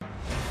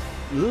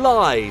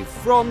Live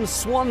from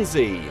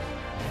Swansea,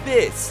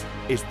 this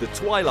is the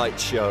Twilight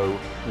Show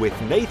with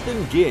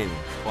Nathan Gynn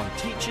on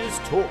Teachers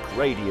Talk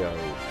Radio.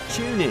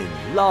 Tune in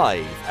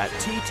live at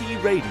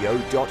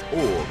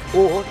ttradio.org,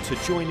 or to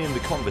join in the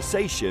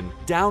conversation,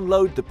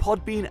 download the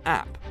Podbean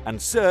app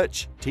and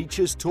search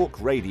Teachers Talk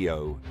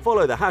Radio.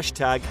 Follow the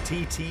hashtag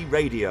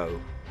TTRadio.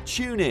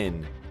 Tune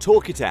in,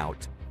 talk it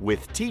out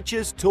with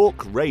Teachers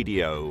Talk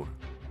Radio.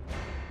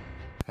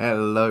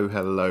 Hello,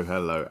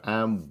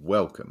 and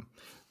welcome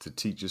to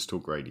Teachers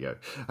Talk Radio.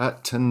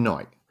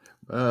 Tonight,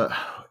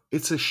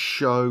 it's a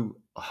show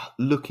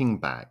looking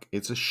back.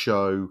 It's a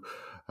show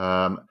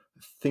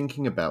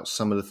thinking about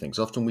some of the things.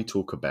 Often we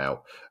talk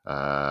about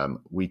how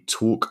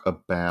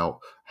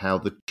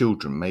the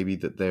children, maybe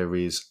that there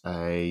is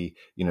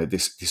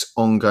this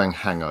ongoing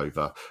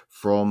hangover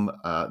from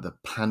the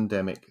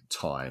pandemic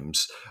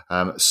times.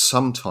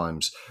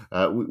 Sometimes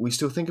we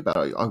still think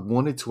about it. I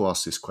wanted to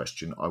ask this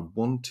question. I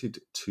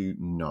wanted to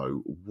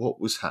know what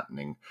was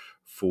happening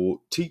for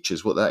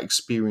teachers, what that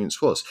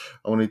experience was.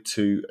 I wanted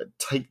to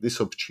take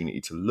this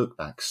opportunity to look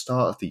back,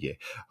 start of the year.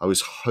 I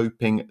was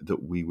hoping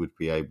that we would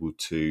be able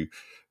to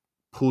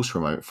pause for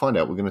a moment, find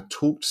out. We're going to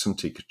talk to some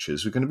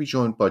teachers. We're going to be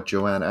joined by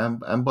Joanne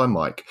and by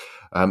Mike,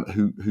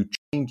 who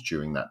trained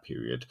during that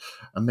period,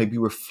 and maybe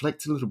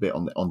reflect a little bit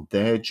on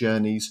their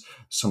journeys,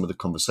 some of the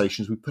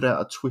conversations. We put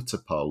out a Twitter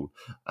poll,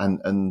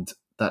 and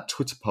that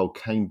Twitter poll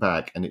came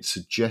back, and it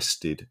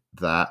suggested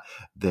that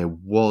there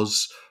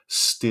was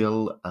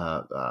still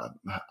a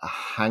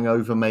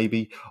hangover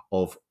maybe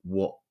of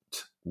what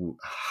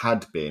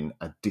had been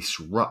a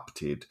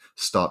disrupted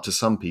start to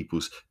some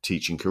people's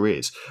teaching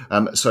careers.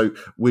 So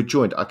we're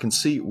joined. I can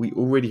see we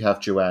already have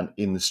Joanne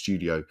in the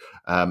studio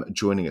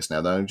joining us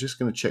now, though I'm just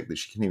going to check that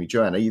she can hear me.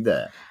 Joanne, are you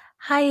there?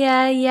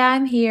 Hiya, yeah,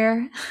 I'm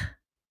here.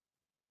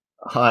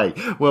 Hi.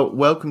 Well,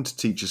 welcome to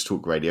Teachers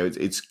Talk Radio.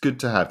 It's good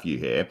to have you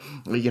here.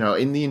 You know,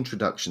 in the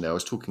introduction there, I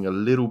was talking a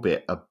little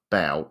bit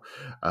about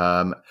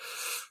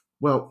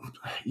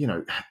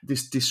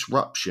this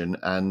disruption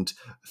and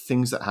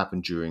things that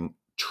happen during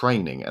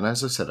training. And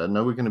as I said, I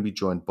know we're going to be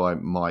joined by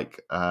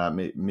Mike,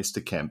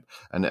 Mr. Kemp,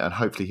 and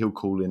hopefully he'll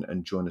call in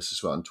and join us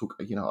as well and talk.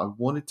 I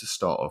wanted to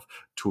start off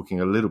talking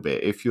a little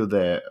bit. If you're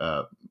there,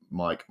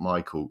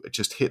 Michael,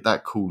 just hit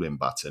that call in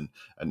button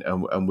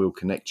and we'll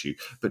connect you.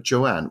 But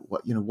Joanne,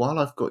 while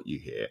I've got you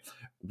here,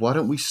 why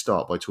don't we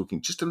start by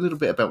talking just a little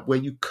bit about where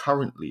you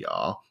currently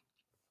are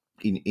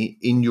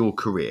in your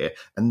career,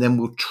 and then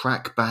we'll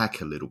track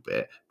back a little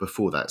bit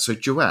before that. So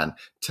Joanne,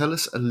 tell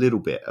us a little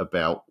bit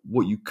about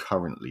what you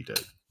currently do.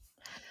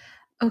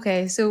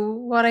 Okay, so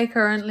what I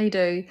currently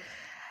do,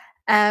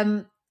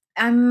 I'm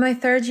in my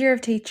third year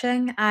of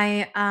teaching.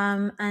 I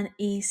am an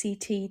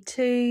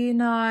ECT2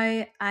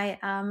 now. I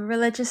am a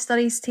religious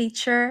studies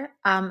teacher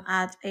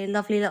at a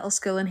lovely little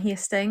school in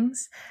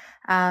Hastings.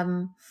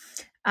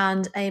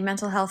 And a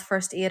mental health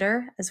first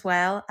aider as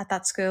well at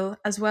that school,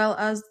 as well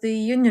as the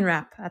union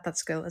rep at that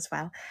school as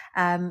well.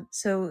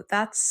 So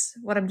that's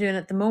what I'm doing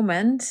at the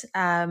moment.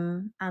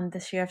 And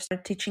this year I've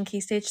started teaching Key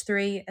Stage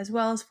 3 as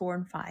well as 4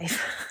 and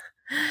 5.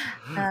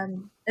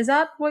 Is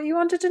that what you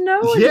wanted to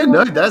know? Yeah,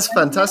 no, that's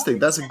fantastic.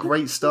 That's a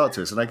great start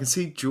to us. And I can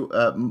see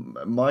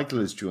Michael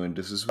has joined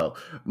us as well.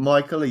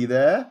 Michael, are you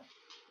there?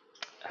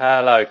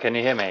 Hello, can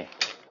you hear me?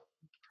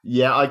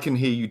 Yeah, I can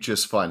hear you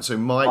just fine. So,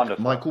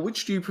 Wonderful. Michael,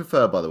 which do you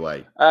prefer, by the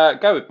way?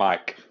 Go with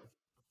Mike.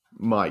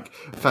 Mike,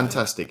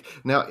 fantastic.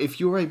 Now, if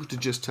you're able to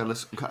just tell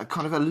us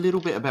kind of a little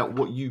bit about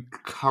what you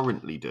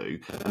currently do,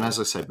 and as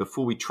I said,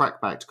 before we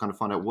track back to kind of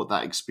find out what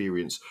that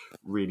experience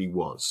really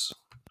was.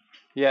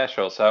 Yeah,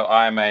 sure. So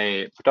I'm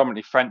a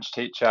predominantly French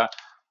teacher.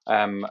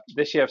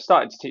 This year I've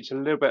started to teach a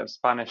little bit of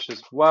Spanish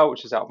as well,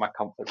 which is out of my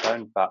comfort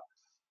zone, but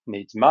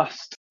needs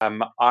must.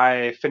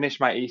 I finished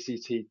my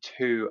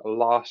ECT2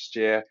 last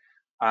year,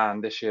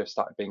 and this year I've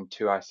started being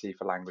 2IC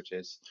for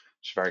languages,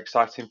 which is very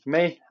exciting for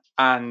me.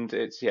 And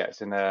it's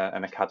in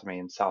an academy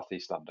in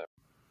Southeast London.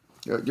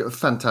 You're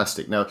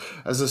fantastic. Now,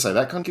 as I say,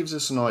 that kind of gives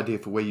us an idea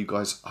for where you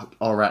guys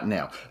are at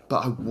now.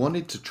 But I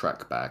wanted to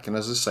track back. And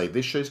as I say,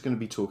 this show's going to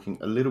be talking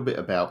a little bit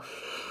about,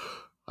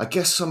 I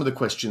guess, some of the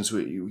questions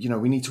we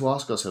need to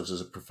ask ourselves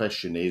as a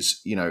profession is,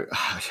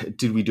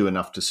 did we do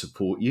enough to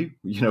support you?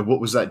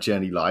 What was that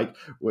journey like?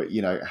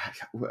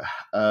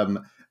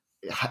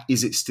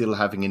 Is it still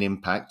having an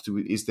impact?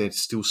 Is there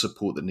still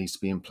support that needs to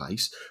be in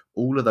place?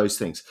 All of those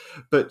things.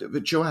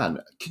 But Joanne,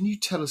 can you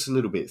tell us a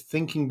little bit,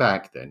 thinking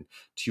back then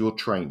to your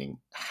training,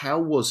 how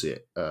was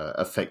it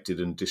affected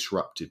and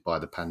disrupted by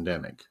the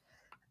pandemic?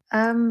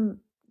 It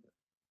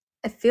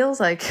feels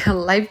like a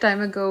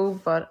lifetime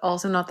ago, but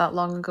also not that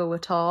long ago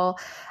at all.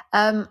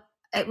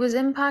 It was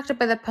impacted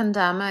by the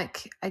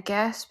pandemic, I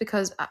guess,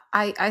 because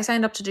I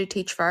signed up to do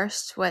Teach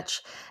First,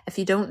 which, if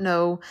you don't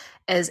know,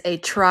 is a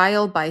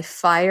trial by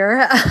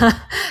fire.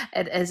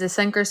 It is a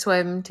sink or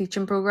swim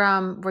teaching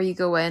program where you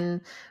go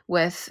in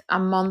with a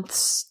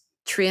month's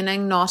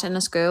training, not in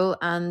a school,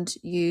 and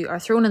you are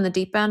thrown in the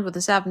deep end with a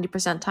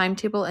 70%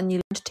 timetable, and you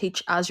learn to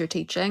teach as you're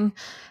teaching.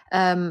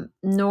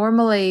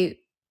 Normally,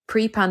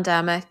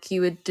 pre-pandemic,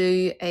 you would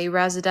do a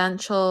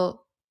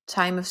residential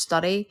time of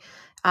study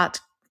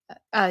at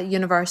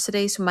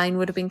university. So mine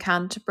would have been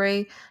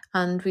Canterbury,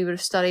 and we would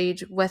have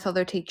studied with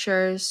other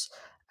teachers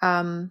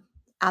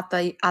at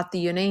the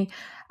uni.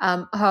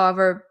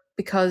 However,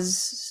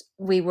 because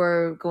we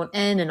were going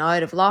in and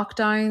out of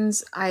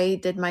lockdowns, I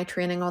did my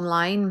training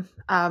online,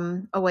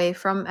 away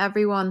from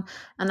everyone.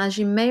 And as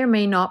you may or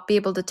may not be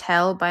able to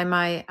tell by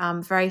my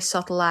very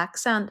subtle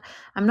accent,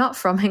 I'm not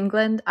from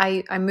England.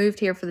 I moved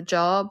here for the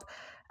job.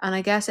 And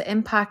I guess it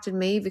impacted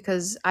me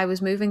because I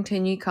was moving to a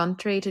new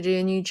country to do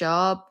a new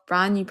job,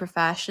 brand new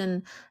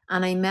profession,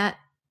 and I met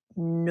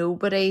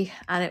nobody.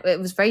 And it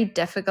was very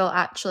difficult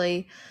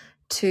actually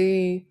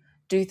to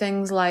do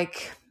things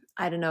like,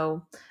 I don't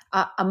know,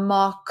 a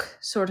mock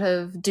sort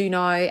of do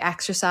now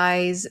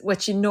exercise,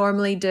 which you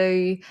normally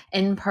do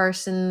in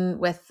person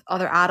with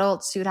other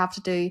adults. You would have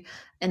to do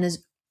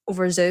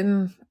over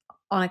Zoom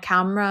on a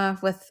camera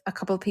with a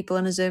couple of people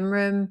in a Zoom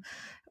room.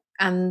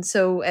 And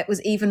so it was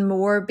even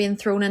more being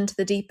thrown into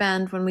the deep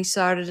end when we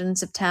started in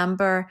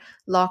September.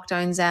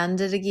 Lockdowns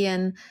ended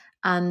again,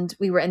 and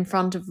we were in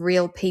front of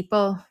real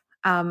people,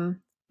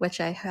 which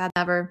I had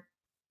never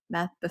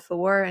met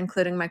before,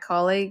 including my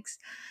colleagues.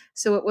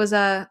 So it was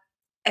a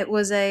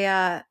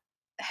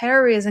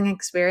hair-raising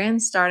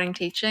experience starting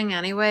teaching.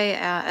 Anyway,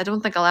 I don't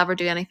think I'll ever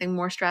do anything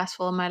more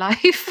stressful in my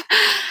life,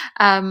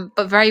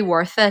 but very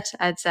worth it,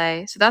 I'd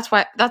say. So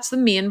that's the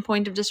main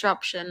point of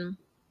disruption.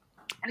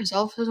 I was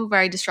also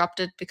very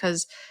disrupted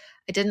because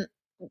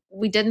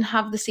we didn't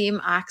have the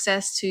same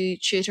access to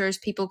tutors,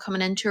 people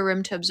coming into a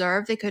room to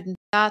observe. They couldn't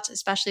do that,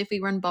 especially if we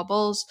were in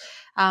bubbles,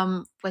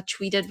 which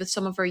we did with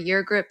some of our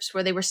year groups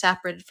where they were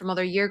separated from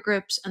other year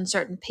groups, and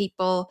certain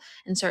people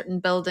in certain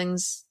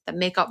buildings that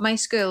make up my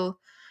school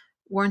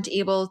weren't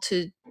able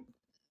to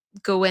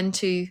go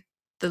into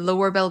the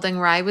lower building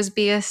where I was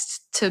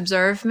based to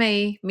observe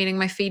me, meaning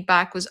my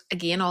feedback was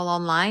again all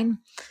online.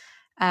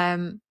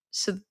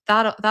 So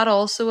that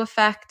also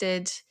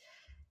affected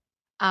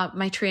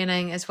my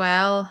training as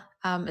well,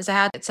 as I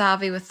had to get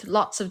savvy with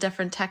lots of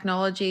different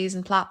technologies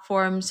and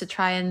platforms to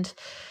try and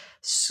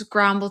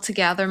scramble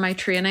together my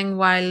training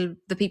while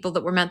the people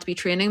that were meant to be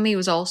training me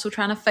was also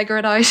trying to figure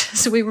it out.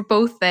 So we were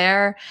both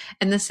there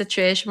in this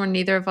situation where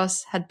neither of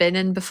us had been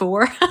in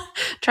before,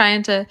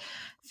 trying to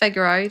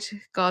figure out,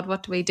 God,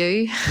 what do we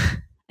do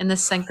in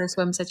this sink or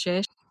swim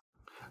situation?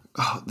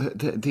 Oh,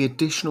 the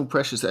additional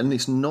pressures, and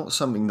it's not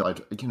something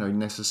that I'd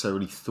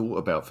necessarily thought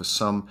about for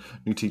some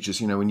new teachers.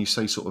 When you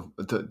say sort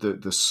of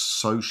the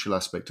social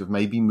aspect of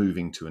maybe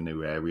moving to a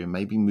new area,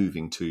 maybe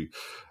moving to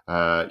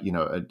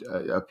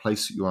a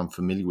place that you're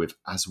unfamiliar with,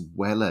 as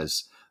well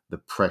as the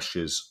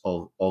pressures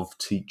of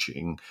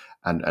teaching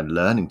and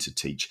learning to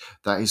teach.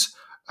 That is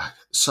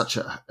such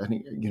an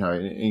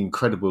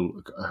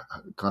incredible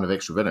kind of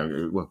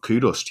extra. Well,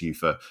 kudos to you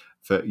for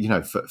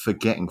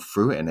getting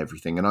through it and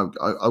everything. And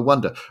I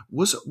wonder,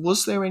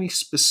 was there any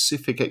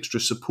specific extra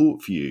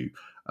support for you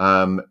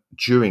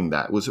during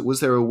that? Was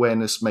there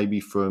awareness maybe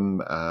from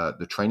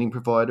the training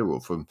provider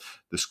or from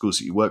the schools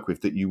that you work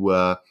with that you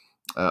were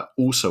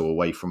also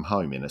away from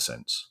home in a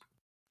sense?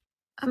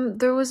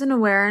 There was an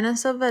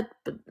awareness of it,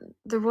 but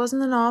there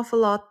wasn't an awful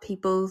lot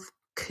people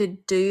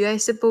could do, I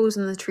suppose,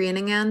 in the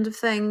training end of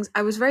things.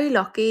 I was very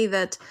lucky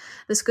that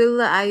the school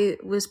that I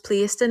was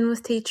placed in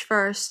with Teach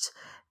First,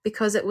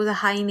 because it was a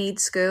high need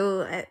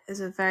school, it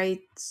is a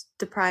very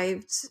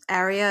deprived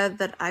area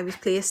that I was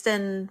placed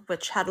in,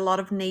 which had a lot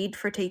of need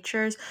for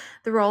teachers.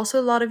 There were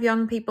also a lot of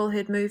young people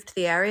who'd moved to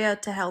the area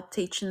to help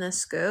teach in this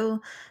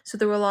school. So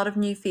there were a lot of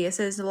new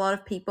faces, a lot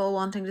of people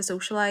wanting to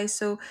socialise.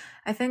 So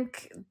I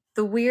think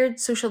the weird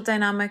social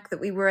dynamic that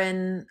we were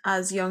in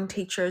as young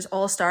teachers,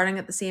 all starting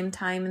at the same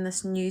time in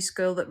this new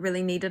school that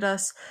really needed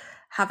us,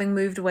 having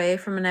moved away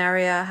from an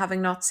area,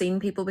 having not seen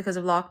people because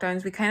of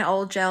lockdowns, we kind of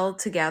all gelled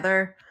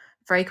together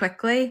very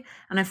quickly.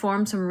 And I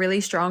formed some really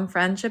strong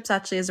friendships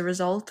actually as a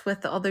result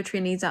with the other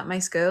trainees at my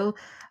school,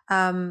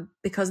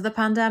 because of the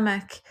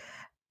pandemic.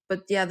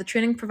 But yeah, the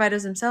training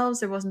providers themselves,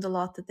 there wasn't a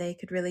lot that they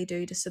could really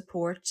do to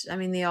support. I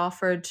mean, they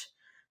offered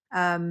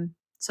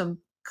some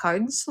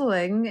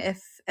counselling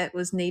if it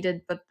was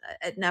needed, but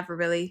it never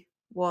really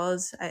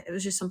was. It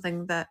was just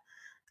something that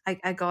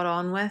I got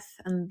on with,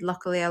 and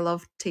luckily I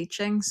loved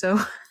teaching, so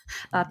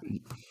that.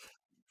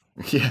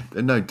 Yeah,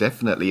 no,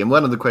 definitely. And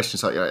one of the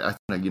questions I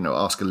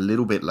ask a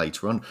little bit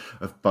later on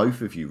of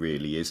both of you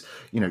really is,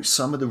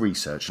 some of the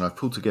research, and I've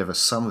pulled together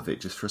some of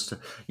it just for us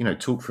to,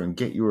 talk through and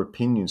get your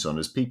opinions on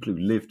as people who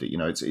lived it.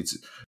 It's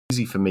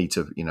easy for me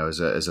to,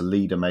 as a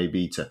leader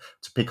maybe to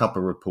pick up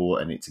a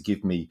report and it to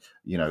give me,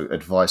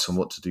 advice on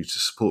what to do to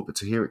support, but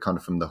to hear it kind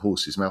of from the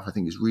horse's mouth, I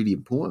think is really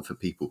important for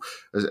people,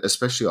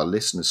 especially our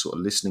listeners sort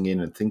of listening in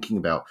and thinking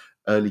about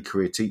early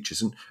career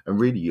teachers, and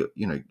really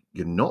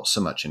you're not so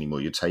much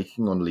anymore. You're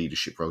taking on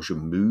leadership roles. You're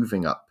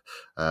moving up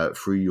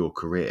through your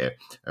career.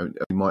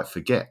 You might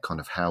forget kind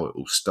of how it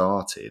all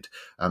started.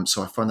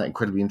 So I find that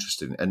incredibly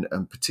interesting,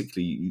 and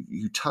particularly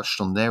you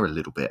touched on there a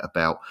little bit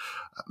about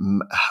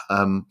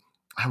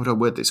how would I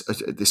word this?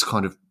 This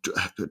kind of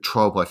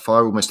trial by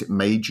fire, almost, it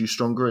made you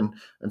stronger.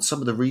 And some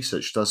of the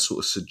research does sort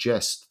of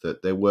suggest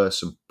that there were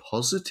some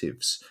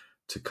positives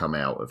to come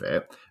out of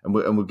it. And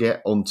we'll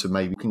get on to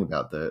maybe talking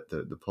about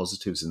the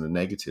positives and the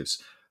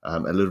negatives a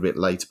little bit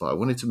later. But I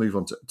wanted to move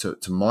on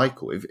to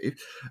Michael. If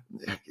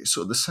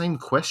sort of the same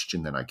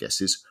question then, I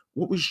guess, is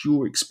what was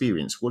your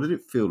experience? What did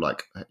it feel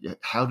like?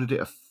 How did it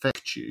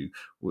affect you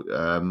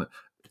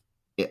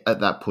at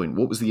that point?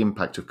 What was the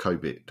impact of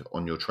COVID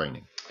on your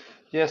training?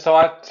 Yeah, so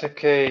I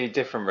took a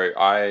different route.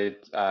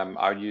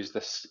 I used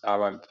this. I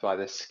went by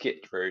the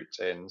SCIT route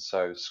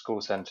so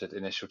school-centered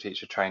initial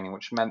teacher training,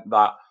 which meant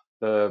that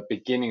the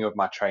beginning of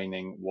my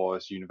training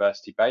was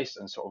university-based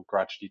and sort of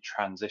gradually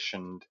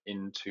transitioned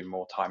into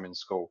more time in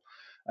school.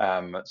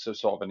 So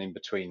sort of an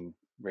in-between,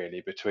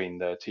 really, between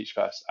the Teach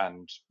First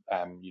and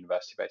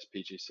university-based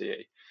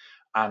PGCE.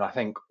 And I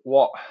think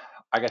what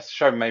I guess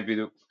showed maybe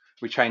that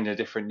we trained in a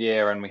different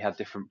year and we had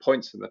different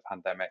points in the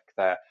pandemic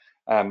there.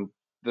 Um,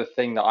 the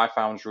thing that I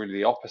found was really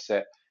the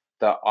opposite,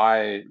 that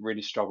I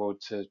really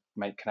struggled to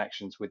make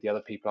connections with the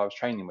other people I was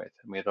training with.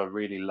 And we had a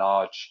really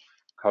large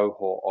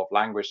cohort of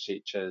language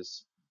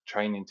teachers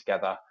training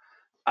together.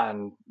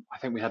 And I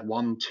think we had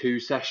 1, 2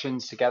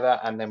 sessions together,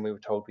 and then we were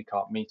told we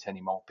can't meet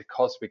anymore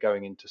because we're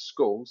going into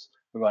schools.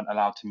 We weren't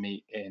allowed to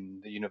meet in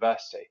the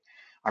university.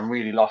 I'm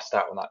really lost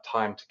out on that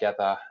time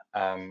together,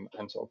 and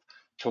sort of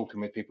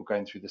talking with people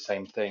going through the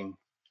same thing.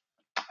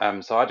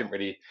 So I didn't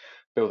really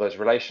build those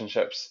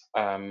relationships.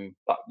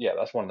 But yeah,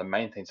 that's one of the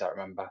main things I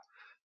remember.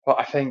 But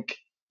I think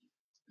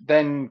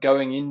then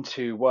going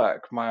into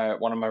work,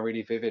 one of my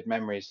really vivid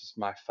memories is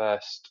my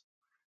first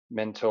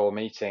mentor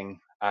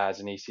meeting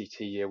as an ECT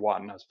year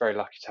one. I was very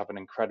lucky to have an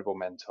incredible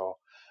mentor.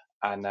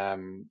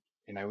 And,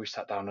 we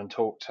sat down and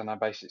talked, and I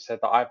basically said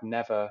that I've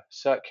never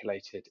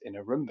circulated in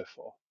a room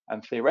before.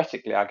 And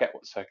theoretically, I get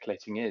what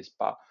circulating is,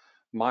 but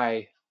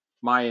my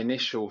my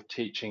initial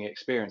teaching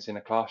experience in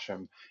a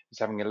classroom is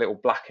having a little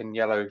black and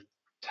yellow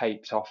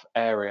taped off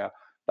area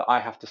that I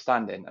have to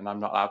stand in, and I'm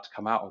not allowed to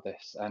come out of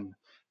this. And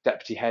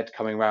deputy head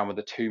coming around with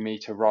a 2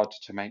 meter rod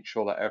to make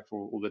sure that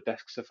all the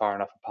desks are far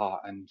enough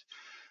apart, and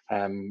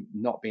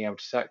not being able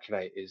to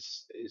circulate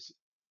is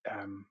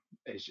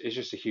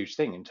just a huge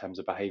thing in terms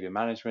of behaviour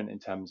management, in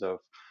terms of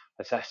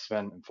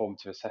assessment and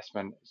formative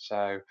assessment.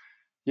 So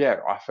yeah,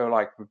 I feel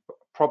like we've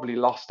probably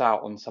lost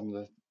out on some of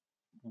the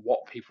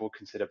what people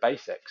consider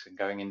basics. And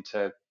going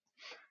into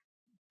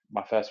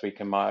my first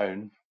week on my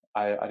own,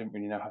 I didn't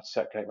really know how to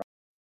circulate.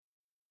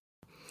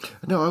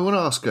 No, I want to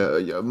ask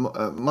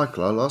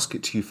Michael. I'll ask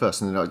it to you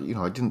first, and then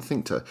I didn't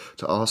think to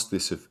ask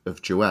this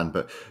of Joanne,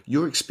 but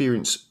your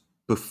experience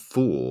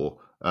before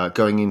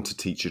going into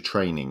teacher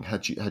training,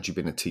 had you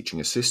been a teaching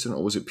assistant,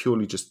 or was it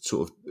purely just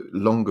sort of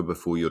longer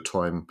before your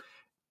time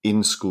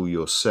in school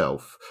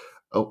yourself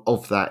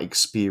of that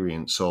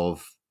experience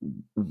of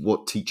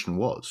what teaching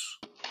was?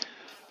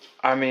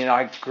 I mean,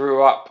 I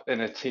grew up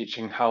in a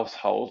teaching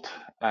household,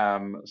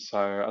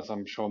 so as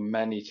I'm sure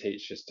many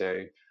teachers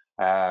do.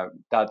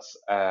 Dad's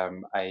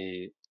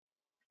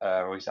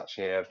he's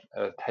actually a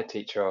head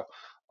teacher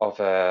of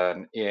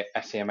an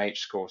SEMH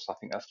school, so I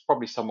think that's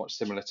probably somewhat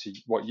similar to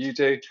what you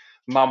do.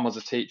 Mum was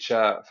a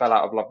teacher, fell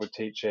out of love with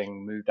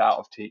teaching, moved out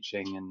of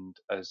teaching, and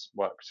has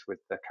worked with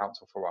the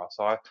council for a while.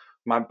 So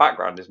my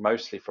background is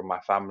mostly from my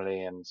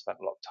family, and spent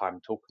a lot of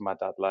time talking to my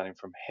dad, learning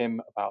from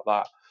him about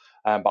that.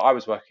 But I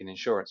was working in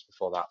insurance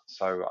before that,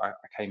 so I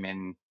came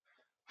in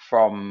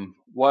from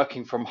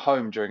working from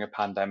home during a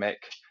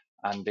pandemic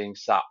and being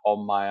sat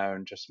on my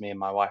own, just me and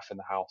my wife in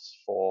the house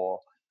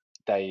for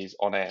days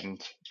on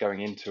end,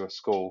 going into a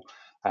school.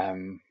 I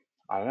don't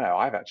know.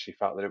 I've actually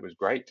felt that it was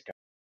great to go.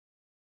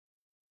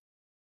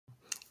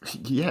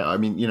 Yeah, I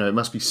mean, it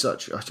must be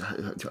such,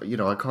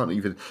 I can't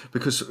even,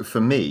 because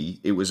for me,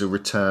 it was a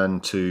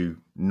return to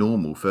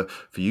normal. For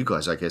you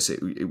guys, I guess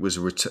it was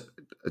a return,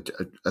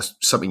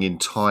 something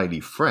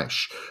entirely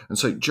fresh. And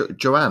so,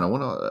 Joanne, I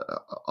want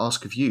to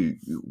ask of you,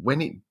 when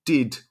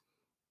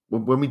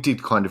we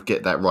did kind of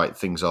get that right,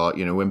 things are,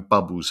 when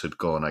bubbles had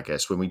gone, I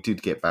guess, when we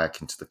did get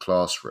back into the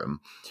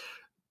classroom,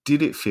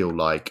 did it feel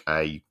like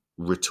a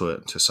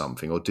return to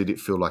something, or did it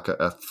feel like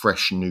a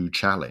fresh new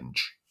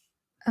challenge?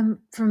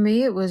 For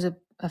me, it was a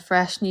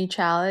fresh new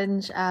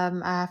challenge. I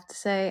have to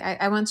say,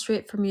 I went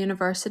straight from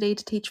university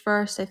to teach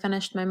first. I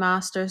finished my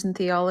master's in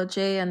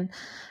theology, and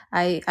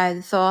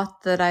I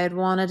thought that I had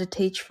wanted to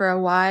teach for a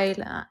while.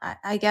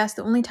 I guess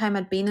the only time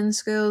I'd been in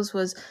schools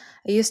was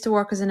I used to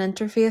work as an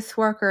interfaith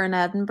worker in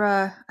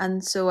Edinburgh,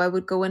 and so I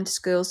would go into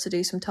schools to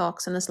do some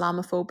talks on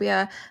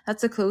Islamophobia.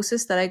 That's the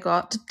closest that I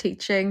got to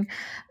teaching,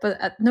 but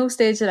at no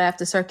stage did I have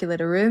to circulate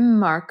a room,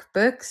 mark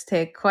books,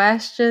 take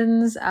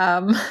questions.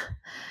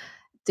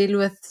 Deal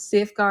with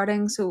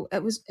safeguarding. So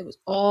it was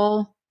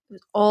all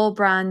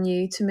brand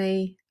new to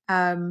me.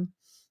 And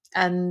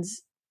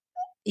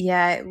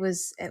yeah, it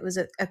was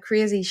a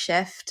crazy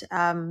shift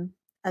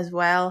as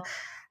well.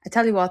 I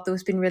tell you what, though,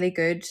 it's been really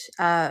good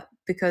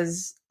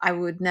because I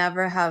would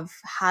never have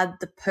had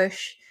the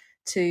push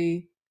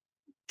to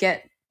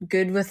get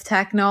good with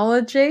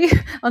technology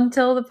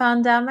until the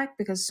pandemic,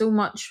 because so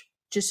much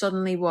just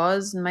suddenly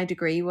was, and my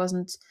degree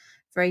wasn't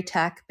very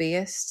tech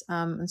based.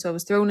 And so I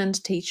was thrown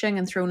into teaching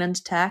and thrown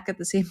into tech at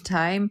the same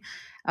time,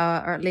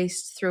 or at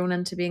least thrown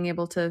into being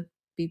able to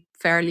be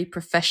fairly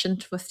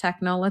proficient with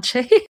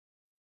technology.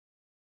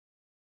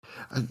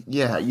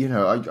 Yeah,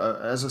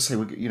 as I say,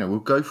 we'll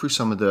go through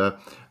some of the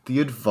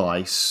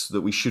advice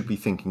that we should be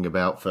thinking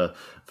about for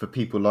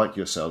people like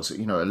yourselves, a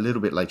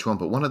little bit later on.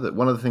 But one of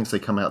the things they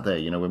come out there,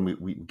 when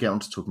we get on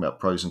to talking about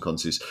pros and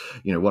cons is,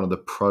 one of the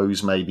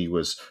pros maybe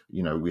was,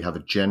 we have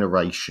a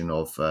generation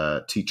of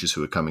teachers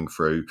who are coming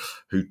through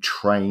who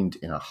trained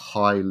in a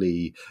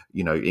highly,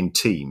 in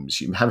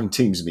teams, having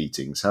teams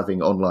meetings,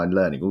 having online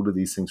learning, all of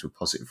these things were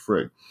positive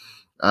through.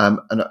 And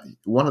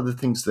one of the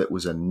things that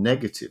was a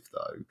negative,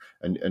 though,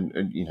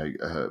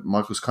 and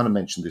Michael's kind of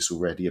mentioned this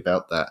already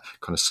about that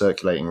kind of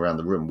circulating around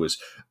the room, was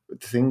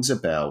things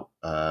about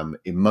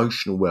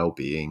emotional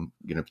well-being,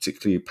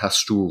 particularly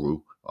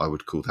pastoral, I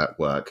would call that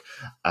work,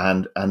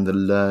 and the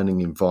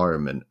learning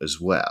environment as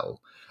well.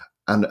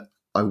 And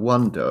I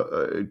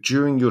wonder,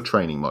 during your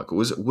training, Michael,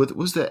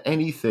 was there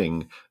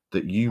anything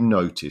that you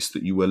noticed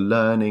that you were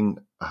learning,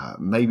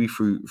 maybe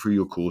through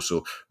your course,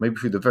 or maybe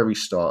through the very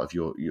start of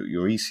your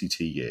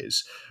ECT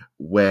years,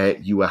 where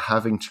you were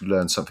having to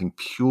learn something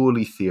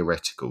purely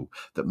theoretical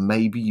that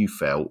maybe you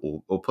felt,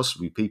 or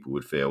possibly people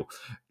would feel,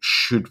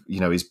 should,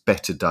 is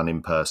better done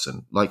in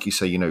person? Like you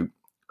say,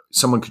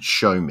 someone could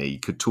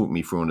talk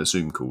me through on a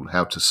Zoom call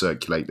how to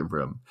circulate the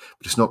room,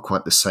 but it's not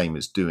quite the same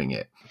as doing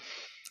it.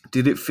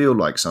 Did it feel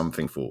like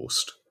something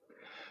forced?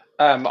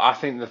 I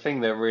think the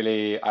thing that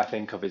really I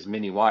think of is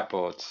mini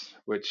whiteboards,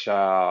 which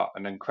are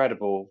an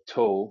incredible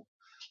tool,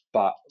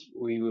 but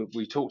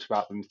we talked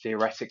about them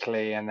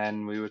theoretically, and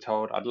then we were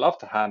told, I'd love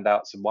to hand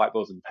out some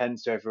whiteboards and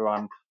pens to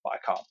everyone, but I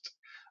can't.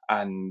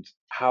 And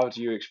how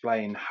do you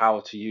explain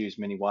how to use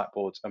mini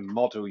whiteboards and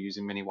model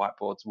using mini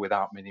whiteboards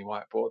without mini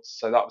whiteboards?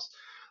 So that's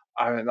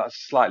a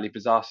slightly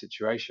bizarre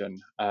situation.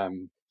 I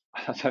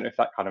don't know if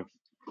that kind of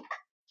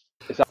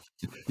is that.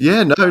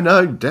 Yeah,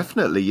 no,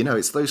 definitely.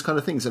 It's those kind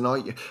of things,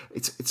 and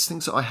it's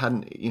things that I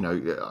hadn't,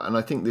 and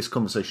I think this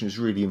conversation is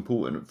really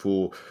important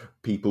for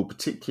people,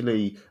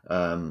 particularly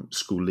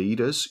school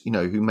leaders,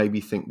 who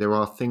maybe think there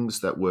are things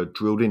that were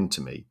drilled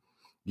into me,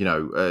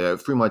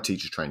 through my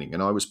teacher training,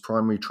 and I was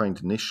primary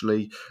trained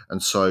initially,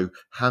 and so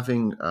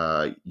having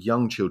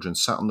young children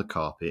sat on the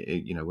carpet,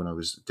 when I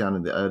was down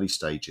in the early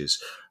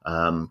stages,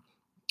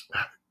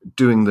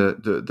 doing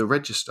the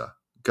register,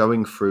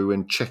 going through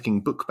and checking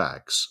book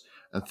bags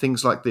and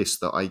things like this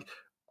that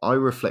I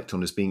reflect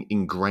on as being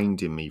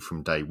ingrained in me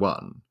from day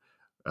one.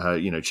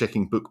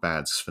 Checking book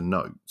bags for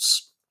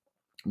notes.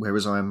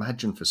 Whereas I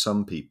imagine for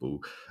some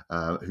people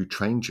who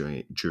trained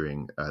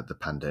during the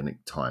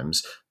pandemic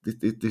times,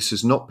 this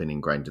has not been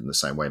ingrained in the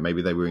same way.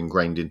 Maybe they were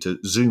ingrained into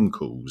Zoom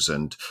calls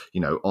and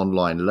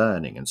online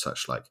learning and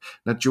such like.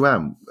 Now,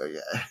 Joanne,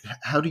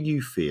 how do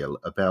you feel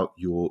about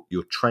your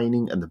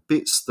training and the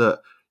bits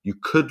that you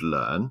could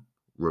learn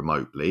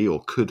remotely,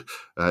 or could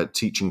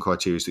teaching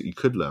criteria that you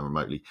could learn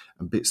remotely,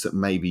 and bits that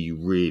maybe you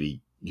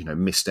really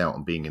missed out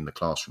on being in the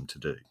classroom to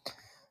do?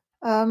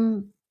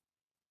 Um,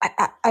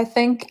 I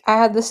think I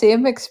had the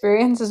same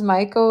experience as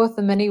Michael with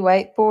the mini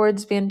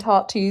whiteboards. Being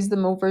taught to use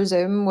them over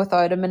Zoom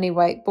without a mini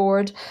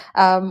whiteboard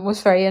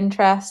was very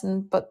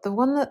interesting. But the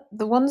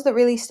ones that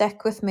really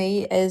stick with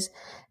me is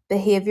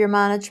behavior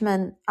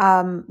management,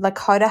 like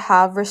how to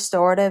have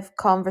restorative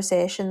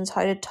conversations,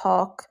 how to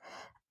talk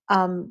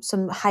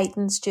some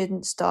heightened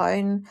students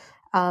down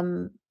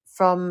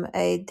from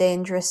a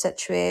dangerous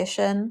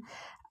situation.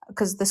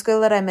 Because the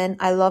school that I'm in,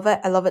 I love it.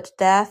 I love it to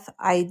death.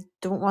 I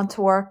don't want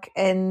to work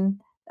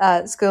in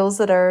schools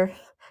that are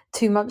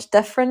too much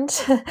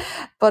different.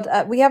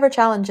 But we have our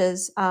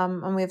challenges,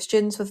 and we have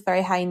students with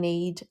very high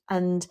need.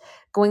 And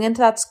going into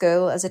that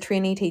school as a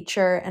trainee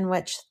teacher, in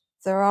which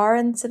there are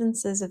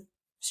incidences of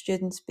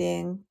students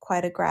being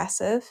quite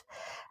aggressive,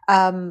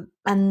 and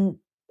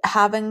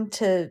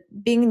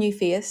being a new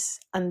face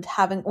and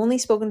having only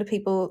spoken to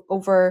people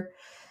over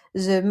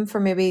Zoom for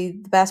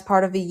maybe the best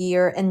part of a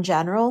year in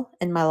general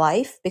in my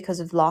life because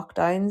of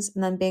lockdowns,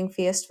 and then being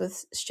faced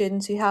with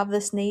students who have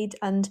this need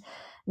and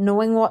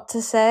knowing what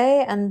to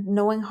say and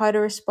knowing how to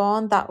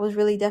respond, that was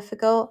really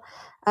difficult.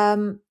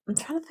 I'm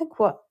trying to think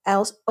what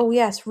else. Oh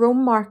yes,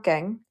 roam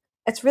marking.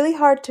 It's really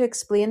hard to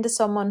explain to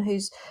someone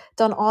who's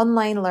done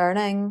online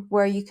learning,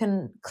 where you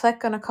can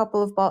click on a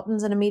couple of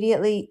buttons and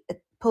immediately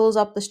it pulls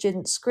up the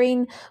student's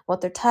screen, what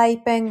they're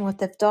typing, what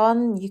they've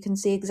done. You can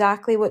see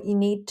exactly what you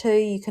need to.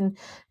 You can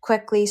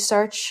quickly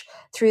search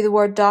through the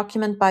Word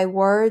document by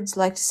words,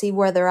 like to see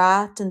where they're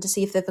at and to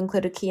see if they've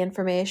included key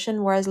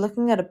information. Whereas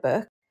looking at a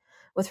book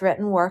with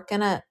written work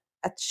in it,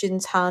 at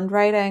students'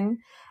 handwriting,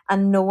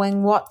 and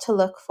knowing what to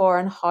look for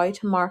and how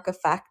to mark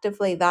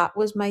effectively, that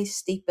was my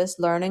steepest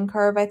learning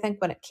curve, I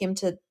think, when it came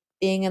to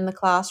being in the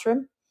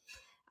classroom.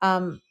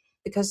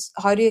 Because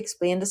how do you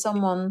explain to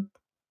someone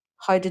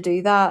how to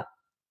do that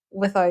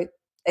without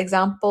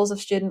examples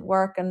of student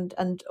work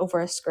and over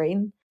a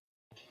screen?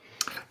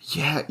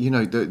 Yeah,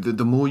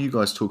 the more you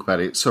guys talk about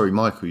it. Sorry,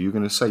 Michael, you were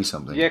going to say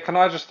something. Yeah, can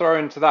I just throw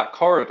into that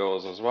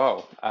corridors as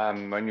well?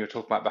 When you were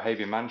talking about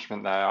behavior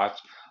management there, I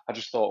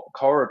just thought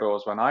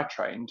corridors when I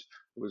trained,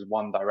 it was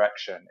one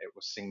direction, it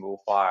was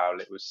single file,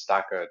 it was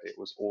staggered, it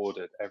was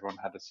ordered. Everyone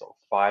had a sort of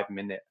 5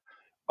 minute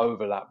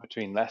overlap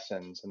between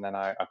lessons. And then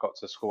I got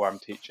to school I'm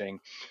teaching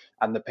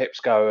and the pips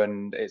go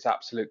and it's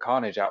absolute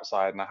carnage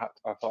outside. And I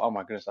thought, oh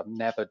my goodness, I've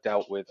never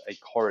dealt with a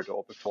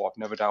corridor before. I've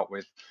never dealt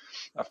with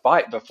a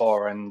fight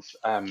before. And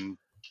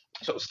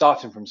sort of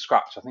starting from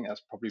scratch, I think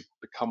that's probably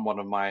become one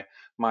of my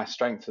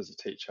strengths as a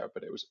teacher,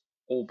 but it was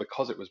all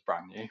because it was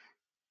brand new.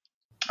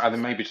 And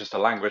then maybe just a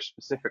language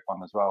specific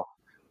one as well.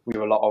 We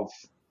do a lot of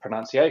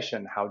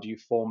pronunciation. How do you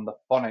form the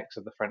phonics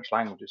of the French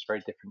language? It's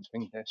very different to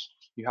English.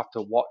 You have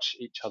to watch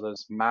each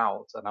other's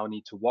mouths, and I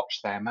need to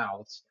watch their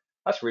mouths.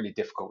 That's really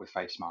difficult with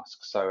face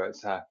masks. So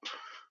it's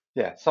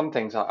some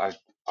things I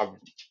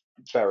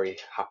very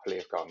happily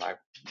have gone.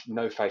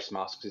 No face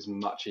masks is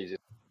much easier.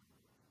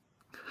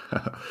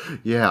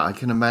 Yeah, I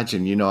can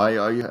imagine.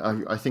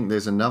 I think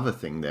there's another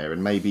thing there,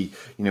 and maybe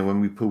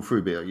when we pull through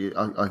a bit,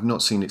 I've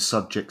not seen it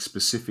subject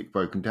specific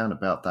broken down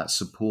about that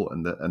support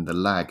and the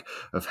lag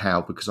of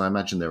how, because I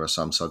imagine there are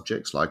some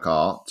subjects like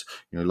art,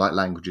 like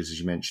languages, as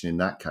you mentioned in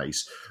that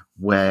case,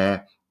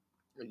 where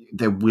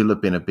there will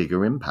have been a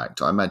bigger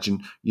impact. I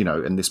imagine,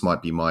 and this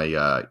might be my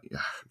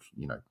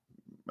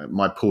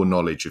poor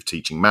knowledge of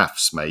teaching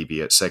maths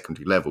maybe at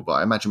secondary level, but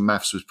I imagine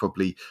maths was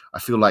probably, I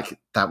feel like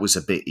that was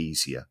a bit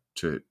easier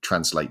to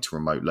translate to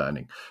remote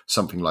learning.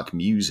 Something like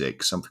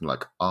music, something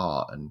like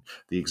art, and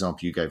the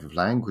example you gave of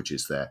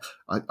languages there,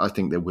 I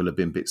think there will have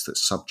been bits that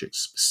subject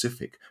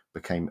specific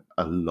became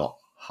a lot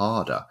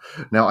harder.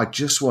 Now, I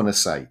just want to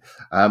say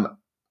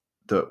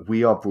that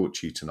we are brought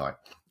to you tonight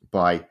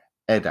by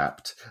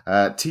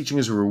EDAPT. Teaching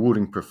is a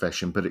rewarding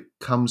profession, but it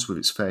comes with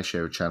its fair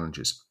share of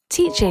challenges.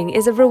 Teaching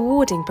is a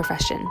rewarding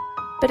profession,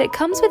 but it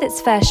comes with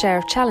its fair share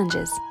of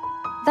challenges.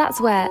 That's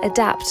where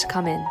EDAPT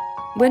come in.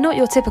 We're not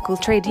your typical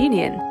trade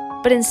union,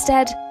 but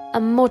instead a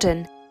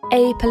modern,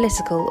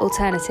 apolitical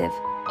alternative,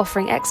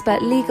 offering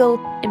expert legal,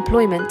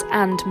 employment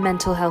and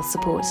mental health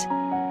support.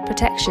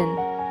 Protection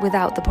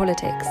without the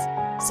politics.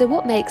 So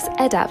what makes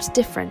EDAPT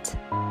different?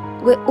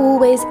 We're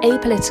always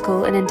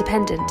apolitical and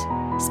independent,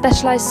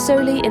 specialised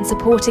solely in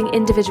supporting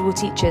individual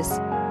teachers.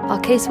 Our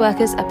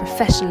caseworkers are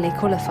professionally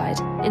qualified,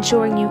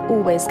 ensuring you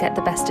always get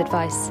the best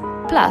advice.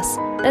 Plus,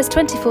 there's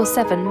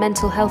 24/7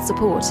 mental health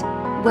support.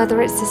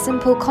 Whether it's a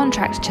simple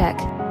contract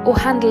check or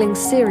handling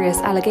serious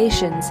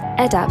allegations,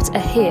 EDAPT are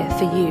here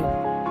for you.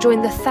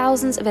 Join the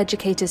thousands of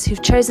educators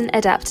who've chosen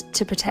EDAPT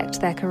to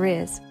protect their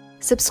careers.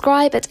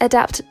 Subscribe at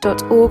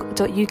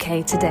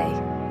edapt.org.uk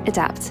today.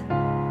 EDAPT.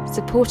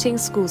 Supporting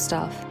school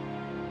staff.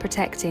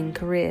 Protecting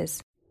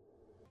careers.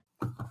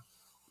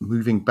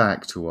 Moving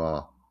back to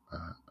our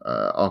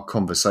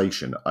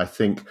conversation, I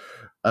think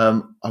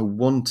I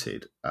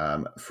wanted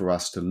for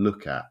us to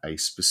look at a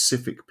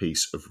specific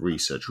piece of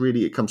research.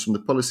 Really, it comes from the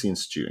Policy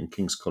Institute in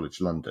King's College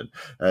London.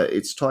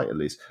 Its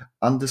title is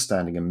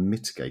Understanding and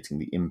Mitigating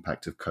the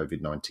Impact of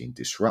COVID-19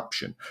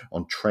 Disruption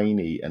on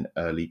Trainee and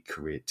Early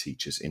Career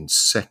Teachers in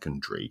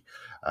Secondary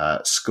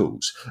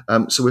Schools.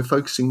 So we're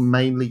focusing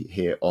mainly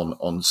here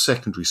on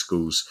secondary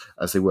schools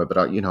as they were,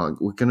 but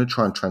we're going to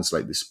try and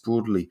translate this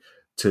broadly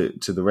to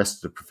the rest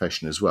of the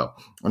profession as well.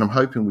 And I'm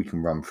hoping we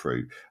can run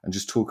through and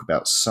just talk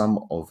about some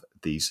of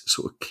these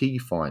sort of key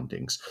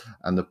findings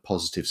and the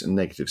positives and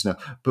negatives. Now,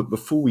 but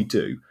before we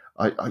do,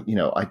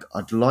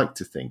 I'd like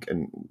to think,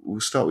 and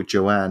we'll start with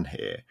Joanne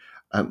here.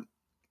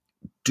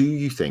 Do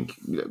you think,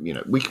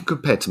 we can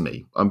compare to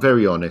me. I'm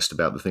very honest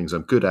about the things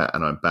I'm good at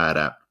and I'm bad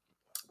at.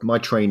 My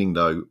training,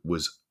 though,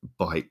 was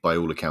by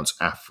all accounts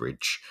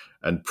average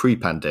and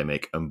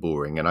pre-pandemic and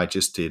boring. And I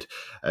just did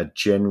a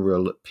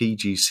general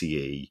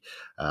PGCE,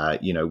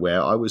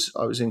 where I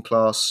was in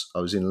class, I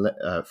was in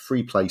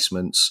free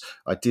placements.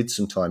 I did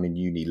some time in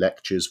uni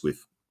lectures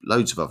with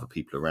loads of other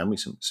people around me,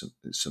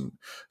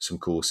 some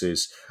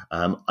courses.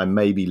 I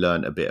maybe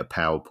learned a bit of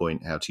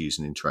PowerPoint, how to use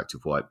an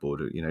interactive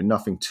whiteboard.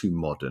 Nothing too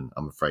modern.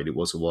 I'm afraid it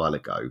was a while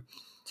ago.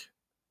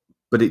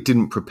 But it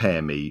didn't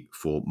prepare me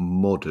for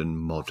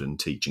modern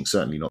teaching,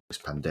 certainly not this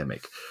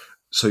pandemic.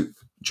 So,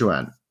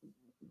 Joanne,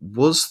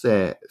 was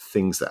there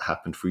things that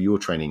happened through your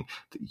training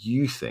that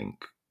you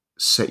think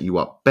set you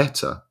up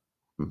better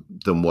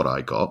than what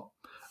I got,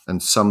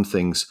 and some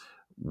things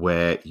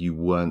where you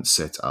weren't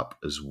set up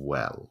as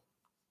well?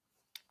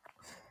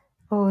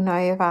 Oh, now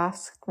you've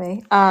asked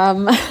me.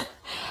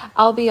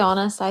 I'll be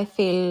honest, I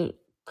feel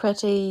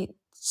pretty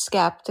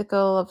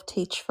skeptical of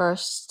Teach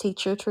First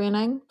teacher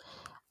training.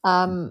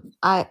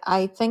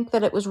 I think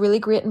that it was really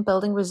great in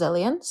building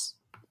resilience,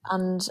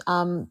 and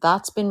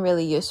that's been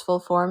really useful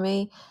for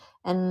me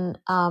in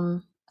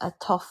a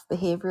tough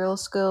behavioural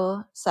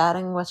school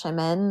setting which I'm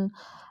in.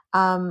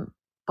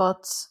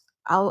 But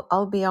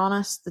I'll be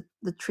honest,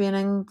 the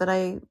training that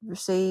I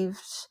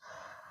received,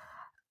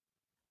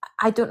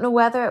 I don't know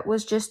whether it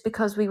was just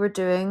because we were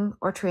doing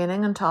or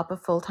training on top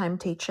of full-time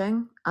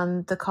teaching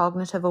and the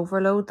cognitive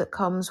overload that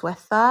comes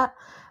with that,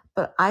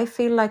 but I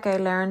feel like I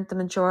learned the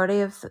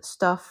majority of the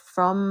stuff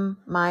from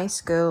my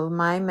school,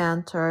 my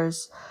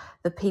mentors,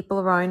 the people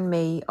around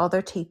me,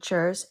 other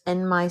teachers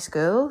in my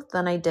school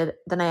than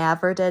I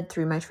ever did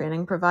through my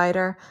training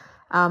provider.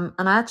 And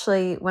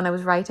actually, when I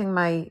was writing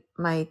my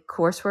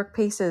coursework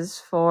pieces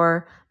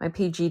for my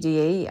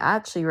PGDE, I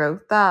actually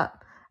wrote that.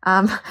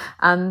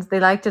 And they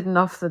liked it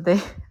enough that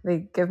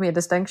they give me a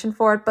distinction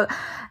for it. But,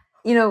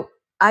 you know,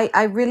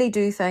 I really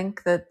do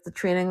think that the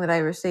training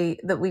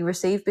that we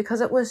received,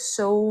 because it was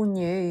so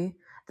new,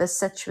 the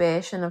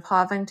situation of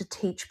having to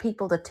teach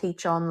people to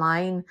teach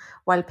online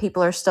while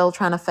people are still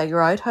trying to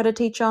figure out how to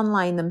teach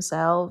online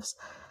themselves,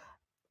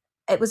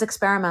 it was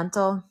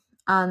experimental.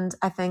 And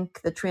I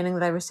think the training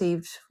that I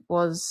received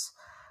was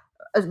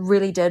it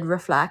really did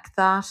reflect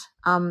that.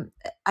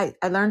 I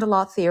learned a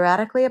lot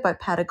theoretically about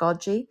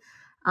pedagogy,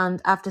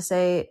 and I have to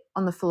say,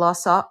 on the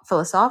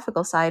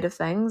philosophical side of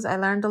things, I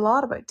learned a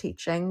lot about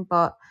teaching.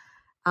 But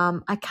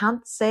I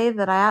can't say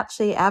that I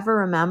actually ever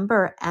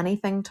remember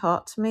anything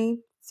taught to me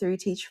through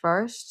Teach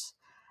First.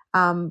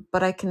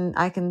 But I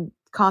can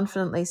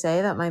confidently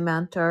say that my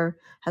mentor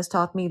has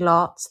taught me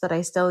lots that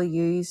I still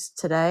use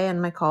today,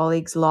 and my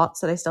colleagues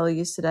lots that I still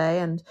use today,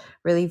 and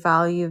really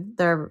value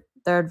their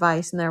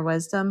advice and their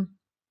wisdom.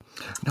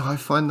 No, I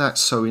find that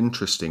so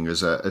interesting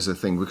as a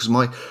thing, because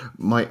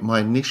my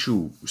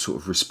initial sort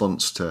of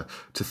response to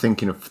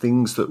thinking of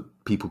things that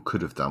people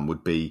could have done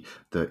would be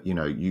that, you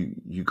know,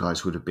 you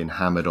guys would have been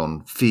hammered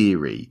on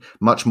theory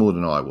much more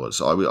than I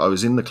was. I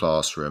was in the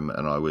classroom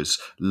and I was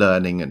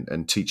learning,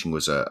 and teaching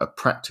was a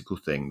practical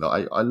thing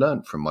that I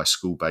learned from my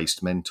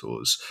school-based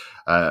mentors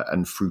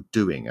and through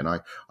doing. And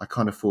I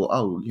kind of thought,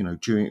 oh, you know,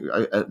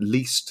 at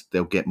least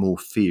they'll get more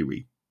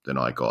theory than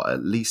I got.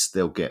 At least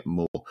they'll get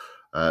more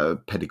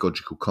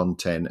pedagogical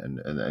content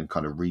and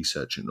kind of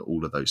research and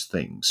all of those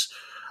things.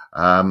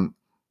 Well,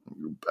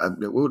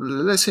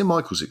 let's hear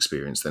Michael's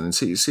experience then, and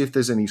see if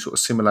there's any sort of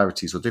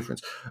similarities or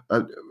difference.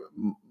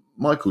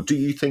 Michael, do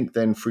you think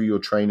then through your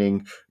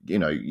training, you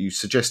know, you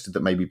suggested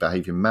that maybe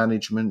behaviour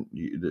management,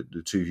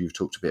 the two of you have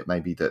talked a bit,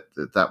 maybe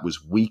that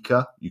was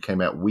weaker. You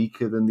came out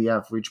weaker than the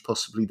average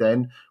possibly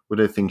then. Were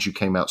there things you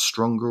came out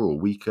stronger or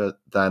weaker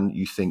than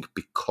you think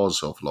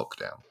because of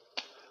lockdown?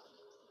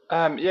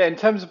 Yeah, in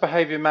terms of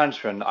behaviour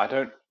management, I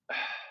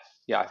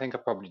think I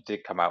probably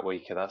did come out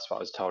weaker. That's what I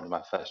was told in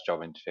my first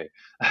job interview.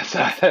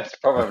 So that's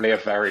probably a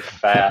very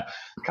fair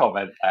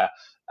comment there.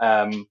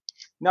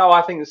 No,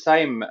 I think the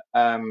same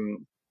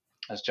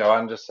as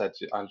Joanne just said.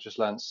 I just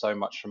learned so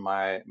much from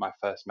my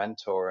first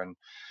mentor, and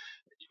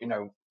you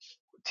know,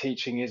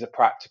 teaching is a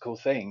practical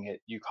thing.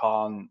 You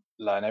can't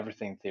learn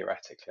everything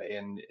theoretically,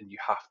 and you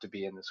have to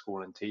be in the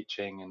school and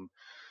teaching.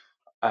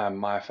 And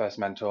my first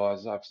mentor,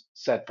 as I've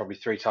said probably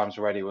 3 times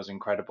already, was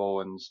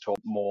incredible and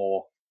taught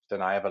more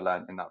than I ever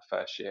learned in that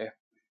first year.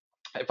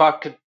 If I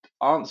could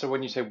answer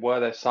when you say, were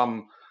there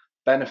some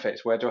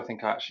benefits, where do I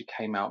think I actually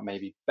came out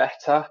maybe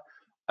better?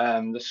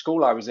 The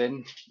school I was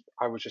in,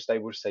 I was just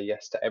able to say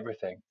yes to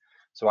everything.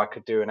 So I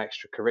could do an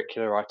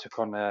extracurricular. I took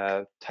on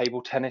a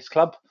table tennis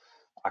club.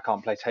 I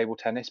can't play table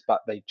tennis,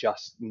 but they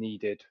just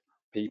needed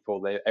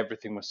people.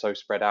 Everything was so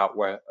spread out,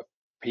 where a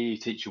PE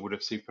teacher would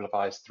have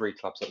supervised 3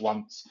 clubs at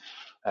once,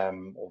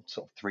 or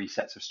sort of 3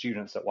 sets of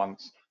students at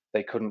once.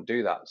 They couldn't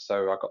do that.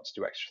 So I got to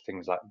do extra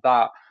things like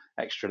that,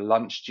 extra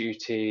lunch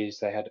duties.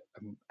 They had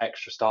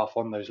extra staff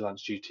on those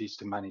lunch duties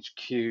to manage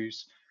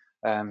queues.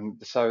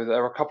 So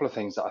there were a couple of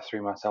things that I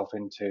threw myself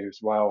into as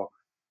well.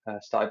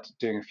 Started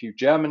doing a few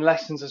German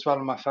lessons as well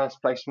in my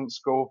first placement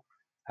school,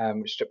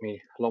 which took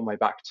me a long way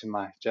back to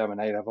my German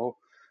A level.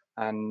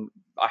 And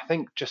I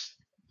think just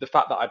the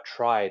fact that I'd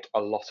tried a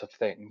lot of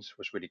things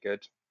was really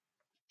good.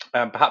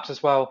 Perhaps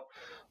as well,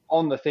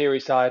 on the theory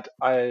side,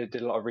 I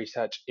did a lot of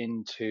research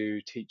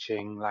into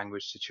teaching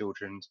language to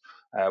children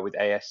with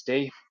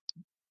ASD.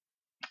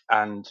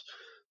 And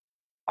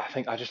I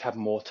think I just had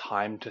more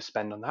time to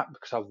spend on that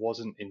because I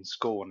wasn't in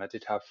school, and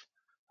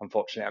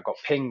unfortunately, I got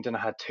pinged and I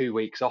had 2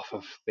 weeks off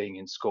of being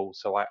in school.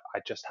 So I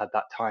just had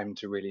that time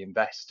to really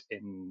invest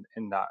in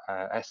that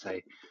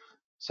essay.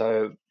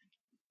 So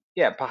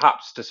yeah,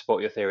 perhaps to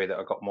support your theory that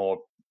I got more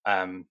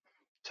time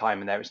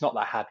in there. It's not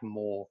that I had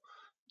more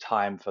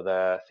time for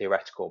the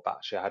theoretical, but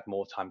actually I had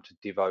more time to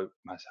devote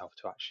myself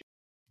to actually.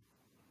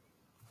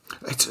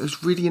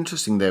 It's really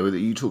interesting there that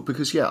you talk,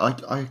 because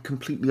I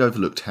completely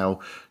overlooked how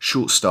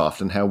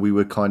short-staffed and how we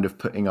were kind of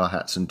putting our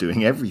hats and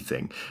doing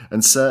everything.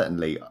 And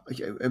certainly,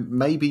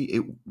 maybe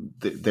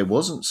there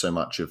wasn't so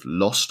much of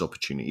lost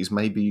opportunities.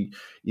 Maybe,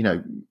 you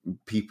know,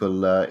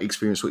 people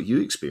experienced what you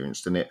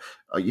experienced, and it,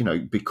 you know,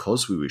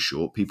 because we were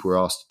short, people were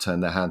asked to turn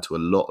their hand to a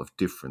lot of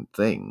different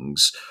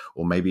things,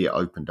 or maybe it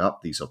opened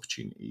up these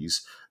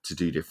opportunities to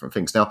do different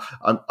things. Now,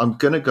 I'm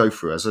going to go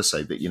through, as I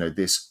say, that, you know,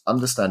 this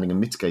understanding and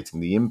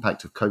mitigating the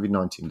impact of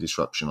COVID-19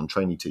 disruption on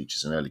trainee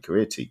teachers and early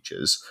career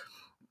teachers.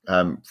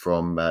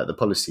 from the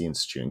Policy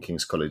Institute in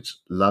King's College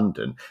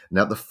London.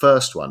 Now, the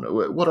first one,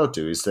 what I'll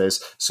do is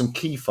there's some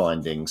key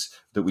findings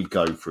that we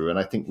go through, and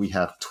I think we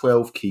have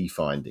 12 key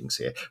findings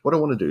here. What I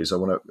want to do is I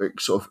want to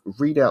sort of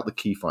read out the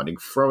key finding,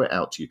 throw it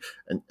out to you,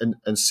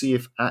 and see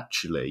if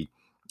actually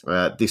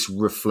this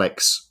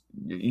reflects.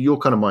 You're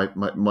kind of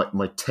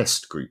my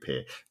test group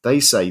here.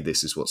 They say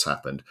this is what's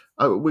happened.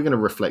 Oh, we're going to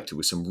reflect it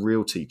with some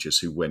real teachers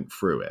who went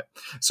through it.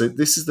 So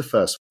this is the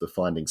first of the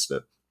findings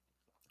that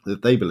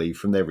they believe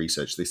from their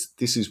research.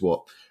 This is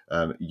what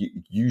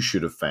you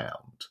should have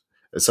found.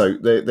 So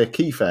their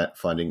key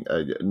finding,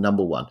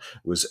 number one,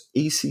 was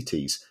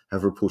ECTs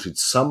have reported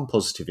some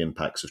positive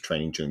impacts of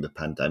training during the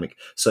pandemic,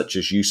 such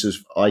as use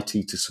of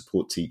IT to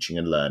support teaching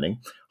and learning,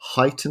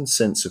 heightened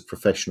sense of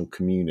professional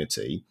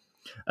community,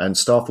 and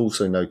staff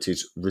also noted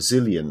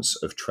resilience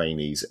of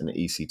trainees and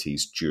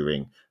ECTs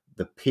during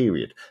the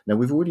period. Now,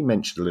 we've already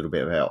mentioned a little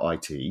bit about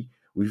IT.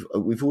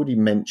 We've already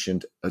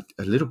mentioned a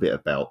little bit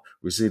about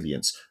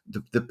resilience.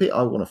 The bit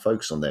I want to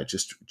focus on there,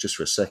 just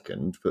for a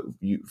second, but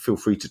you feel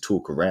free to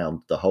talk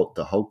around the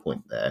whole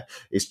point there,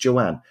 is,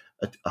 Joanne,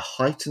 a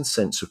heightened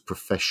sense of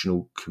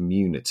professional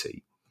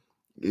community.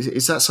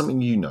 Is that something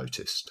you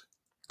noticed?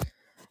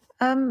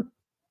 To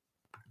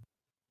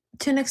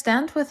an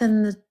extent,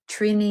 within the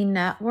trainee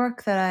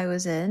network that I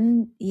was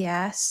in,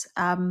 yes.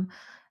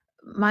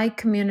 My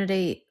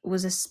community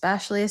was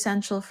especially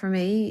essential for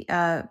me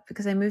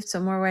because I moved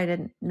somewhere where I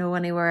didn't know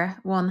anywhere.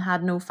 One,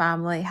 had no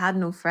family, had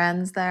no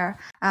friends there.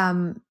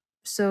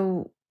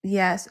 So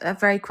yes, I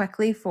very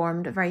quickly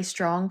formed a very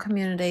strong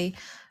community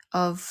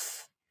or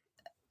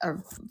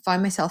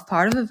found myself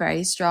part of a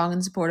very strong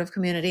and supportive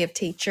community of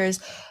teachers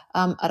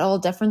at all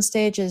different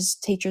stages.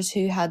 Teachers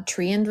who had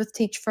trained with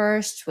Teach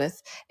First,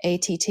 with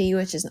ATT,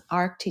 which is an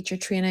ARC teacher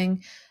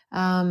training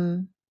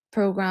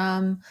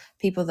program,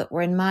 people that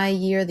were in my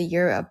year, the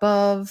year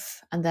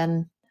above, and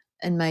then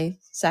in my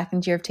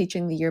second year of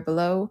teaching, the year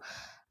below.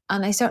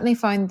 And I certainly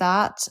found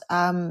that.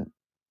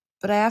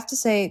 But I have to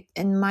say,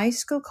 in my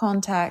school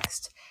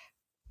context,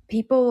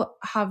 people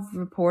have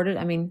reported,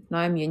 I mean, now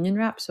I'm union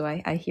rep, so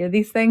I hear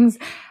these things.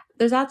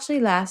 There's actually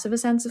less of a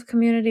sense of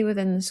community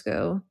within the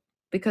school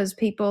because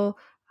people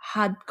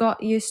had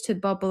got used to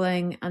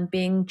bubbling and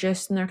being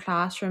just in their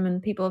classroom,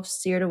 and people have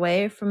steered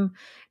away from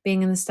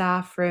being in the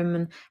staff room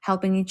and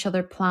helping each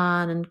other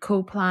plan and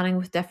co-planning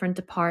with different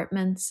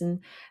departments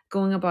and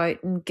going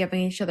about and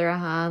giving each other a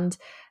hand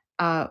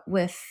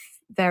with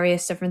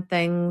various different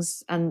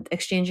things and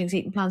exchanging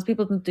seating plans.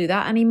 People don't do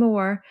that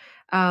anymore.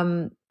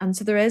 And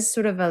so there is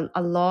sort of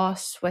a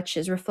loss, which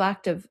is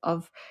reflective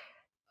of,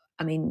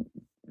 I mean,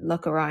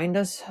 look around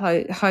us,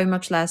 how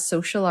much less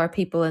social are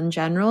people in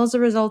general as a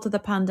result of the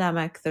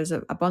pandemic. There's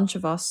a bunch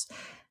of us,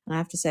 and I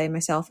have to say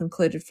myself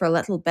included for a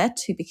little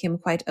bit, who became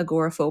quite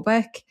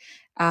agoraphobic.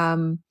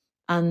 And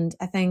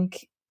I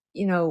think,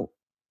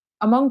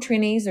 among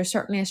trainees, there's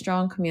certainly a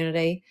strong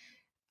community.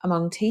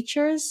 Among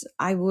teachers,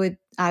 I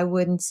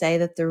wouldn't say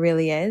that there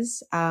really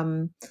is.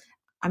 I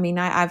mean,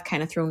 I've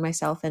kind of thrown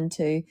myself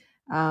into,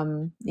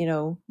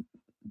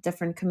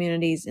 different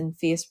communities in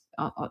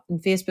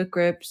Facebook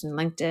groups and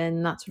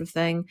LinkedIn, that sort of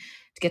thing,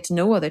 to get to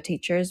know other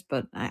teachers.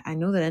 But I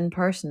know that in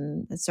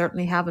person, I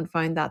certainly haven't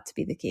found that to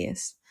be the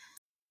case.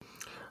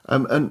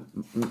 And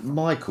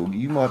Michael,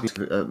 you might be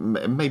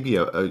maybe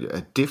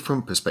a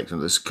different perspective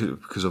on this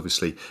because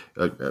obviously,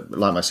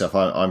 like myself,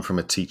 I'm from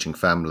a teaching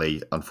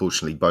family.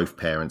 Unfortunately, both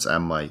parents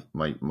and my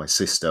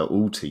sister,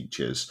 all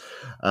teachers.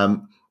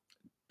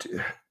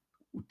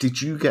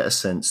 Did you get a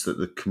sense that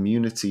the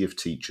community of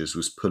teachers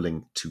was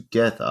pulling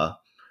together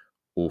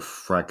or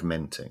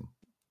fragmenting?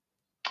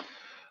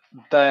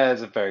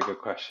 There's a very good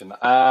question.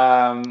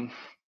 I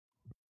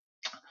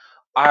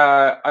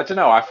don't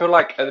know. I feel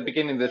like at the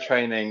beginning of the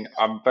training,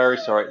 I'm very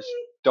sorry, it's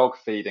dog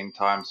feeding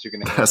time, so you're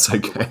going to hear That's a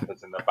couple okay. of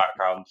whimpers in the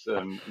background,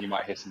 and you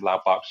might hear some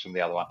loud barks from the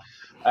other one.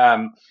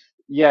 At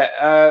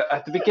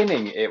the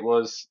beginning, it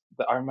was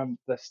that I remember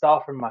the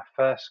staff in my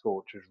first school,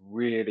 which was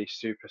really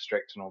super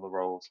strict on all the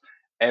rules.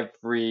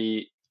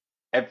 Every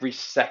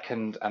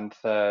second and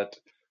third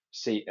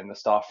seat in the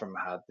staff room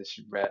had this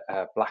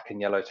black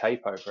and yellow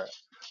tape over it.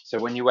 So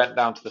when you went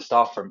down to the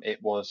staff room,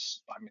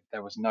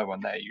 there was no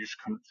one there. You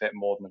just couldn't fit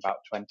more than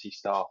about 20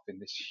 staff in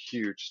this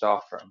huge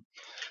staff room.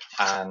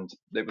 And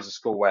it was a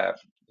school where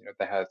it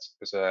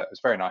was a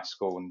very nice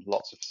school and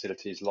lots of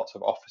facilities, lots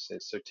of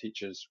offices. So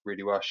teachers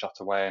really were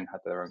shut away and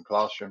had their own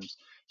classrooms.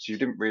 So you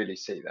didn't really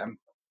see them.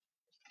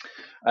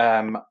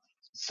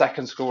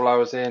 Second school I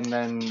was in,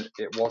 then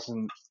it was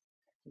a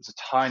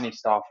tiny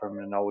staff room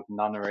in an old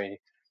nunnery,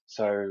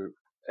 so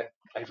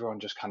everyone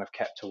just kind of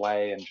kept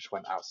away and just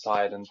went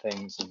outside and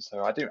things. And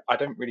so I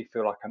don't really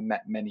feel like I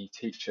met many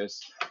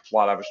teachers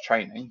while I was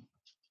training.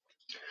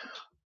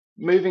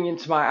 Moving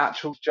into my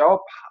actual job,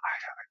 I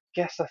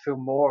guess I feel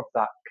more of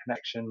that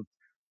connection.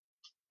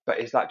 But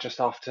is that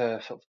just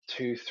after sort of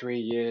 2-3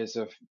 years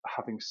of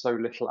having so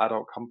little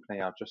adult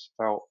company? I've just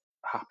felt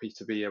happy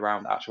to be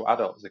around actual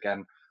adults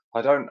again.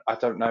 I don't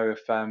know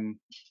if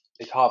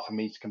it's hard for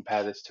me to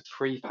compare this to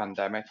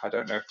pre-pandemic. I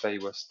don't know if they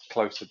were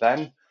closer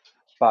then,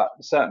 But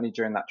certainly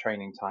during that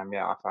training time,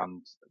 I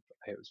found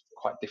it was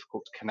quite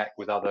difficult to connect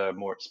with other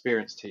more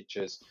experienced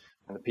teachers,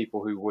 and the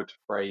people who would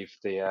brave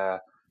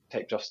the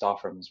taped off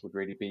staff rooms would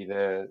really be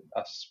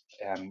us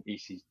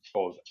EC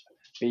or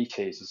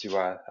BTs, as you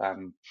were,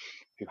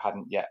 who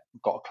hadn't yet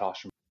got a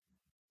classroom.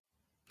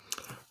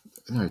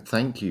 No,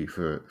 thank you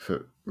for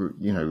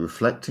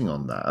reflecting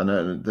on that. And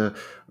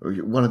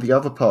one of the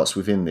other parts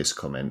within this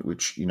comment,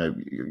 which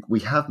we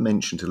have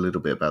mentioned a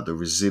little bit about the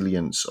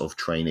resilience of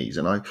trainees,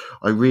 and I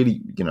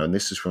really, and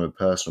this is from a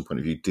personal point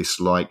of view,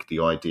 dislike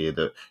the idea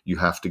that you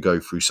have to go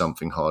through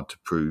something hard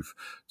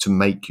to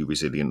make you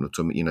resilient, or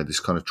to this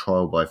kind of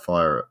trial by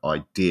fire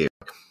idea.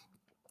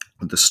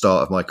 At the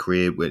start of my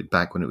career,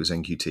 back when it was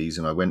NQTs,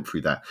 and I went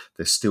through that,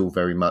 there still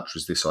very much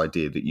was this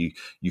idea that you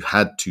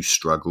had to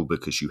struggle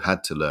because you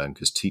had to learn,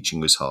 because teaching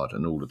was hard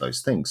and all of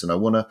those things. And I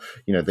want to,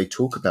 they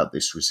talk about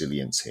this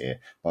resilience here,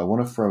 but I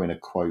want to throw in a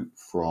quote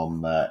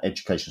from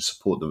Education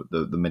Support,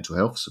 the mental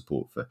health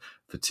support for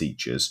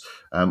teachers,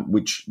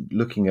 which,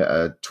 looking at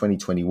a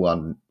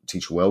 2021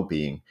 teacher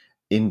wellbeing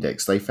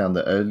index, they found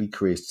that early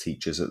careers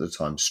teachers at the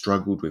time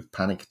struggled with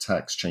panic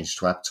attacks, changes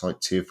to appetite,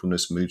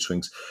 tearfulness, mood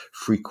swings.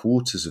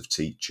 3/4 of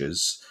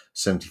teachers,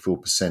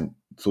 74%,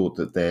 thought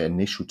that their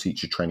initial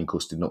teacher training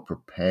course did not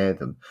prepare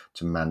them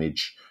to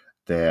manage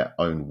their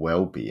own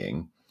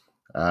well-being.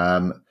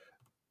 I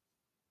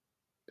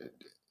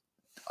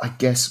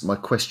guess my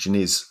question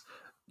is,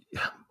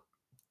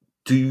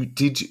 do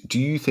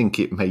you think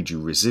it made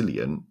you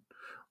resilient,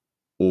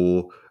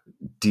 or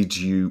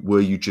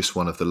were you just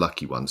one of the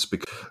lucky ones?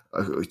 Because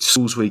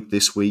Schools Week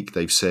this week,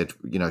 they've said,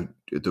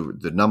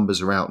 the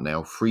numbers are out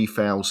now.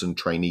 3,000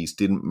 trainees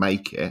didn't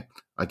make it.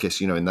 I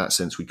guess, in that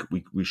sense,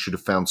 we should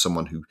have found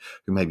someone who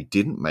maybe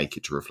didn't make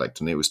it to reflect,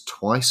 and it was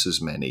twice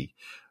as many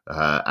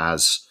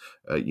as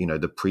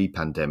the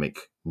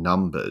pre-pandemic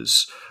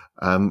numbers.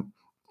 I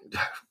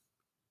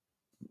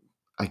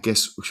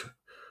guess.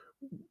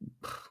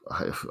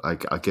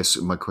 I guess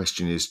my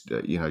question is,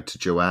 to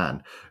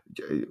Joanne,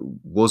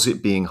 was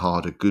it being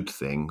hard a good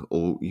thing,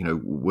 or,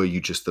 were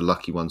you just the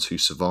lucky ones who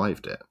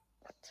survived it?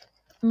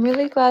 I'm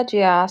really glad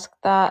you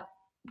asked that,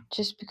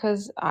 just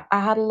because I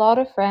had a lot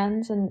of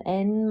friends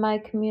in my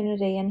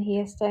community in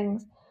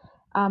Hastings.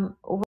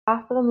 Over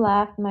half of them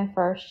left my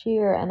first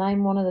year, and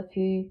I'm one of the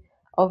few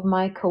of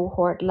my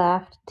cohort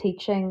left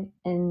teaching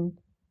in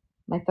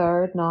my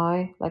third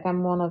now. Like,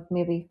 I'm one of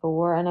maybe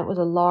 4, and it was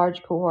a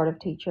large cohort of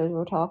teachers.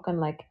 We're talking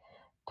like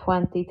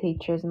 20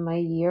 teachers in my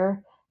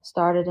year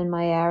started in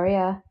my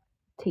area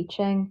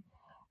teaching.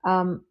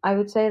 I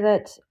would say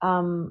that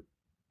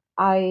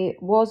I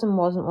was and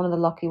wasn't one of the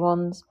lucky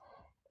ones.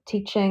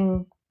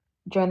 Teaching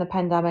during the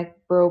pandemic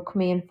broke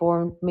me and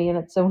formed me in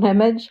its own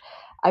image.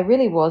 I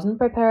really wasn't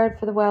prepared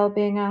for the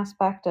well-being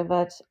aspect of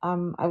it.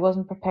 I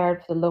wasn't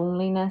prepared for the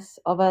loneliness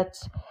of it.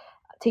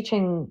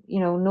 Teaching,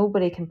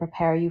 nobody can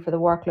prepare you for the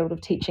workload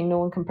of teaching. No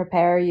one can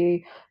prepare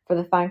you for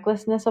the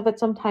thanklessness of it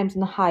sometimes,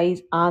 in the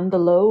highs and the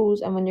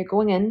lows. And when you're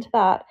going into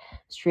that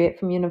straight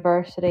from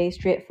university,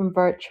 straight from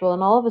virtual,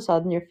 and all of a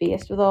sudden you're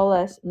faced with all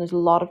this, and there's a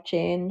lot of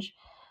change.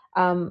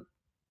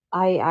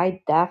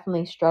 I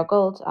definitely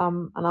struggled.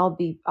 And I'll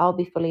be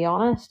fully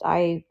honest.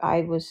 I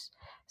was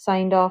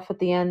signed off at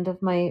the end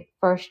of my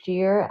first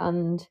year,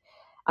 and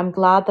I'm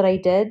glad that I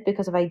did,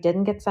 because if I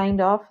didn't get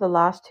signed off for the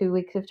last 2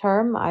 weeks of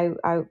term, I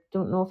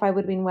don't know if I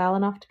would have been well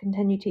enough to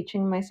continue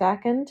teaching my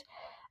second.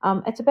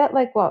 It's a bit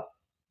like what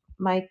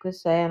Mike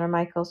was saying, or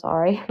Michael,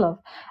 sorry, love,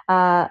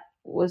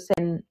 was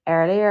saying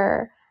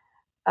earlier,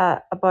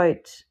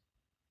 about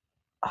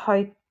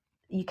how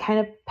you kind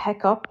of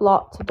pick up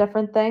lots of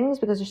different things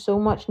because there's so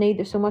much need,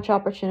 there's so much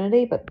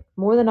opportunity, but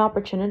more than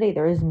opportunity,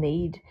 there is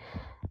need.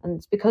 And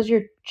it's because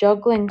you're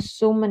juggling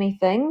so many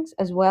things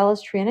as well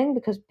as training,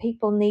 because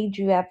people need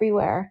you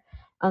everywhere.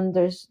 And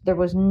there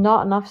was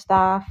not enough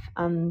staff,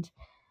 and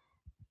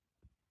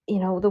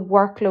the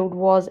workload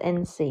was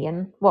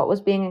insane. What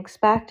was being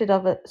expected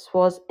of us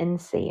was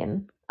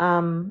insane.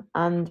 And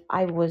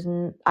I was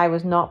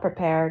not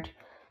prepared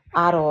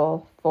at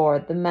all for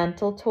the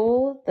mental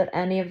toll that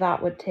any of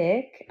that would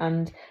take,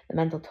 and the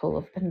mental toll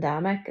of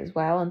pandemic as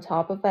well on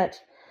top of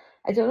it.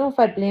 I don't know if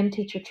I'd blame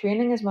teacher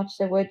training as much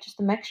as I would just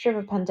the mixture of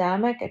a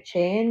pandemic, a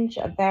change,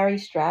 a very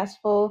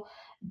stressful,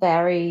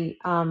 very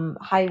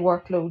high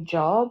workload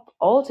job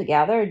all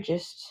together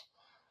just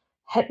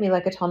hit me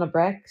like a ton of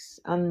bricks,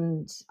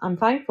 and I'm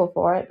thankful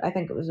for it. I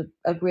think it was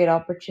a great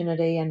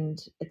opportunity,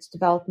 and it's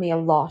developed me a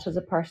lot as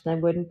a person. I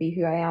wouldn't be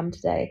who I am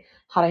today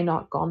had I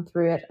not gone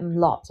through it, and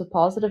lots of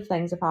positive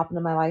things have happened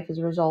in my life as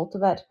a result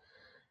of it.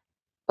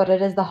 But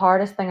it is the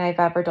hardest thing I've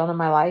ever done in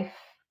my life.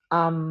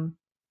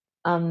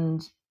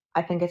 And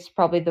I think it's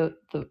probably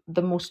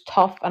the most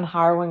tough and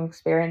harrowing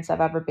experience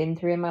I've ever been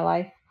through in my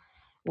life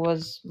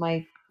was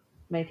my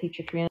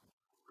teacher training.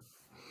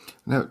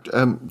 Now,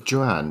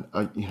 Joanne,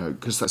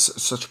 because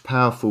that's such a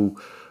powerful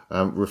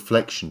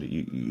reflection that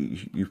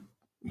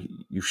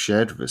you've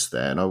shared with us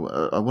there, and I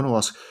want to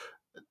ask,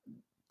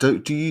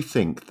 do you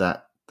think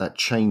that that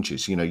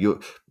changes.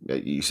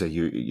 You say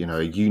you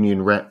a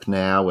union rep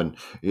now, and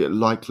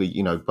likely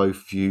both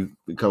of you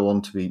go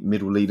on to be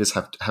middle leaders,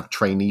 have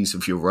trainees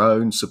of your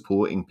own,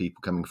 supporting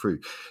people coming through.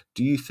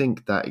 Do you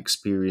think that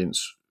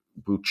experience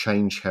will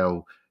change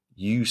how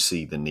you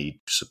see the need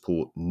to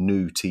support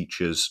new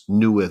teachers,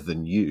 newer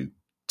than you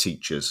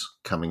teachers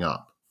coming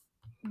up?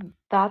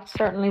 That's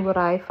certainly what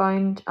I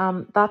found.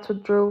 That's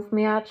what drove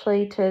me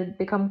actually to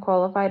become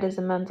qualified as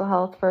a mental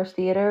health first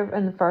aider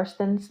in the first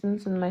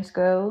instance in my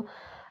school.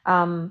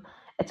 Um,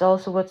 it's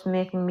also what's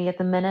making me at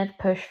the minute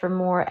push for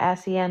more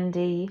SEND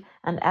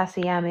and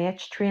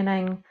SEMH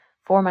training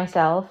for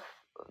myself,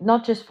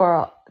 not just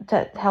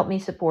to help me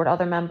support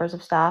other members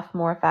of staff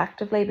more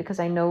effectively, because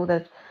I know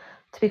that,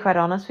 to be quite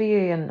honest with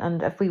you,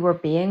 and if we were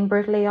being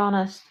brutally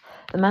honest,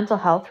 the mental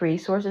health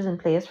resources in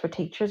place for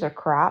teachers are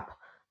crap.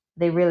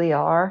 They really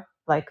are.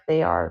 Like,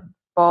 they are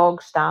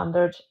bog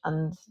standard,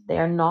 and they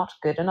are not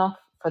good enough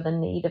for the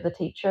need of the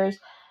teachers,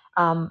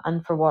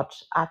 and for what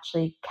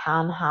actually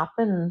can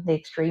happen, the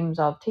extremes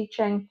of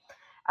teaching.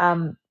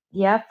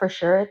 Yeah, for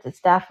sure. It's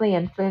definitely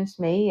influenced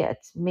me.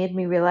 It's made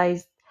me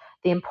realize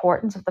the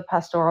importance of the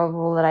pastoral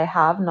role that I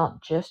have,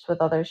 not just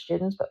with other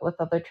students, but with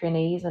other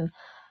trainees. And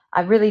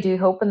I really do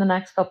hope in the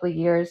next couple of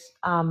years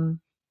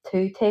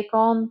to take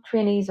on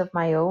trainees of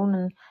my own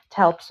and to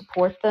help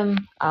support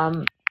them,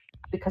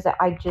 because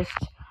I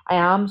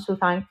am so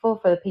thankful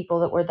for the people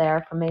that were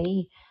there for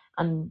me.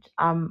 And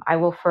I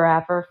will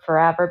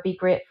forever be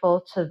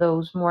grateful to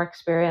those more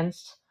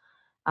experienced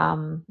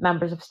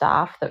members of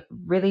staff that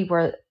really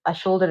were a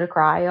shoulder to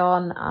cry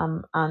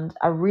on, and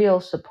a real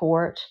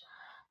support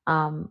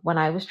when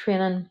I was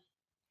training.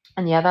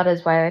 And yeah, that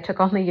is why I took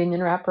on the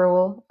union rep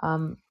role.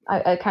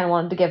 I kind of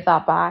wanted to give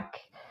that back,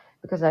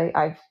 because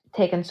I've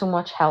taken so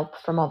much help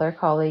from other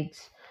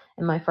colleagues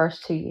in my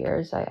first 2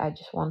 years. I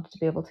just wanted to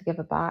be able to give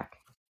it back.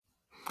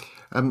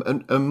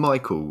 And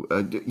Michael,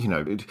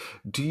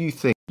 do you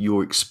think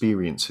your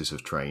experiences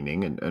of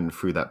training and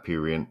through that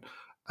period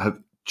have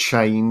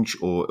changed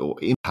or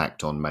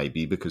impact on,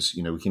 maybe, because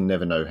we can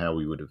never know how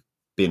we would have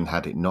been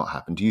had it not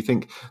happened? Do you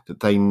think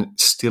that they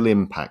still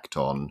impact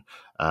on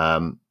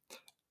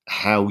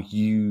how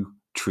you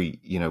treat,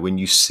 when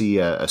you see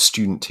a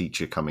student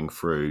teacher coming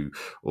through,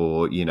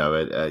 or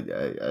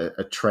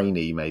a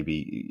trainee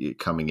maybe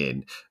coming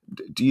in?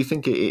 Do you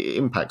think it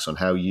impacts on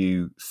how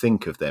you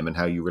think of them and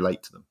how you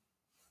relate to them?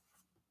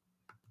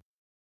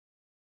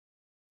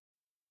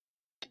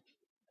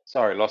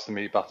 Sorry, lost the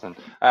mute button.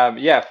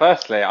 Yeah,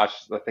 firstly, I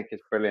think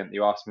it's brilliant.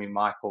 You asked me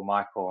Michael,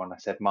 and I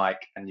said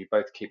Mike, and you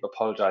both keep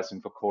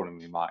apologising for calling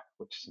me Mike,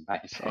 which is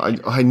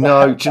amazing. I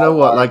know. Do you know Don't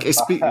what? worry. Like,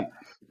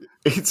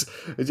 it's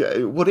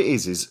what it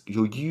is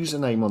your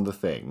username on the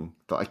thing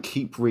that I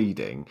keep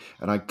reading,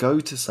 and I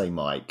go to say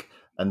Mike,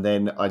 and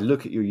then I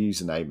look at your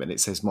username and it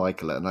says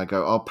Michael, and I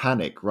go, "Oh,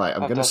 panic! Right,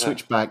 I'm Oh, going to does it?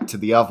 switch back to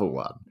the other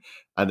one."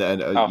 And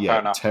then, Oh, fair yeah,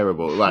 enough.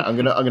 terrible. Right, I'm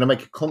gonna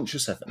make a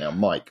conscious effort now.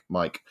 Mike.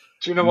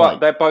 Do you know Mike. what?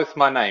 They're both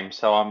my name,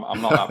 so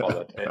I'm not that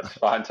bothered. It's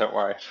fine, don't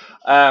worry.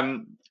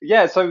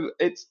 Yeah, so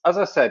it's, as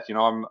I said,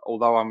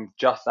 although I'm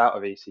just out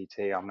of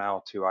ECT, I'm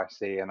now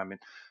 2IC, and I'm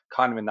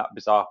kind of in that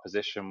bizarre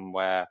position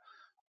where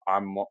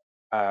I'm,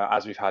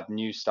 as we've had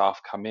new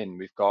staff come in,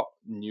 we've got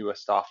newer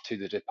staff to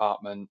the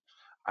department,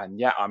 and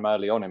yeah, I'm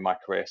early on in my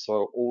career.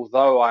 So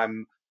although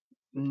I'm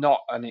not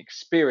an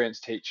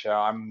experienced teacher,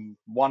 I'm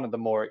one of the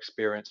more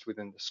experienced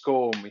within the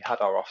school, and we had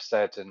our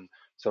Ofsted, and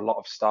so a lot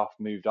of staff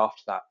moved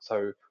after that.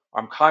 So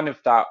I'm kind of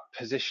that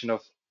position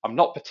of, I'm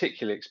not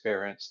particularly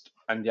experienced,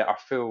 and yet I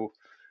feel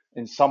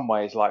in some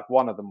ways like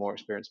one of the more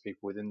experienced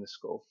people within the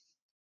school.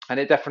 And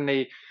it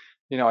definitely,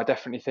 I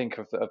definitely think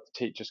of the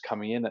teachers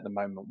coming in at the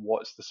moment.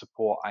 What's the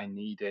support I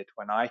needed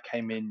when I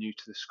came in new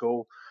to the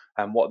school,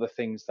 and what are the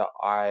things that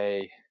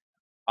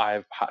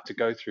I've had to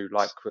go through?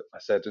 Like I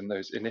said in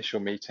those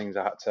initial meetings,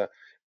 I had to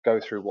go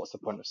through, what's the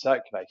point of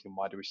circulating?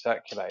 Why do we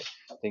circulate?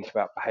 Think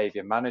about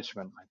behaviour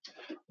management.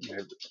 You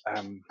know,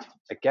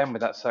 again,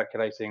 with that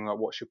circulating, like,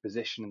 what's your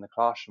position in the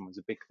classroom was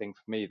a big thing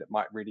for me that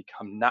might really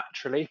come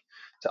naturally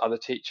to other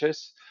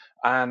teachers.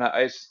 And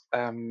it's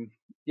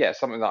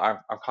something that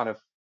I kind of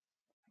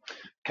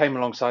came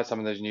alongside some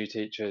of those new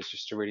teachers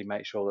just to really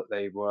make sure that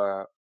they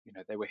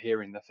were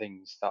hearing the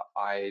things that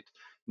I'd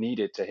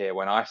needed to hear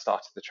when I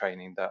started the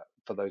training, that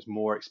for those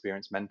more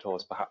experienced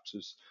mentors perhaps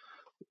was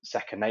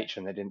second nature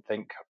and they didn't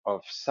think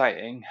of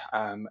saying.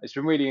 It's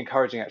been really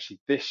encouraging actually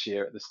this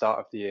year, at the start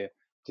of the year,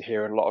 to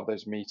hear a lot of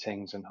those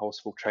meetings and whole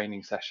school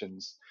training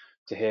sessions,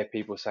 to hear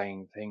people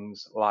saying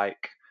things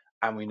like,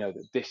 and we know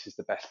that this is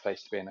the best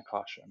place to be in a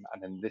classroom,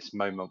 and in this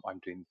moment I'm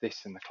doing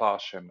this in the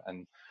classroom.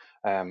 And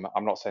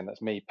I'm not saying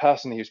that's me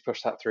personally who's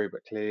pushed that through,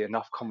 but clearly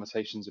enough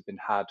conversations have been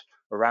had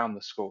around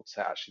the school to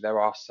say actually there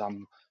are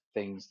some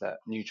things that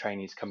new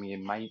trainees coming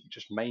in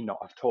may not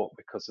have taught,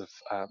 because of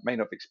may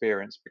not have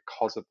experienced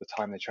because of the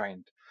time they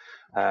trained.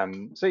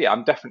 So yeah,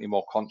 I'm definitely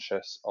more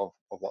conscious of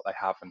what they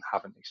have and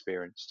haven't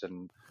experienced,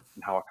 and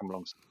how I come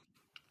along.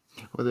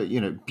 Well,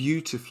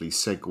 beautifully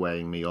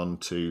segueing me on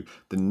to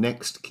the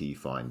next key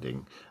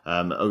finding,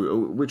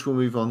 which we'll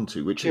move on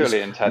to, which Purely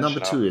is number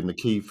intentional. 2 in the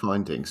key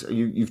findings.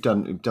 You've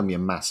done me a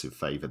massive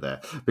favour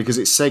there, because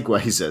it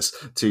segues us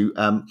to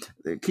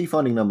key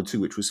finding number 2,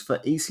 which was for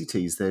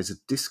ECTs, there's a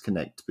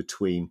disconnect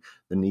between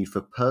the need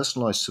for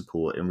personalised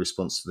support in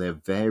response to their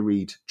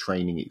varied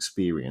training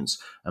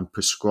experience and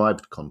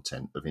prescribed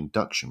content of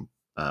induction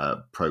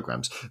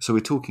programs. So we're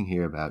talking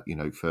here about,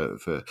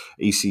 for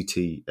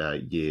ECT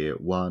year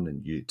 1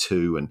 and year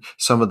 2, and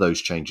some of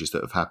those changes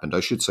that have happened.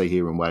 I should say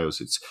here in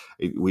Wales,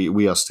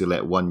 we are still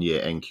at 1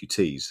 year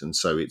NQTs, and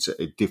so it's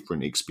a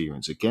different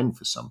experience again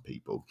for some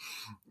people.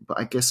 But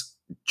I guess,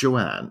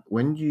 Joanne,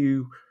 when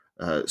you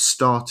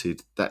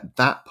started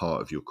that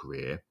part of your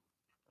career,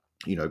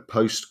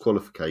 post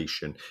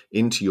qualification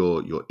into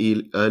your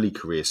early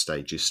career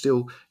stages,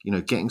 still,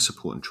 getting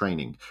support and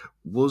training,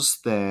 was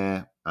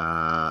there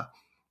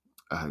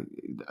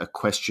a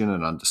question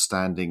and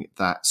understanding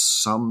that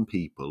some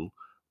people,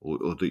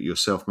 or that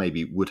yourself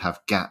maybe, would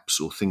have gaps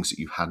or things that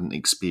you hadn't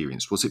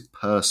experienced? Was it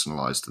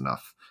personalised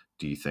enough,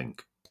 do you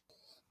think?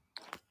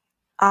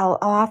 I'll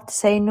have to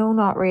say no,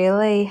 not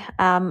really.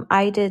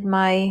 I did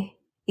my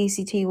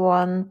ECT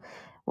 1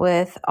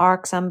 with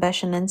ARC's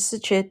Ambition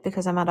Institute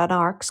because I'm at an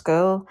ARC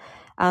school,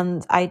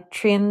 and I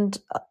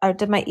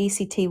did my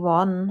ECT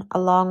 1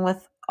 along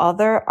with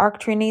other ARC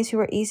trainees who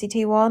were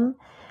ECT 1.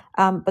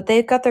 But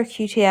they got their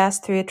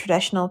QTS through a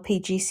traditional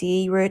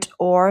PGCE route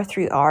or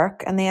through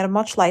ARC, and they had a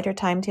much lighter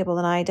timetable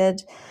than I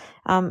did.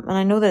 And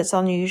I know that it's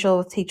unusual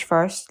with Teach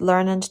First,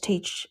 learning to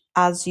teach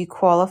as you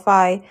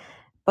qualify.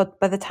 But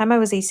by the time I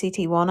was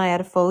ECT 1, I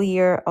had a full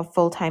year of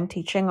full-time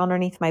teaching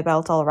underneath my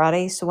belt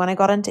already. So when I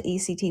got into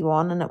ECT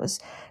 1 and it was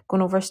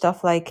going over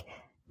stuff like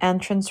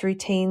entrance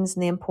routines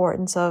and the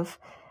importance of,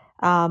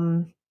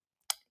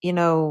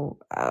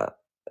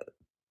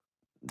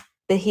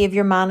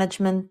 behavior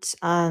management,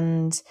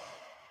 and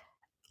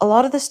a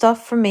lot of the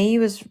stuff for me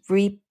was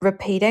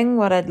repeating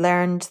what I'd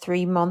learned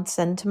 3 months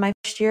into my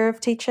first year of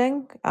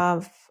teaching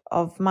of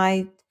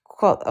my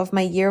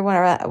year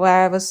where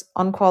I was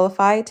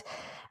unqualified,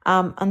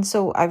 and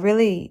so I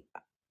really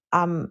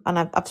and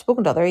I've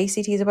spoken to other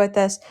ECTs about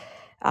this.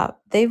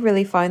 They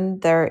really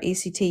found their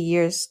ECT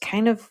years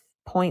kind of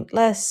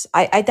pointless.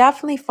 I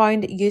definitely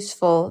found it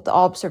useful, the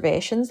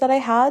observations that I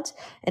had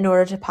in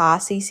order to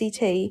pass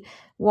ECT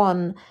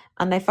 1,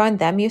 and I found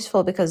them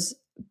useful because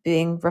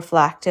being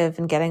reflective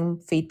and getting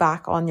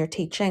feedback on your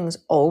teaching is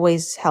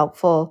always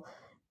helpful,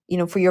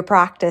 for your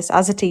practice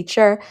as a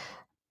teacher.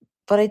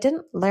 But I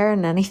didn't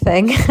learn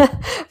anything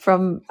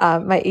from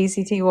my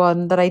ECT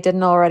 1 that I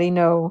didn't already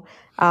know.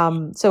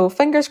 So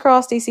fingers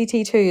crossed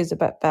ECT 2 is a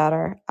bit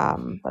better.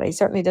 But I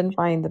certainly didn't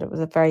find that it was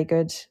a very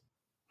good.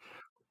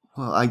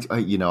 Well,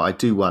 I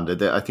do wonder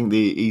that. I think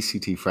the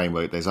ECT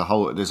framework, there's a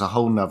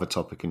whole nother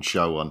topic and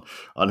show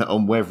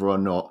on whether or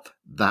not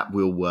that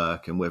will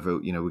work, and whether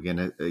we're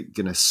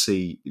gonna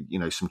see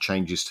some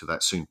changes to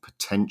that soon,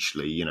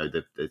 potentially.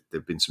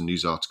 There've been some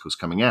news articles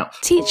coming out.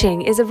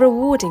 Teaching is a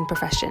rewarding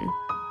profession,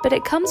 but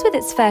it comes with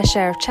its fair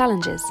share of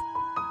challenges.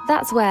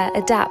 That's where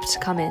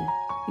ADAPT come in.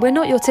 We're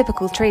not your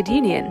typical trade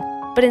union,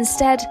 but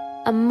instead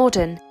a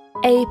modern,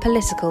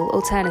 apolitical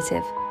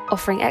alternative,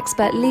 offering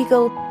expert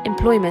legal,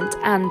 employment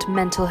and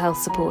mental health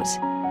support.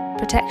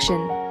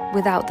 Protection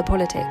without the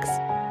politics.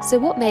 So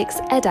what makes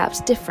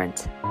ADAPT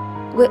different?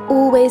 We're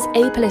always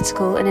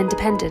apolitical and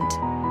independent,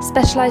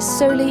 specialised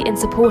solely in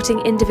supporting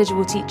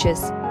individual teachers.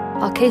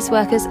 Our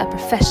caseworkers are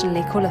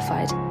professionally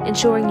qualified,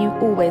 ensuring you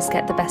always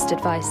get the best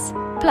advice.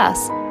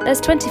 Plus, there's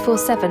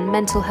 24/7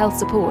 mental health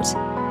support.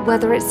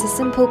 Whether it's a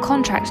simple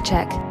contract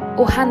check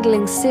or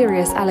handling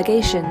serious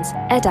allegations,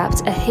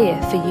 ADAPT are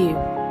here for you.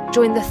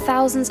 Join the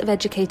thousands of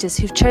educators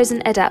who've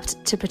chosen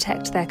ADAPT to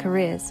protect their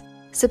careers.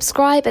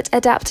 Subscribe at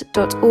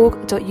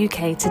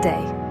adapt.org.uk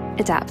today.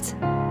 ADAPT.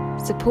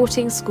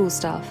 Supporting school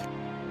staff.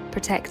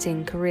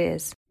 Protecting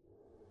careers.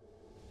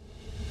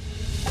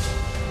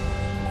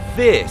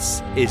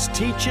 This is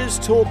Teachers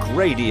Talk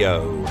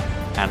Radio,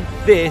 and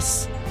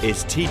this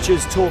is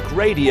Teachers Talk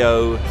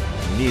Radio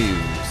News.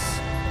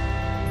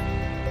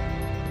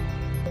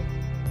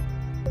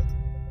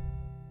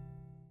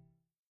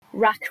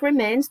 RAC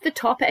remains the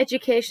top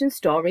education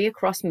story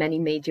across many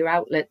media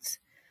outlets,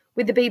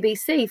 with the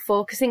BBC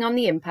focusing on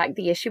the impact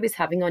the issue is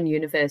having on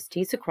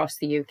universities across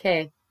the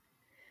UK.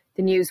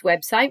 The news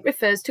website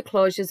refers to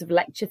closures of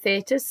lecture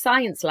theatres,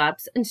 science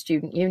labs and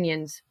student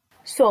unions.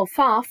 So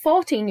far,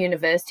 14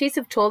 universities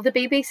have told the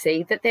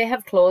BBC that they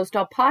have closed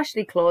or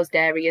partially closed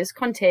areas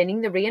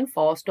containing the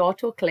reinforced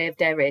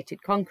autoclaved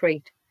aerated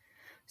concrete.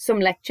 Some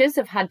lectures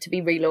have had to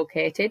be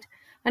relocated,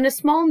 and a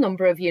small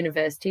number of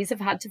universities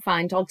have had to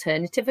find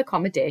alternative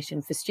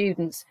accommodation for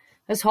students,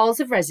 as halls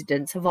of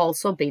residence have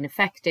also been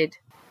affected.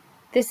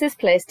 This has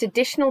placed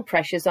additional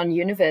pressures on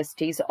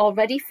universities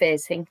already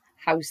facing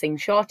housing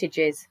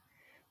shortages,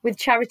 with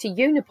charity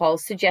Unipol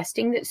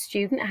suggesting that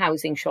student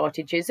housing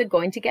shortages are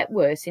going to get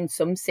worse in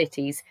some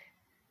cities.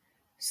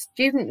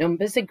 Student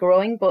numbers are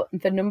growing, but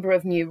the number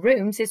of new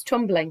rooms is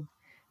tumbling.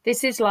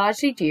 This is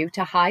largely due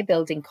to high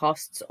building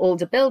costs,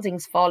 older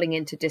buildings falling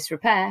into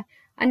disrepair,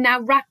 and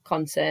now RAC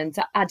concerns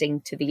are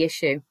adding to the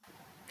issue.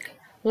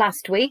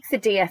 Last week, the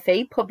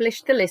DfE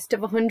published the list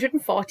of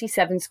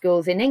 147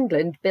 schools in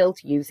England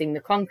built using the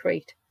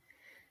concrete.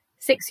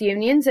 6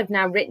 unions have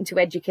now written to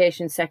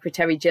Education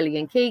Secretary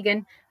Gillian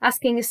Keegan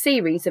asking a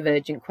series of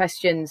urgent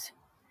questions.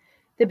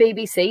 The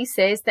BBC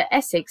says that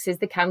Essex is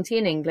the county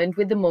in England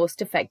with the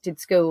most affected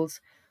schools,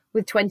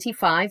 with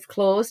 25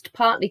 closed,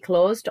 partly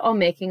closed, or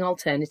making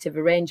alternative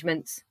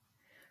arrangements.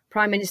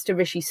 Prime Minister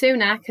Rishi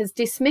Sunak has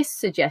dismissed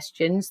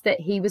suggestions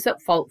that he was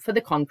at fault for the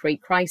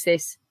concrete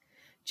crisis.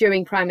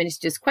 During Prime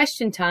Minister's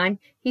question time,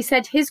 he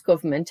said his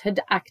government had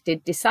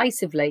acted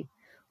decisively,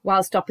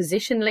 whilst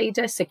opposition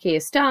leader Sir Keir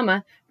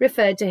Starmer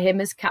referred to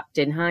him as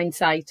Captain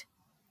Hindsight.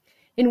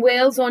 In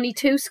Wales, only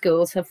 2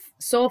 schools have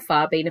so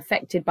far been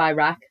affected by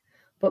RAC,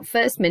 but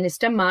First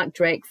Minister Mark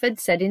Drakeford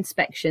said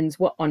inspections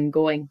were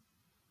ongoing.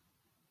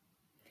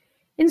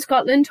 In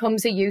Scotland,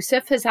 Humza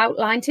Yousaf has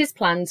outlined his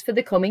plans for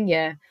the coming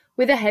year,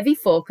 with a heavy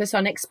focus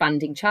on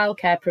expanding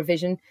childcare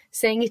provision,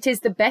 saying it is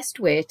the best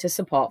way to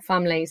support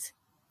families.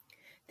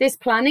 This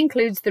plan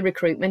includes the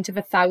recruitment of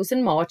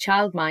 1,000 more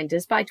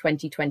childminders by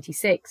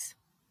 2026.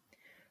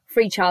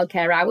 Free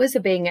childcare hours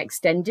are being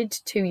extended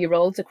to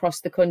 2-year-olds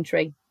across the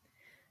country.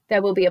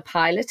 There will be a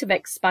pilot of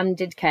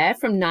expanded care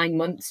from 9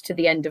 months to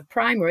the end of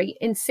primary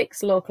in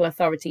 6 local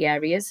authority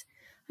areas,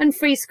 and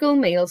free school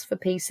meals for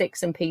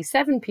P6 and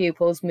P7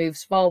 pupils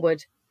moves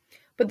forward.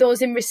 But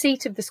those in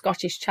receipt of the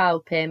Scottish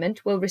Child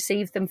Payment will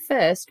receive them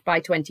first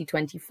by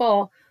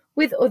 2024,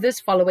 with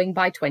others following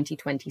by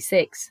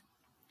 2026.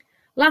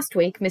 Last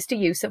week, Mr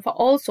Yousaf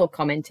also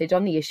commented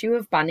on the issue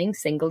of banning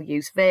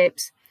single-use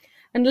vapes,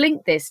 and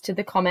linked this to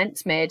the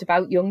comments made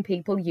about young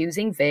people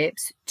using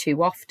vapes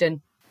too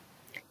often.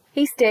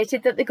 He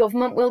stated that the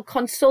government will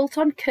consult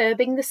on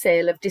curbing the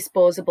sale of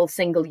disposable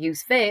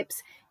single-use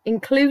vapes,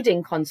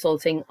 including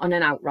consulting on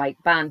an outright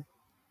ban.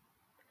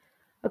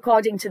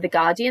 According to The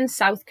Guardian,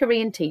 South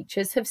Korean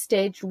teachers have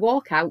staged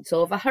walkouts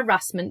over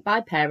harassment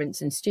by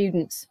parents and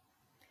students.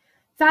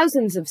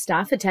 Thousands of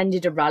staff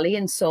attended a rally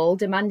in Seoul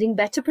demanding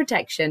better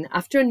protection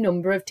after a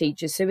number of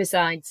teacher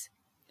suicides.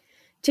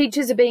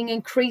 Teachers are being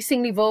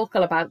increasingly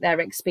vocal about their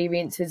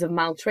experiences of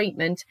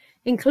maltreatment,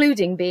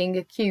 including being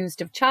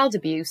accused of child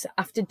abuse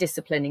after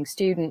disciplining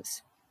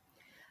students.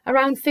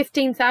 Around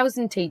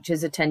 15,000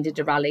 teachers attended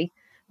a rally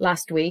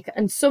last week,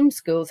 and some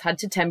schools had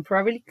to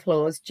temporarily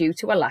close due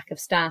to a lack of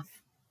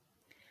staff.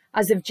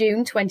 As of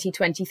June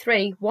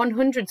 2023,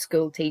 100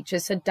 school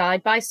teachers had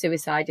died by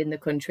suicide in the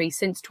country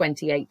since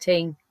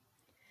 2018.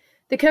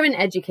 The current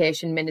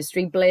Education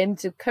Ministry blamed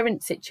the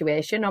current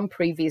situation on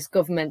previous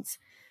governments,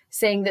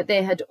 saying that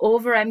they had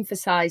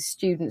overemphasised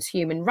students'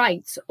 human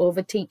rights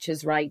over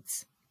teachers'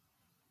 rights.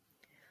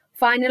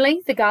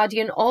 Finally, The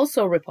Guardian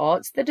also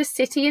reports that a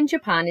city in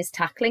Japan is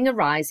tackling a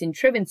rise in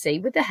truancy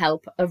with the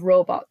help of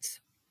robots.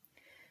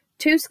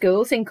 2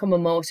 schools in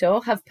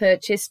Kumamoto have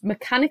purchased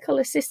mechanical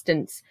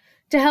assistants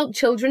to help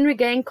children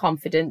regain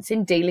confidence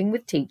in dealing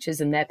with teachers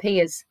and their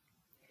peers.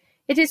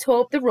 It is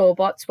hoped the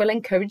robots will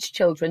encourage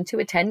children to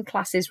attend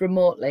classes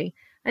remotely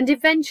and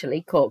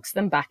eventually coax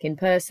them back in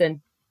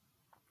person.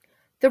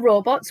 The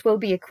robots will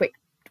be equipped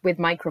with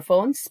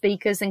microphones,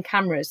 speakers and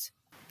cameras.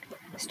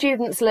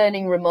 Students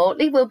learning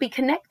remotely will be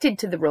connected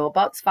to the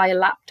robots via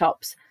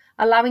laptops,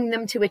 allowing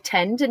them to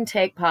attend and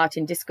take part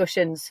in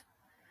discussions.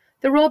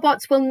 The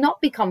robots will not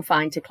be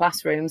confined to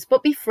classrooms,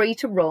 but be free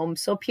to roam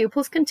so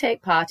pupils can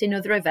take part in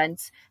other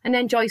events and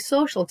enjoy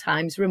social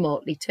times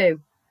remotely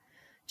too.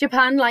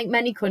 Japan, like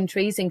many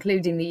countries,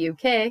 including the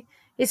UK,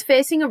 is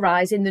facing a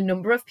rise in the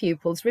number of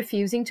pupils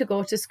refusing to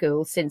go to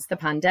school since the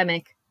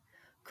pandemic.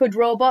 Could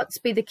robots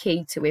be the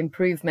key to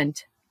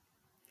improvement?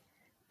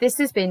 This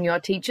has been your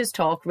Teachers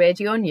Talk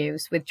Radio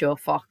News with Joe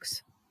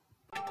Fox.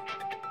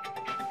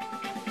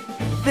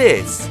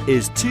 This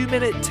is 2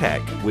 Minute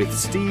Tech with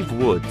Steve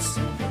Woods,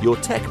 your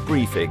tech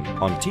briefing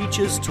on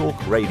Teachers Talk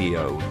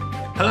Radio.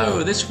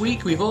 Hello, this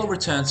week we've all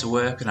returned to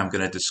work and I'm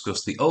going to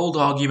discuss the old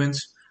argument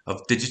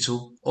of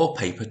digital or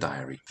paper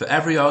diary. For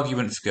every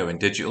argument for going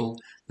digital,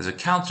 there's a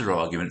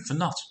counter-argument for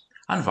not,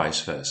 and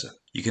vice versa.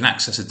 You can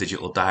access a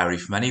digital diary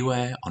from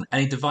anywhere, on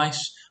any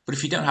device, but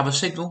if you don't have a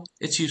signal,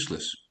 it's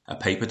useless. A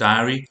paper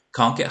diary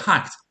can't get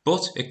hacked,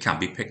 but it can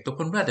be picked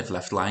up and read if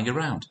left lying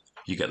around.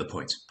 You get the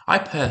point. I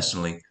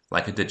personally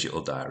like a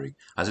digital diary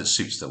as it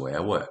suits the way I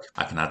work.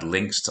 I can add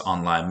links to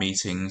online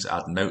meetings,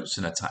 add notes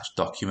and attach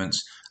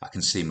documents. I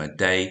can see my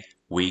day,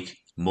 week,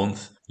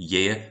 month,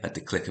 year at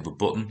the click of a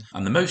button.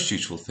 And the most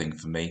useful thing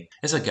for me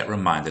is I get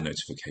reminder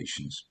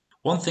notifications.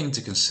 One thing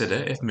to consider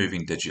if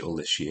moving digital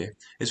this year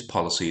is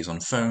policies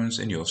on phones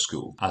in your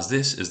school, as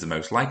this is the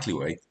most likely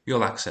way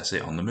you'll access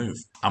it on the move.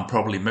 And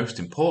probably most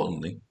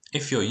importantly,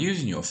 if you're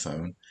using your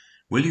phone,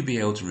 will you be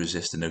able to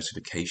resist the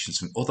notifications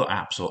from other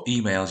apps or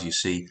emails you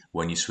see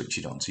when you switch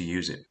it on to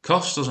use it?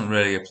 Cost doesn't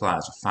really apply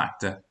as a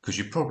factor because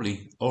you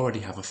probably already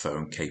have a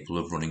phone capable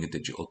of running a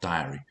digital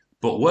diary.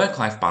 But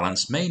work-life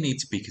balance may need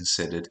to be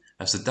considered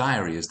as the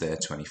diary is there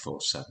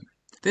 24/7.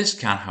 This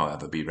can,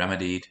 however, be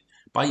remedied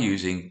by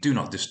using Do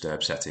Not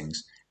Disturb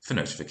settings for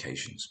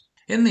notifications.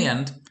 In the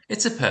end,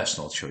 it's a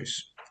personal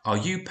choice. Are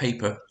you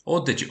paper or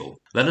digital?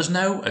 Let us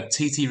know at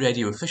TT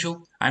Radio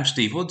Official. I'm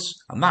Steve Woods,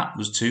 and that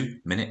was 2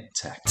 Minute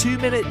Tech. 2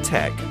 Minute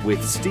Tech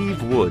with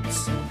Steve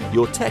Woods,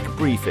 your tech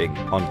briefing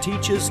on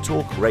Teachers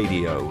Talk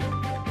Radio.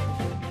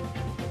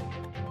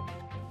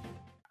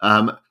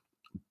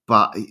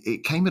 But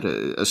it came at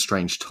a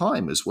strange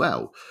time as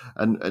well.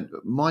 And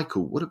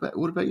Michael, what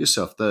about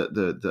yourself?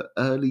 The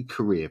early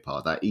career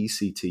part, that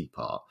ECT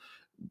part,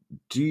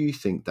 do you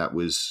think that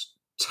was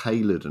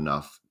tailored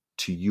enough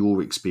to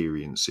your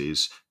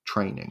experiences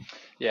training?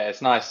 Yeah,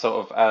 it's nice,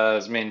 sort of,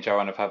 as me and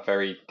Joanne have had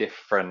very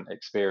different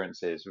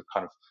experiences. We've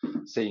kind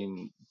of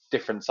seen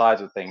different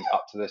sides of things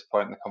up to this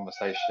point in the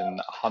conversation.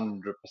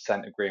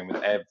 100% agreeing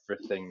with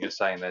everything you're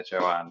saying there,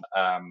 Joanne.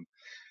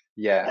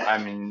 Yeah, I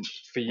mean,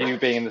 for you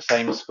being in the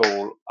same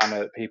school, I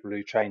know that people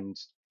who trained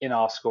in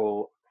our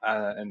school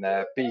in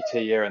their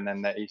BT year and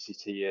then their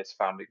ECT years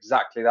found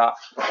exactly that.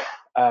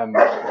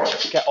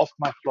 Get off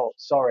my floor.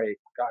 Sorry,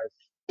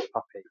 guys,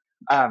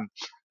 puppy.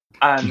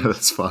 And No,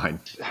 that's fine.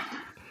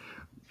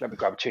 Let me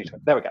grab a tutor.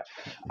 There we go.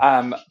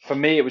 For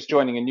me, it was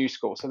joining a new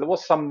school. So there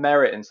was some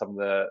merit in some of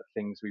the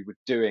things we were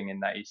doing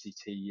in that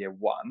ECT year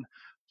one.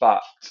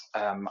 But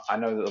I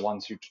know that the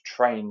ones who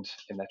trained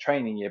in their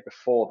training year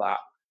before that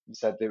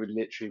said they were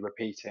literally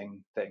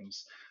repeating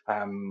things.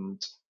 I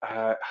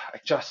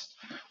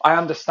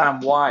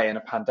understand why in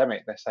a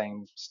pandemic they're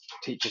saying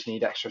teachers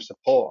need extra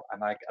support.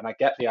 And I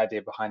get the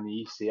idea behind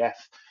the ECF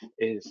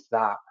is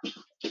that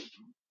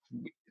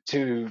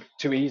to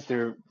ease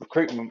the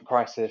recruitment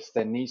crisis,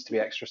 there needs to be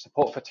extra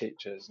support for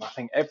teachers. And I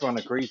think everyone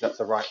agrees that's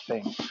the right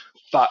thing.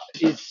 But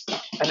is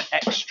an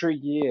extra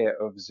year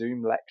of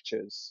Zoom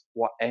lectures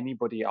what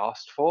anybody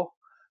asked for?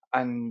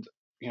 And,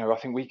 I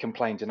think we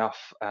complained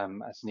enough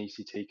as an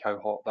ECT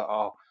cohort that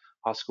our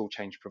school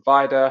changed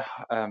provider.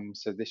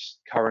 So this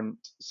current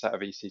set of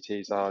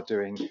ECTs are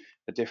doing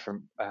a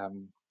different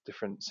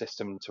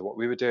system to what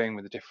we were doing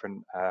with a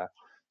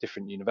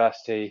different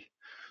university.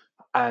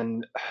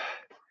 And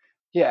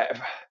yeah,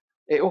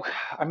 it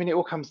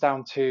all comes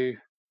down to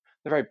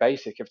the very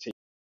basic of teaching.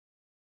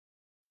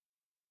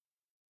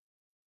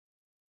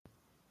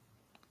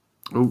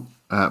 Oh,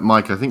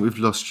 Mike, I think we've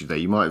lost you there.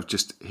 You might have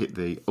just hit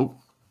the... Oh,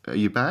 are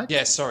you back?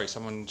 Yeah, sorry,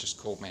 someone just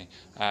called me.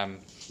 I'll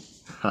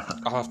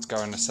have to go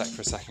in a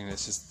second.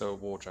 This is the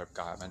wardrobe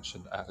guy I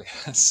mentioned earlier.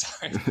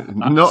 Sorry.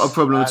 Not a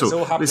problem at all. It's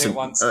all happening Listen, at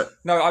once.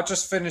 No, I'll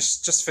just finish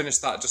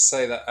that. Just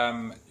say that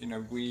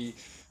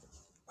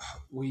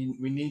we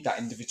need that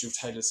individual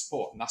tailored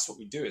support, and that's what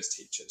we do as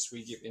teachers.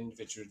 We give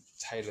individual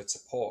tailored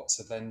support.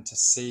 So then to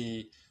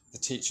see the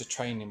teacher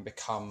training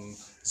become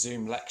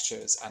Zoom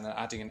lectures and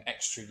adding an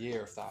extra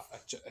year of that,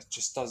 it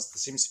just does. There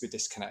seems to be a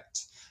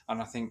disconnect,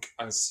 and I think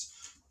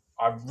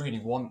I really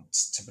want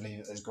to believe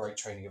that there's great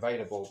training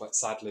available, but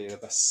sadly the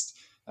best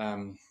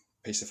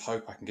piece of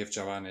hope I can give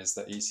Joanne is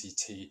that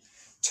ECT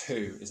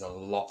 2 is a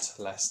lot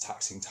less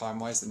taxing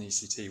time-wise than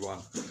ECT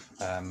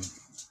 1.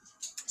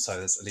 So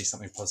there's at least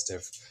something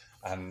positive.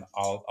 And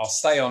I'll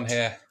stay on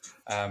here,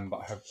 but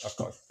I've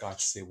got a guy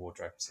to see a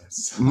wardrobe.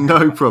 So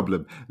no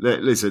problem.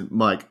 Listen,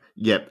 Mike,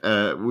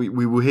 we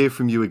will hear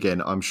from you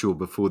again, I'm sure,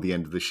 before the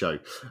end of the show.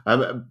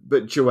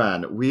 But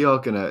Joanne, we are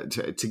going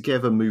to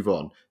together move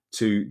on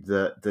to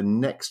the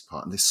next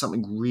part. And there's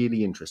something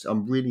really interesting.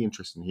 I'm really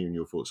interested in hearing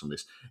your thoughts on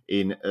this,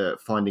 in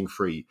Finding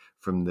Free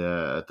from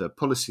the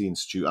Policy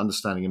Institute,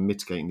 Understanding and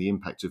Mitigating the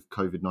Impact of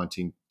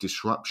COVID-19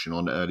 Disruption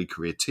on Early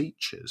Career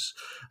Teachers.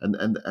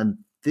 And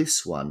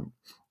this one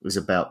is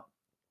about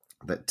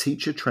that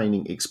teacher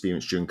training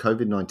experience during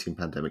COVID-19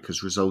 pandemic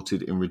has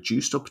resulted in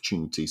reduced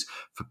opportunities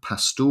for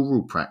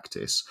pastoral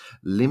practice,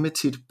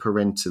 limited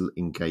parental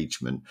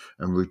engagement,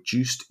 and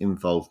reduced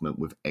involvement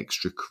with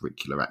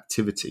extracurricular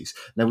activities.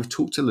 Now, we've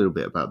talked a little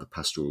bit about the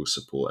pastoral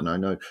support, and I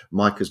know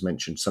Mike has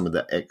mentioned some of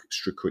the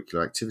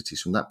extracurricular activities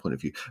from that point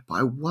of view, but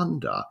I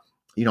wonder,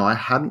 I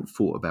hadn't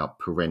thought about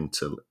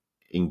parental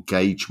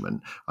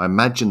engagement. I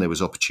imagine there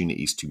was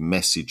opportunities to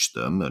message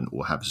them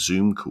or have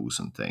Zoom calls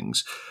and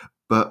things,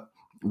 but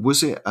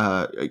was it,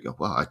 I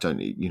don't,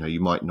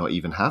 you might not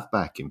even have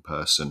back in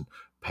person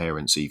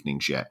parents'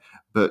 evenings yet,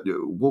 but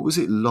what was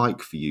it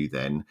like for you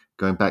then,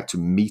 going back to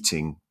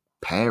meeting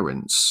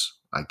parents,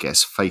 I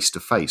guess, face to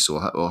face,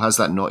 or has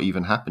that not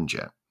even happened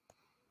yet?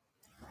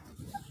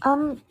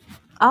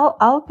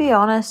 I'll be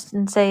honest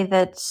and say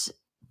that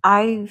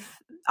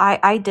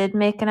I did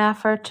make an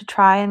effort to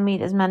try and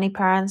meet as many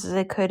parents as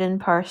I could in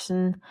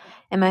person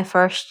in my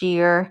first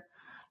year.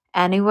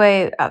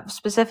 Anyway,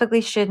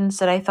 specifically students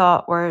that I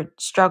thought were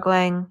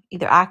struggling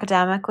either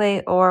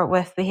academically or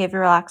with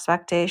behavioural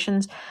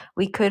expectations.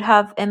 We could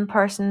have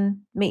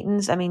in-person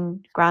meetings. I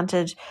mean,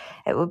 granted,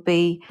 it would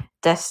be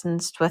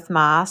distanced with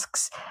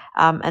masks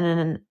and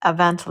in a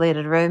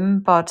ventilated room,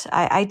 but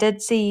I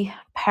did see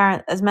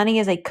as many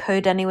as I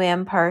could anyway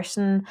in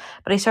person,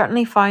 but I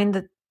certainly found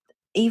that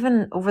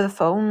even over the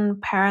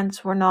phone,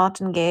 parents were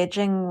not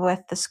engaging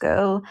with the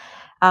school.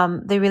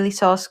 They really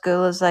saw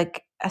school as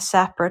like a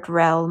separate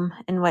realm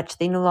in which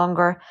they no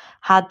longer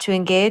had to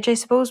engage, I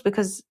suppose,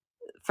 because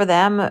for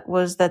them it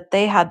was that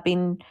they had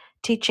been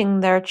teaching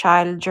their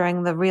child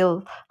during the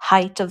real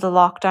height of the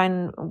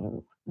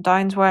lockdown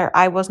downs, where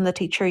I wasn't a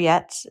teacher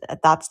yet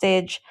at that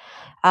stage.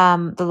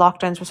 The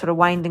lockdowns were sort of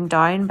winding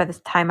down by the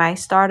time I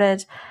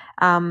started.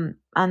 And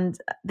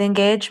the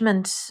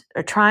engagement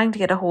or trying to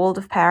get a hold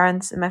of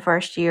parents in my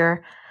first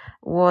year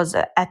was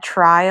a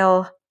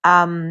trial.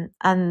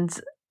 And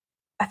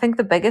I think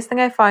the biggest thing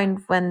I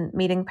found when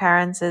meeting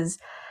parents is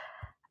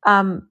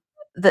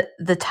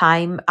the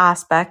time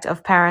aspect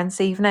of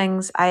parents'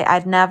 evenings.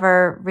 I'd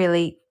never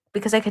really,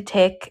 because I could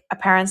take a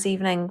parents'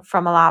 evening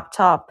from a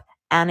laptop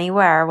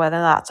anywhere, whether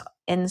that's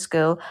in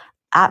school,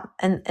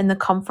 in the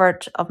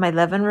comfort of my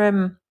living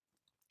room,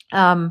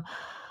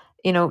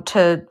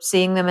 to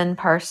seeing them in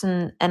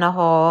person in a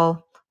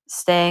hall,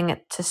 staying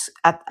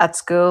at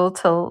school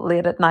till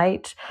late at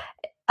night.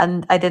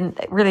 And I didn't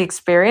really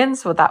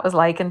experience what that was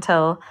like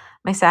until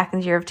my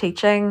second year of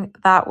teaching.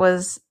 That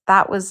was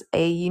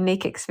a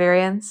unique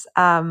experience.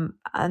 And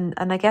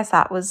I guess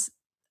that was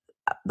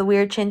the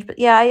weird change. But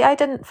yeah, I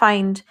didn't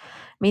find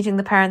meeting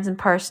the parents in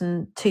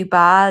person too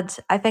bad.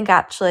 I think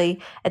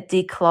actually it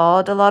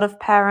declawed a lot of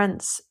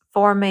parents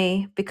for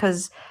me,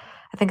 because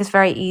I think it's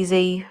very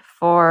easy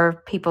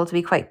for people to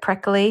be quite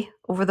prickly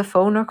over the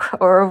phone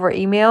or over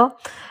email.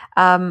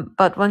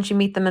 But once you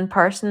meet them in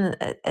person,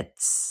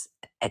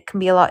 it can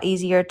be a lot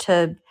easier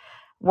to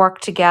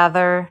work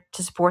together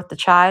to support the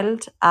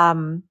child. I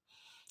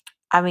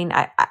mean,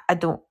 I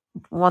don't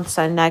want to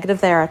sound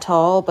negative there at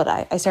all, but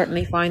I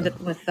certainly find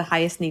that with the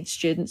highest needs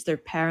students, their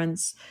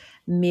parents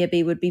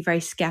maybe would be very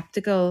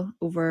skeptical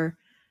over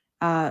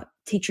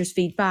teachers'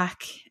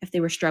 feedback if they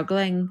were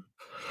struggling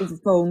over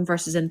phone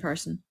versus in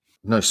person.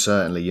 No,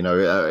 certainly.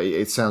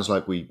 It sounds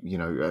like we,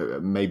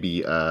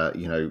 maybe,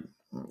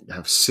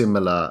 have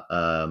similar,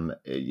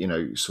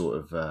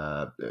 sort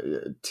of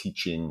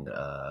teaching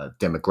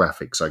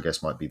demographics, I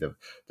guess might be the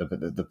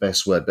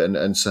best word. But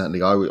and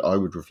certainly, I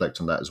would reflect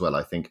on that as well.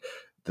 I think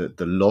that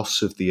the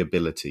loss of the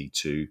ability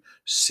to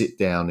sit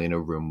down in a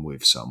room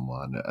with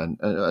someone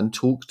and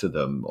talk to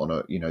them on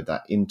a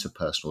that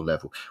interpersonal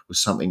level was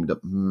something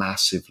that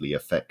massively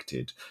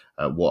affected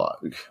what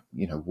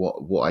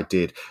I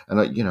did. And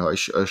I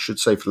should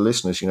say for the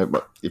listeners,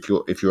 if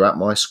you're at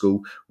my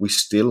school, we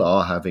still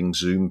are having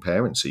Zoom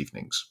parents'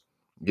 evenings.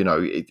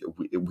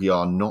 We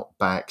are not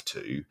back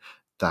to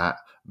that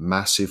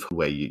massive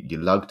where you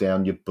lug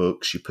down your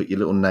books, you put your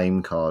little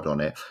name card on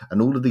it,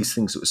 and all of these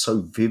things that were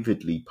so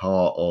vividly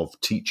part of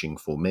teaching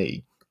for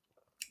me.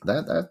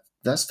 That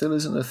still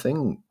isn't a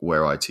thing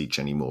where I teach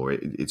anymore.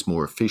 It's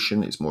more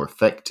efficient, it's more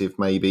effective,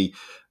 maybe,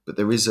 but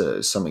there is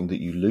something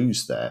that you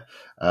lose there.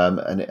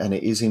 And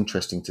it is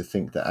interesting to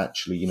think that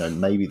actually,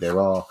 maybe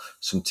there are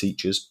some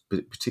teachers,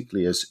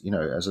 particularly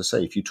as I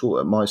say, if you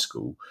taught at my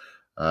school,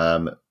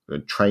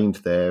 trained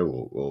there,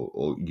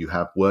 or you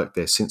have worked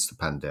there since the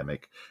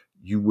pandemic,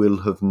 you will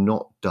have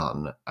not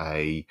done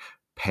a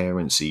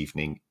parents'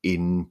 evening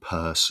in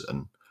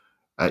person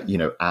at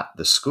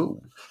the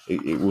school.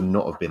 It will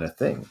not have been a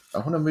thing. I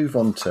want to move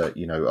on to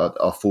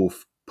our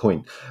fourth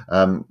point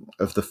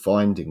of the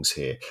findings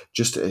here.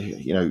 Just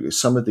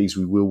some of these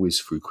we will whiz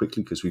through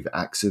quickly because we've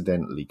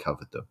accidentally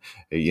covered them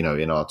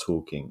in our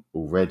talking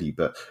already.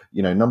 But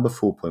number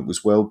 4 point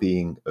was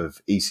well-being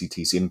of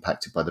ECTs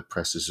impacted by the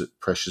pressures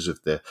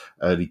of the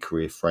early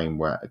career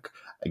framework,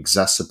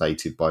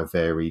 exacerbated by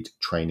varied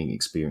training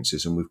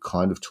experiences. And we've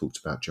kind of talked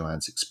about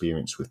Joanne's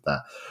experience with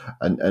that.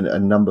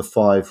 And number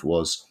 5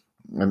 was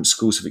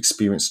schools have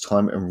experienced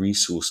time and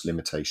resource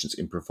limitations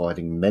in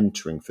providing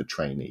mentoring for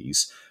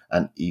trainees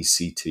and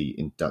ECT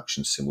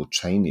induction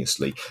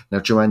simultaneously.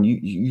 Now, Joanne,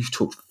 you've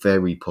talked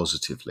very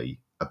positively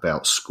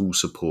about school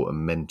support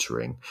and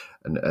mentoring,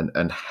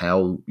 and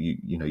how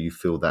you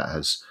feel that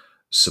has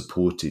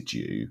supported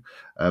you.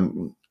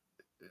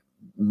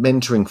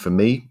 Mentoring for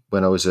me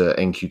when I was at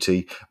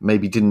NQT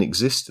maybe didn't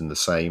exist in the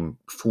same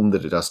form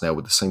that it does now,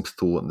 with the same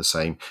thought and the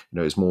same,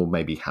 it's more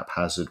maybe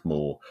haphazard,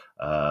 more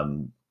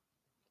ad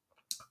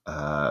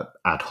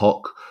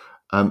hoc.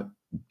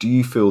 Do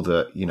you feel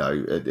that,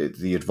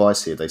 the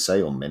advice here they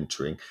say on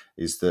mentoring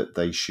is that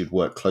they should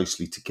work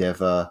closely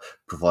together,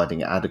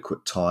 providing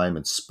adequate time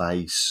and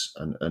space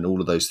and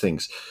all of those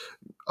things?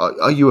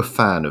 Are you a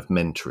fan of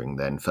mentoring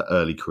then for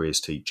early careers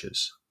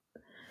teachers?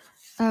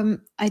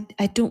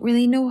 I don't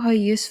really know how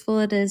useful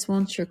it is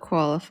once you're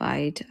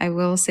qualified. I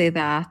will say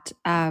that.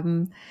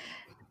 I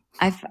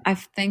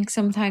think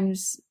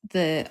sometimes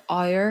the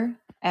hour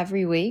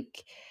every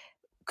week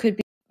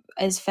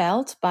is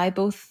felt by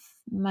both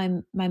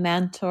my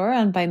mentor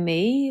and by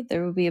me.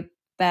 There would be a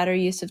better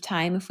use of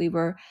time if we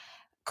were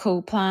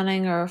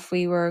co-planning or if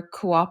we were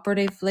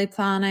cooperatively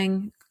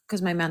planning,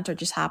 because my mentor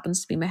just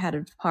happens to be my head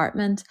of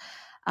department.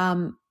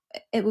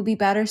 It would be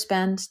better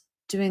spent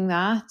doing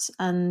that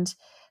and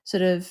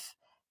sort of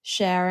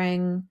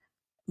sharing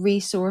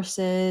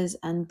resources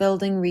and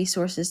building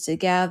resources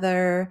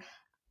together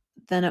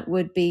than it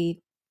would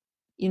be,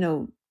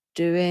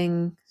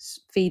 doing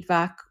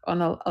feedback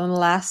on a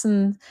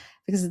lesson.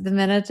 because at the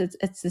minute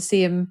it's the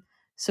same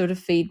sort of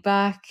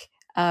feedback,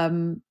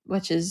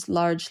 which is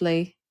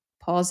largely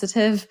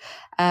positive,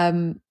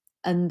 and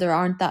there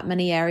aren't that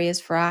many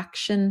areas for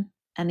action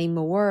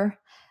anymore,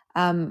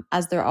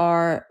 as there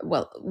are,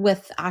 well,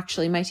 with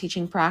actually my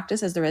teaching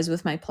practice, as there is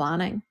with my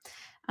planning.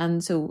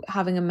 And so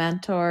having a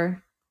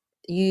mentor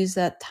use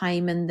that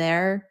time in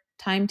their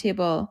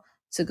timetable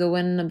to go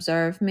in and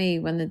observe me,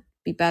 when it'd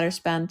be better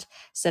spent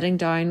sitting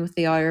down with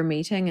the hour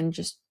meeting and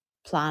just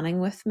planning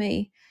with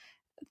me,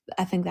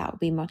 I think that would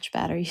be much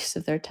better use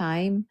of their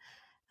time.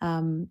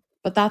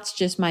 But that's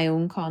just my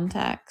own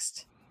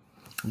context.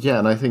 Yeah,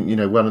 and I think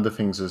one of the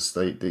things is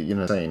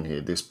saying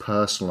here, this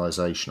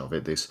personalization of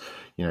it, this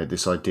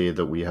idea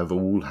that we have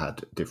all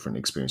had different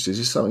experiences,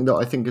 is something that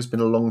I think has been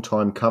a long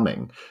time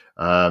coming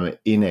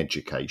in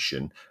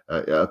education.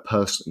 A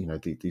person,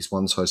 these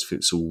one size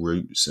fits all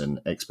routes and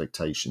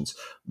expectations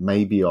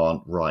maybe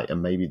aren't right,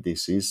 and maybe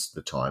this is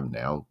the time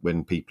now,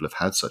 when people have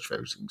had such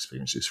various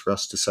experiences, for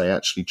us to say,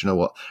 actually, do you know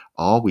what?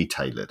 Are we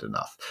tailored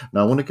enough?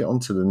 Now, I want to get on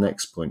to the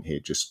next point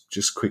here,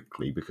 just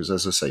quickly, because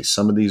as I say,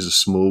 some of these are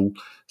small,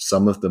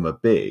 some of them are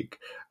big.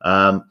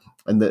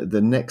 And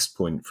the next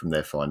point from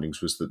their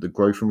findings was that the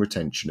growth and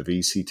retention of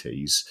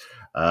ECTs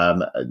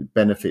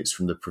benefits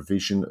from the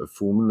provision of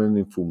formal and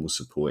informal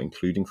support,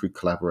 including through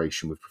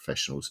collaboration with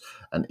professionals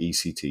and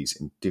ECTs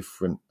in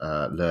different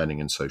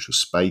learning and social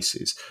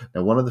spaces.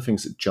 Now, one of the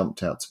things that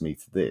jumped out to me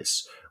for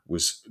this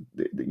was,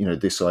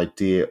 this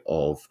idea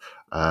of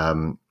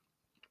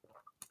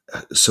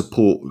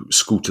support,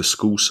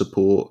 school-to-school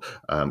support,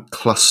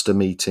 cluster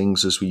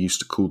meetings, as we used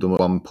to call them at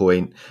one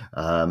point,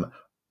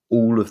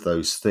 all of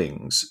those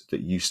things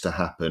that used to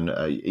happen,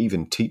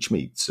 even teach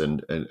meets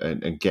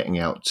and getting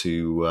out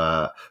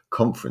to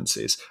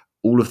conferences,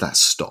 all of that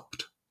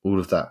stopped. All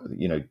of that,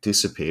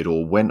 disappeared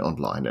or went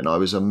online. And I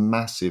was a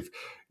massive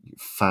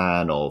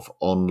fan of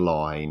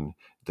online,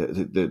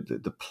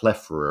 the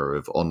plethora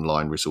of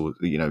online resource,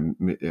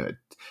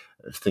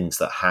 things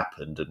that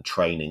happened and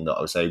training that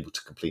I was able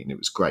to complete, and it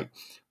was great.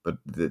 But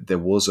there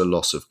was a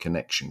loss of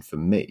connection for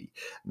me.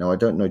 Now, I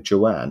don't know,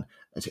 Joanne,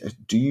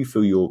 do you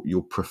feel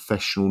your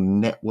professional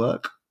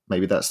network,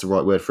 maybe that's the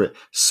right word for it,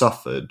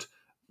 suffered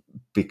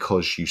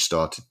because you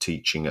started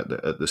teaching at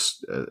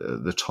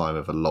the time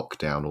of a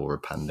lockdown or a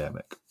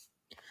pandemic?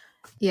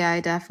 Yeah, I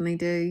definitely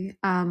do.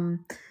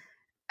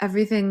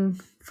 Everything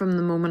from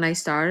the moment I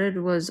started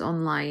was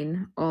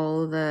online.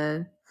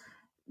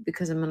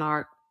 Because I'm an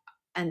art,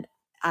 and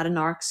at an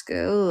ARC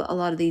school, a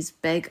lot of these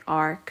big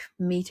ARC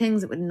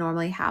meetings that would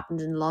normally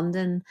happen in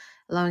London,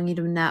 allowing you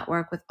to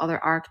network with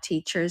other ARC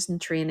teachers and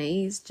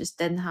trainees, just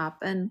didn't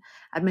happen.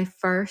 I had my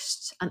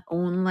first and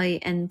only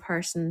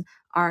in-person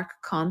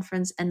ARC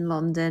conference in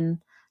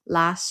London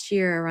last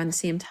year, around the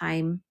same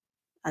time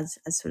as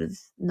sort of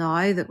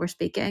now that we're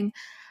speaking.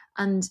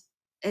 And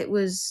it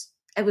was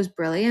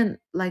brilliant,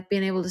 like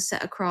being able to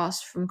sit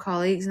across from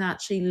colleagues and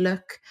actually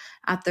look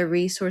at the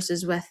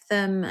resources with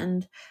them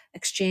and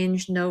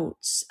exchange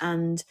notes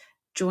and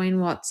join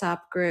WhatsApp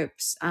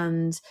groups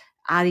and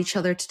add each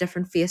other to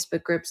different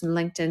Facebook groups and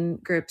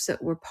LinkedIn groups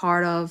that we're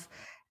part of.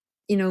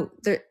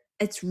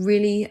 It's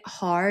really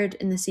hard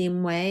in the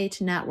same way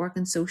to network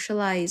and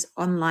socialize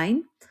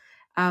online.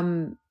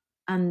 And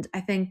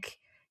I think,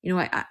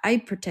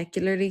 I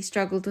particularly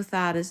struggled with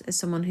that as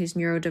someone who's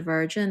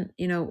neurodivergent.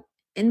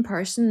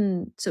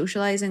 In-person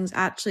socializing is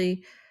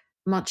actually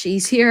much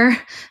easier.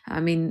 I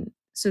mean,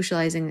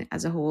 socializing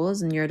as a whole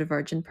as a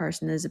neurodivergent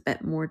person is a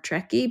bit more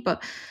tricky,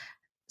 but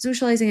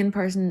socializing in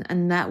person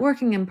and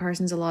networking in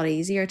person is a lot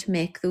easier to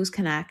make those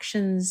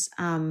connections,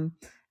 and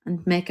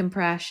make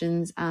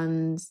impressions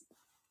and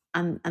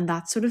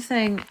that sort of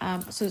thing.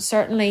 So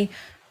certainly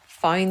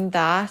found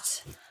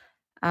that.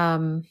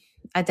 I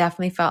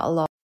definitely felt a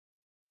lot.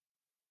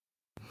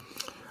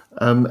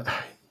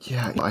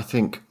 Yeah, I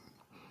think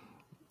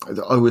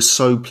I was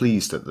so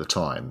pleased at the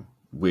time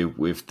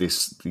with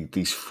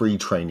these free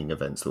training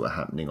events that were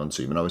happening on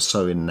Zoom, and I was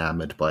so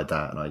enamored by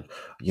that, and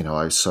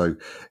I was so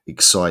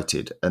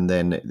excited. And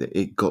then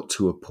it got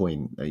to a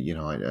point,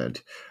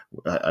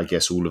 I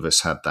guess all of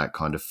us had that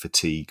kind of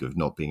fatigue of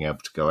not being able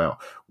to go out,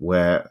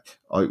 where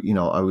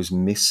I was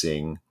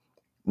missing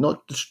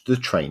not the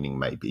training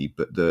maybe,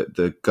 but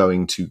the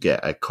going to get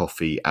a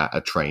coffee at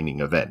a training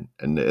event.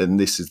 And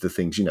this is the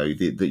things,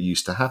 that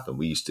used to happen.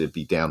 We used to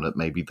be down at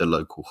maybe the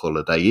local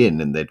Holiday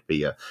Inn, and there'd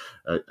be a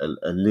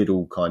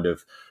little kind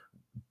of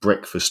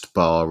breakfast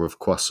bar of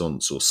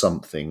croissants or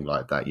something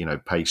like that,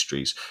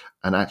 pastries.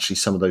 And actually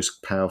some of those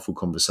powerful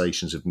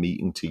conversations of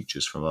meeting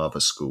teachers from other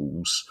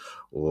schools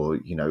or,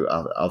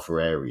 other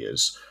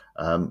areas,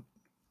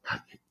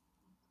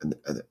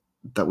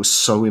 that was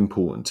so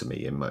important to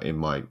me in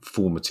my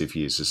formative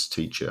years as a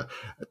teacher,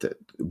 that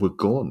were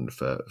gone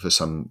for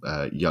some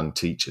young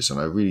teachers.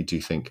 And I really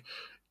do think,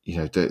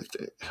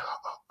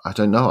 I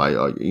don't know, I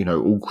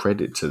all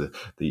credit to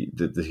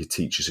the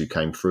teachers who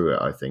came through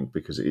it, I think,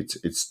 because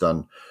it's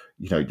done,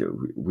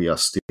 we are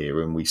still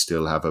here and we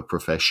still have a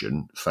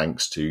profession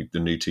thanks to the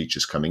new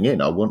teachers coming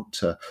in. I want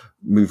to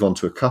move on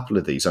to a couple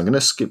of these. I'm going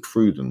to skip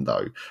through them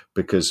though,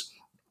 because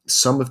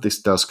some of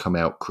this does come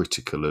out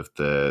critical of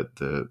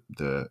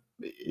the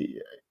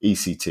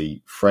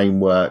ECT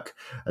framework,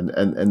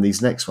 and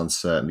these next ones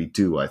certainly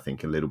do, I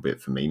think, a little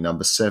bit for me.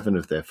 Number 7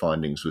 of their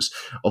findings was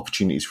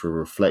opportunities for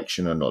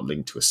reflection are not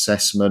linked to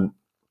assessment.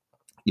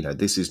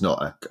 This is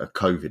not a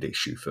COVID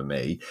issue for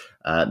me.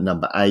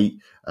 Number 8,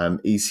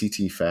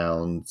 ECTs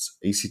found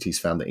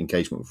that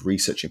engagement with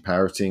research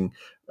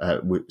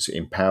was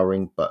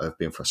empowering, but have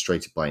been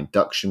frustrated by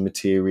induction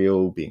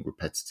material being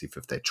repetitive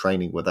of their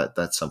training. Well,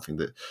 that's something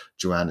that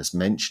Joanne has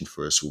mentioned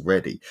for us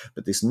already.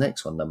 But this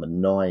next one, number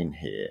 9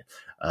 here,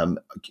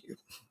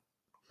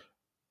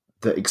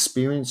 the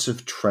experience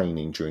of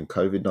training during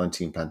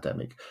COVID-19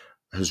 pandemic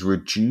has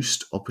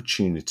reduced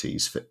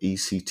opportunities for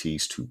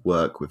ECTs to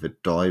work with a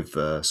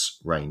diverse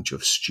range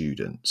of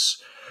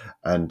students.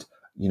 And,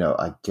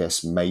 I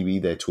guess maybe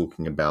they're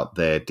talking about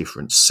their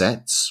different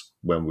sets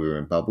when we were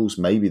in bubbles.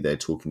 Maybe they're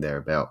talking there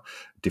about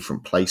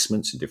different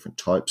placements in different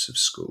types of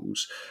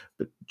schools.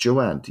 But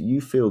Joanne, do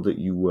you feel that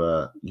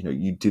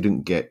you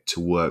didn't get to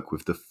work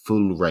with the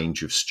full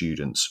range of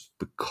students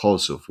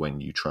because of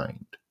when you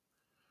trained?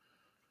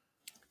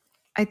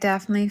 I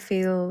definitely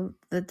feel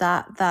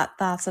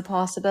that's a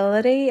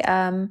possibility.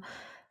 I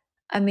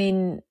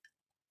mean,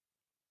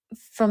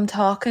 from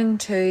talking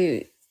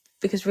to,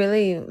 because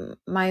really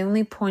my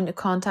only point of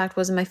contact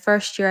was in my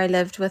first year, I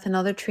lived with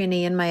another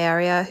trainee in my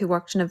area who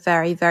worked in a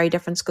very, very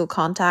different school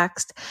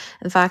context.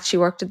 In fact, she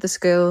worked at the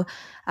school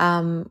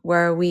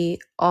where we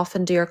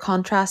often do our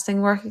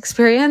contrasting work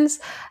experience.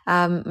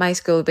 My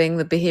school being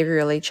the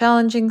behaviourally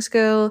challenging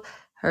school,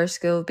 her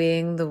school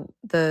being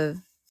the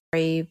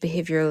very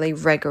behaviourally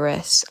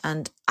rigorous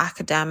and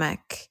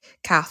academic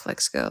Catholic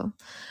school.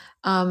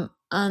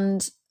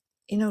 And,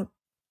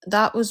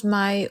 that was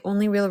my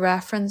only real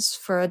reference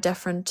for a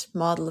different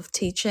model of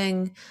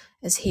teaching,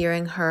 is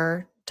hearing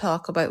her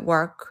talk about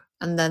work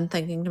and then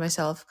thinking to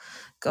myself,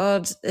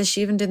 God, is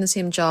she even doing the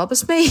same job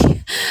as me?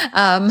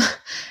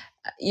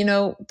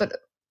 But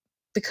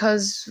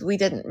because we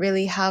didn't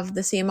really have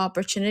the same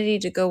opportunity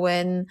to go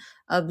in,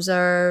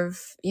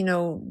 observe,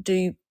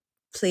 do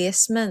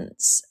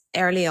placements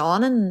early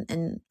on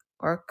in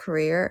our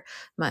career,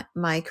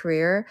 my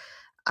career,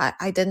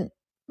 I didn't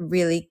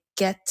really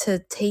get to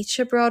teach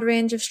a broad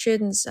range of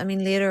students. I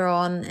mean, later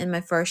on in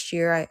my first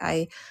year,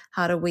 I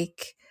had a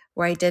week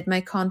where I did my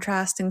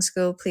contrasting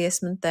school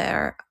placement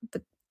there.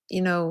 But,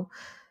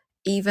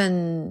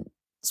 even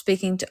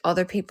speaking to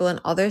other people in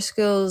other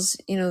schools,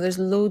 there's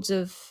loads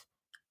of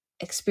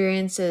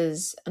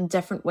experiences and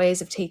different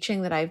ways of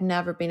teaching that I've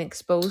never been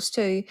exposed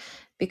to,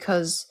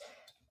 because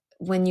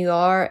when you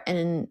are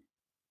in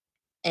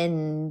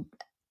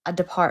a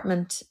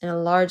department in a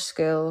large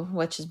school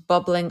which is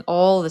bubbling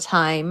all the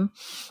time,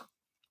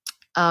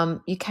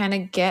 you kind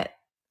of get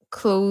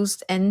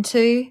closed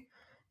into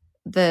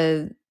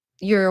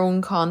your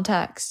own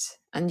context,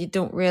 and you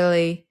don't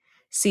really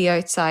see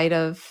outside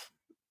of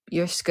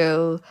your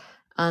school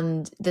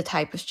and the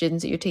type of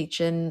students that you're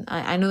teaching.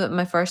 I know that in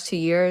my first 2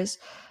 years,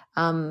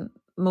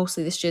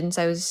 mostly the students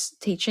I was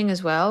teaching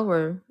as well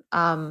were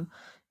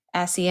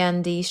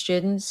SEND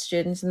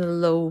students in the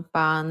low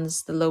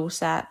bands, the low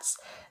sets,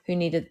 who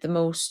needed the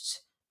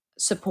most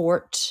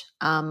support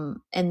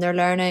in their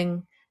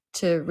learning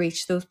to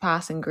reach those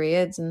passing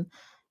grades. And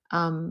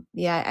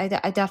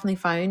I definitely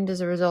found,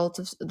 as a result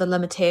of the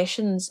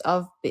limitations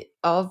of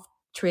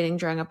training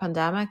during a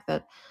pandemic,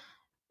 that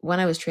when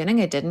I was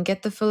training, I didn't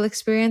get the full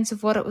experience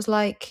of what it was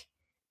like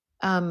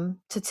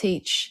to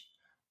teach.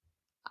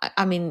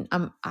 I mean,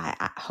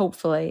 I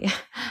hopefully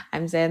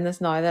I'm saying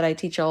this now that I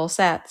teach all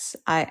sets.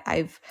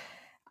 I've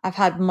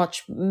had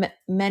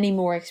many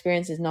more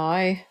experiences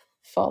now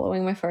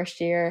following my first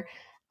year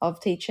of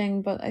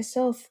teaching, but I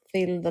still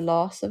feel the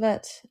loss of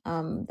it.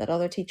 That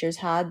other teachers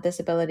had this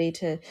ability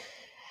to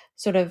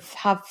sort of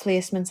have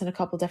placements in a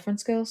couple different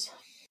schools.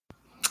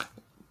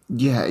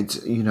 Yeah, it's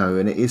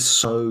and it is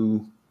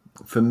so,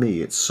 for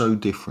me, it's so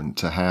different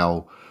to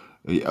how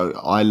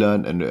I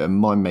learned, and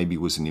mine maybe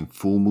was an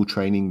informal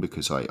training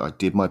because I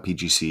did my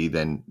PGCE,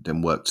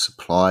 then worked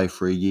supply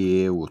for a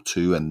year or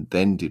two, and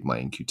then did my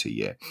NQT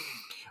year.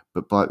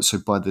 But by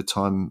the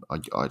time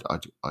I'd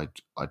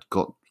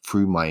got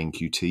through my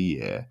NQT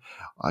year,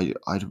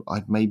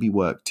 I'd maybe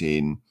worked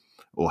in,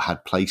 or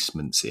had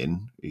placements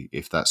in,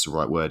 if that's the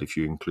right word, if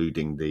you're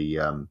including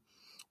the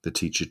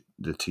teacher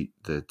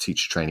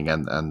training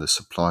and the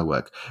supply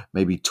work,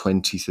 maybe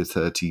 20 to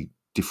 30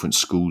 different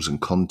schools and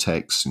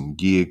contexts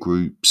and year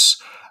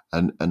groups,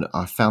 and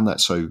I found that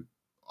so.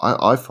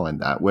 I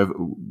find that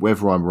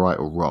whether I'm right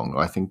or wrong,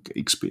 I think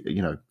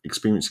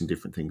experiencing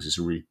different things is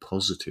a really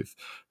positive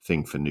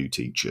thing for new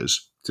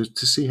teachers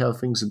to see how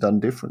things are done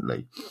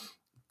differently.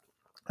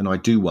 And I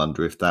do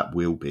wonder if that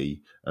will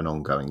be an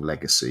ongoing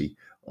legacy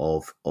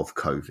of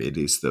COVID,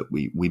 is that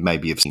we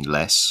maybe have seen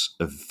less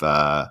of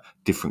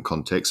different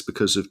contexts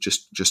because of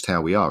just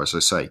how we are. As I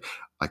say,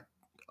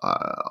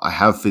 I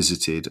have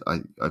visited.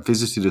 I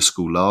visited a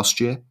school last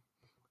year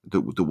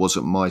that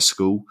wasn't my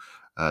school.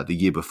 The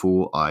year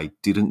before, I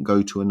didn't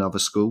go to another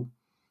school,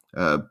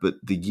 But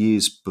the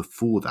years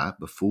before that,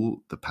 before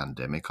the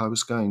pandemic, I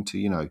was going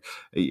to,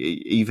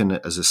 even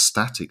as a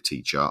static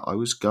teacher, I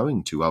was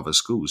going to other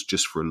schools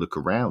just for a look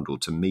around, or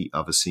to meet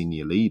other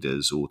senior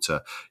leaders, or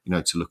to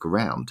look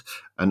around.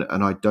 And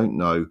I don't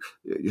know,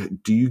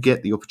 do you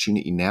get the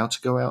opportunity now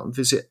to go out and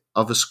visit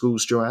other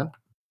schools, Joanne?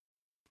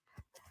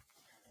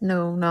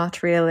 No,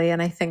 not really.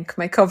 And I think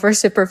my cover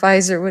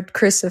supervisor would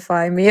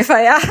crucify me if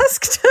I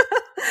asked.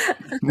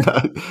 No,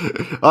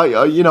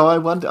 I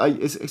wonder.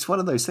 It's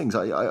one of those things.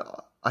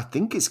 I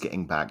think it's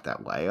getting back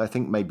that way. I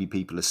think maybe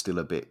people are still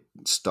a bit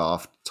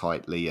staffed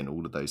tightly and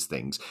all of those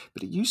things.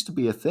 But it used to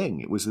be a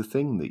thing. It was a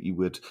thing that you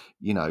would,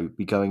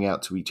 be going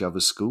out to each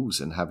other's schools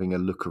and having a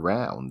look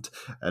around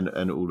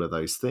and all of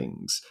those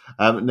things.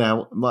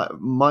 Now,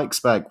 Mike's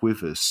back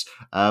with us.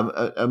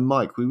 And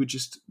Mike, we were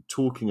just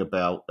talking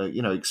about,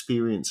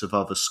 experience of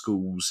other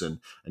schools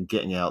and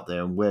getting out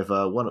there, and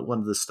whether one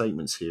of the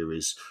statements here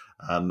is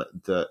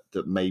that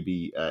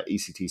maybe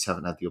ECTs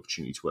haven't had the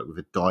opportunity to work with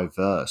a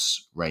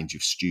diverse range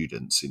of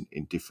students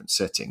in different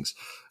settings.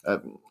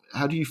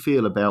 How do you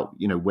feel about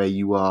where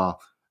you are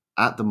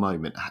at the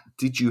moment?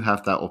 Did you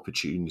have that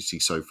opportunity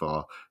so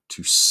far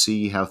to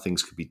see how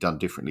things could be done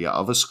differently at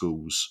other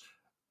schools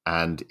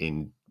and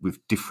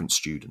with different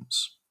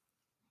students?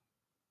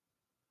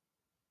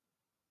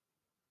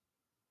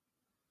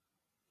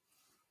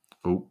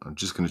 Oh, I'm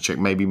just going to check.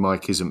 Maybe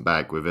Mike isn't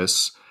back with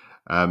us.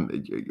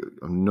 I'm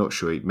not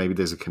sure. Maybe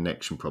there's a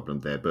connection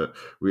problem there, but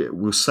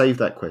we'll save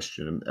that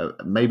question and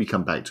maybe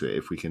come back to it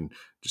if we can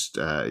just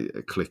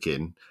click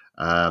in.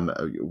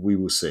 We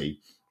will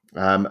see.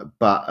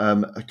 But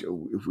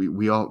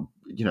we are,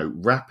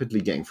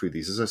 rapidly getting through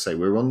these. As I say,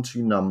 we're on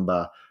to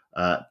number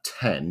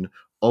 10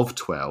 of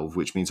 12,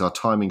 which means our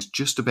timing's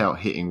just about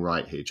hitting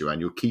right here, Joanne.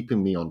 You're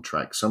keeping me on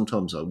track.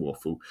 Sometimes I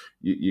waffle.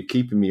 You're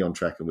keeping me on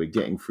track, and we're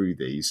getting through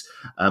these.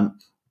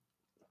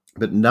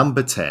 But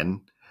number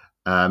 10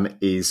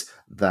 is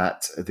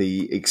that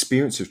the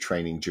experience of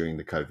training during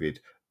the COVID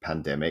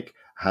pandemic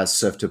has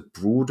served to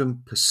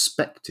broaden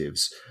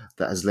perspectives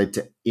that has led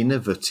to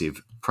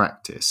innovative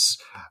practice.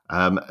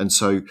 And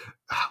so,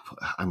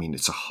 I mean,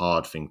 it's a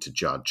hard thing to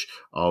judge.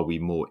 Are we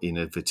more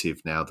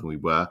innovative now than we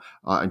were?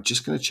 I'm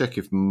just going to check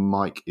if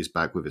Mike is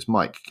back with us.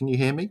 Mike, can you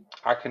hear me?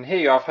 I can hear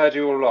you. I've heard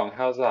you all along.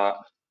 How's that?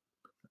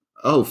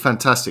 Oh,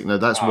 fantastic. No,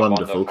 that's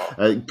wonderful.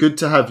 Good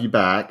to have you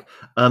back.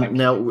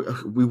 Now,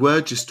 we were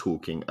just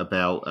talking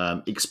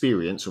about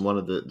experience, and one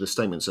of the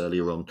statements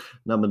earlier on,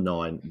 number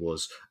 9,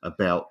 was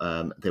about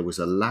there was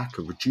a lack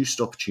of reduced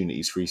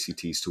opportunities for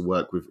ECTs to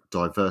work with a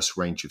diverse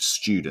range of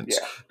students.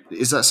 Yeah.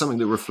 Is that something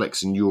that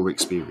reflects in your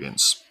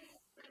experience?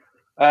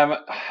 I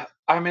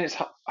mean,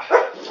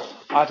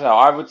 I don't know.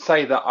 I would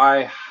say that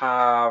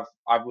I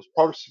was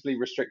possibly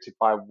restricted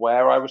by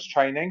where I was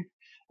training,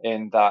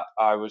 in that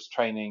I was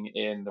training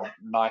in the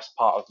nice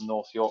part of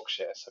North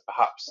Yorkshire. So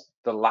perhaps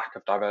the lack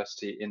of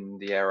diversity in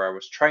the area I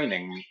was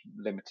training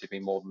limited me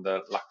more than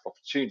the lack of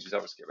opportunities I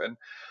was given.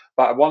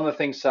 But one of the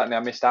things certainly I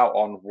missed out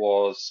on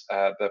was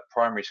the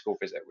primary school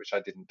visit, which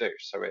I didn't do.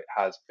 So it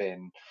has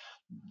been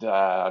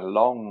a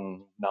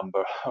long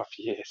number of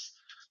years,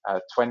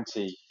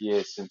 20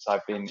 years since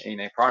I've been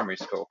in a primary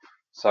school.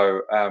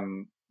 So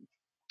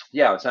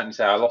yeah, I would certainly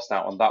say I lost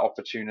out on that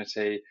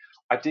opportunity.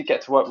 I did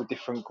get to work with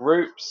different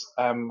groups,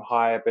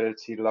 high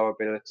ability, low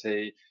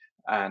ability,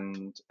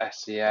 and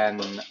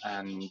SEN,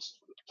 and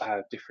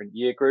different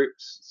year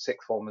groups.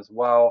 Sixth form as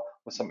well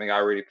was something I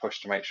really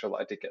pushed to make sure that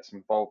I did get some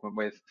involvement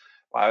with.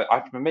 But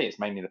for me, it's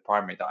mainly the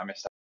primary that I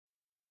missed out.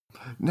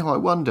 No, I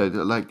wonder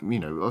that,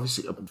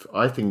 obviously,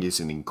 I think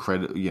it's an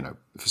incredible,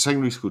 for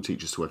secondary school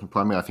teachers to work in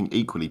primary, I think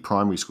equally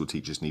primary school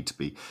teachers need to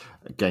be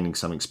gaining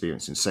some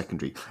experience in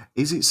secondary.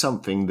 Is it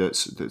something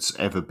that's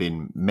ever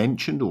been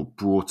mentioned or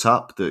brought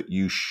up that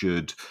you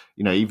should,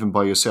 even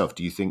by yourself,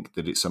 do you think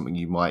that it's something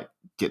you might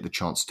get the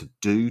chance to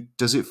do?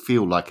 Does it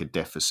feel like a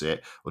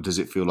deficit, or does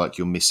it feel like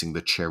you're missing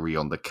the cherry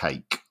on the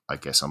cake? I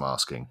guess I'm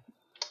asking.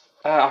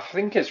 I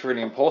think it's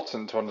really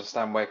important to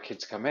understand where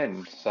kids come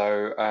in.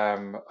 So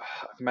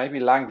maybe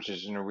language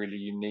is in a really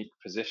unique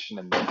position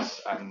in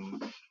this,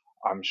 and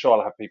I'm sure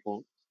I'll have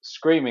people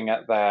screaming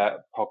at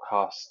their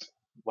podcast,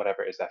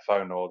 whatever it is, their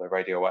phone or their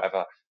radio or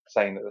whatever,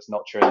 saying that that's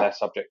not true in their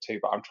subject too.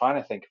 But I'm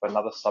trying to think of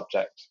another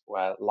subject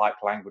where, like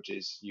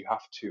languages, you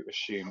have to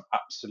assume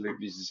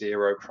absolutely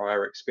zero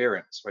prior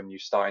experience when you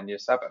start in year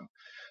 7.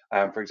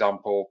 For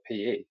example,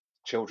 PE.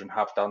 Children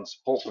have done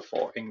sport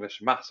before. English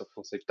and maths, of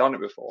course, they've done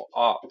it before.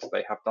 Art,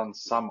 they have done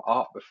some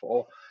art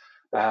before.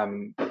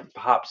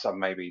 Perhaps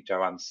maybe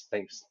Joanne's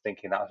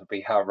thinking that would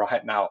be her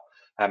right now.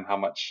 How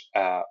much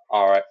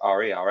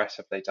RS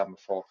have they done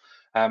before?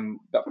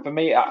 But for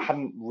me, it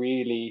hadn't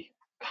really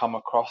come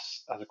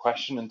across as a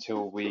question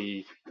until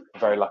we were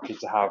very lucky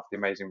to have the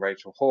amazing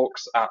Rachel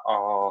Hawkes at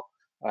our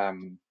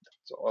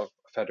sort of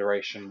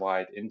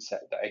federation-wide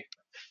inset day.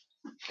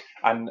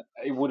 And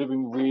it would have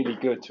been really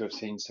good to have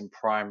seen some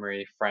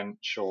primary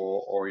French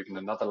or even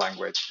another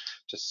language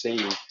to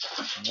see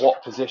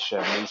what position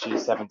these year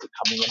 7s are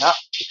coming in at,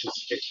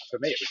 because for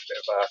me it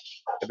was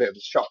a bit of a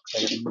shock.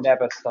 They had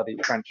never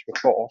studied French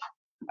before,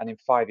 and in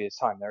 5 years'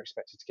 time they're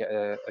expected to get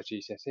a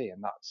GCSE,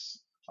 and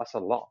that's a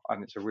lot.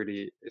 And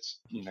it's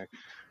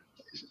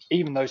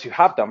even those who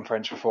have done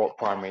French before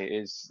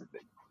primary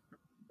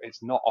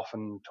it's not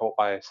often taught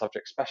by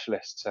subject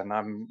specialists, and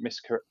I'm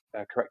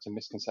correcting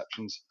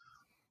misconceptions.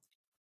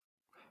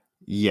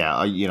 Yeah,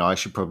 I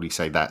should probably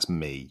say that's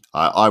me.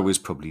 I was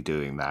probably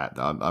doing that.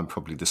 I'm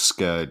probably the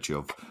scourge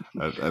of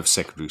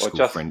secondary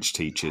school French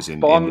teachers in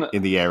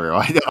the area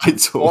I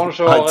taught.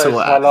 Bonjour,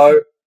 hello,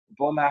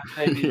 bon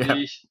après-midi.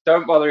 Yeah.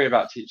 Don't bother me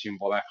about teaching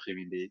bon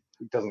après-midi.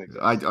 It doesn't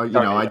exist.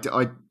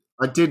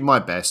 I did my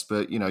best,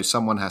 but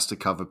someone has to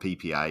cover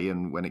PPA,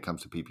 and when it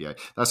comes to PPA,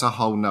 that's a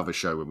whole nother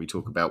show when we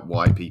talk about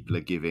why people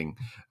are giving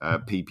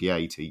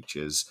PPA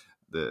teachers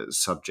the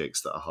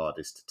subjects that are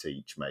hardest to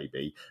teach,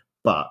 maybe.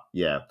 But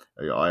yeah,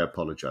 I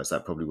apologise.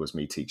 That probably was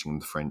me teaching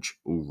the French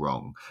all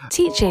wrong.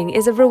 Teaching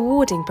is a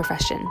rewarding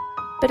profession,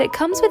 but it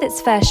comes with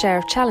its fair share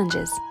of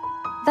challenges.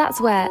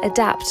 That's where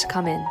ADAPT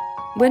come in.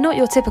 We're not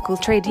your typical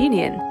trade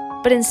union,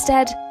 but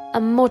instead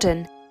a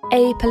modern,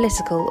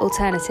 apolitical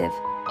alternative,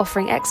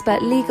 offering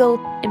expert legal,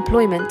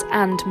 employment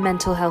and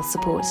mental health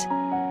support.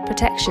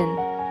 Protection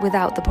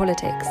without the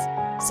politics.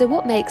 So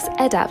what makes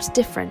ADAPT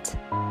different?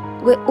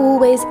 We're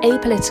always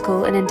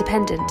apolitical and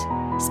independent,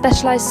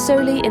 specialised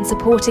solely in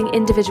supporting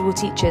individual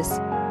teachers.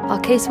 Our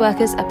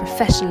caseworkers are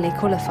professionally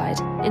qualified,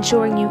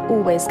 ensuring you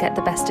always get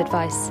the best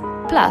advice.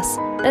 Plus,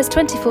 there's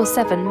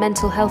 24/7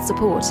 mental health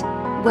support.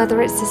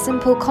 Whether it's a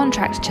simple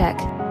contract check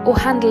or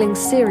handling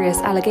serious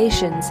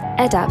allegations,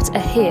 ADAPT are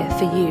here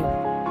for you.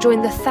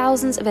 Join the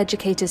thousands of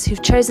educators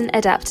who've chosen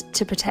ADAPT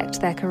to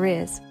protect their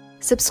careers.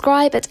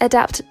 Subscribe at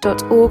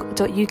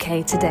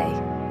adapt.org.uk today.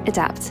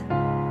 ADAPT.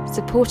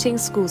 Supporting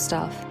school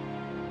staff.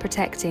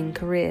 Protecting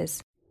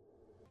careers.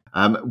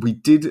 We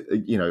did,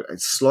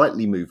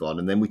 slightly move on,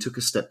 and then we took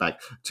a step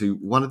back to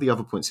one of the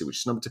other points here, which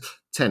is number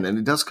 10, and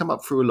it does come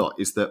up through a lot,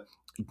 is that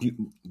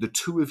the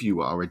two of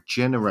you are a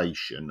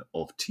generation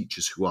of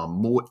teachers who are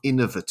more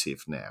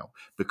innovative now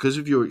because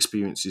of your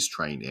experiences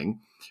training,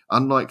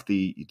 unlike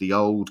the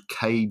old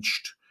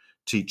caged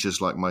teachers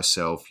like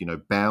myself,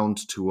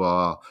 bound to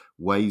our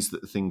ways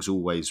that things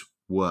always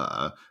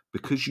were.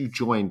 Because you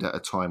joined at a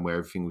time where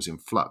everything was in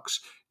flux,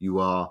 you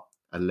are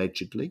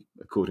allegedly,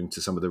 according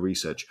to some of the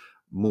research,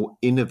 more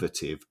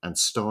innovative and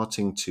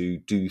starting to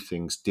do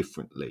things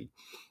differently.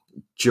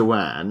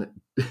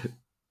 Joanne,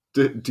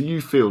 do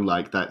you feel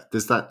like that?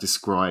 Does that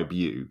describe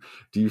you?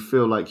 Do you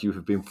feel like you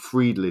have been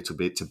freed a little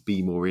bit to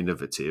be more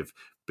innovative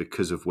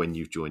because of when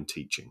you've joined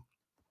teaching?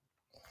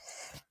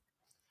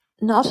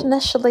 Not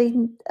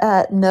initially,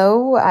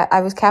 no.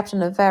 I was kept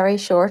on a very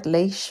short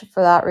leash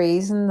for that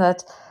reason,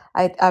 that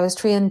I was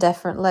trained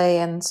differently.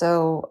 And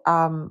so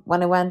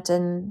when I went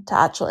into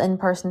actual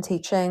in-person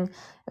teaching,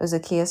 it was a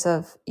case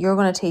of, you're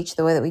going to teach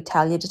the way that we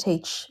tell you to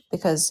teach,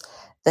 because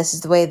this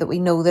is the way that we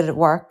know that it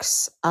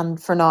works. And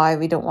for now,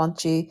 we don't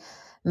want you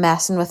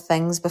messing with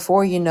things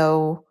before you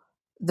know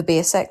the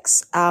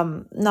basics.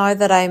 Now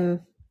that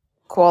I'm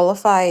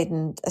qualified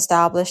and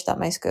established at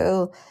my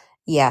school,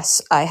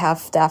 yes, I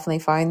have definitely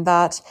found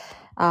that.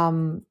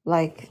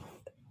 Like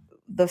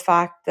the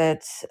fact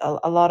that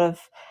a lot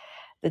of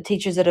the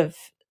teachers that have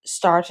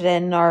started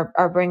in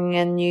are bringing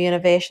in new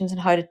innovations in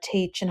how to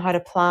teach and how to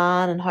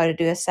plan and how to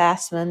do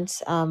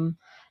assessments.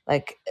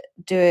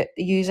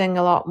 Using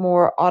a lot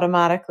more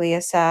automatically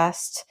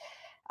assessed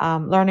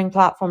learning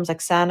platforms like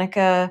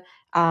Seneca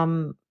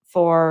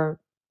for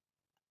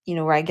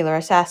regular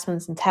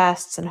assessments and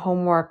tests and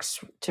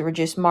homeworks to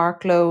reduce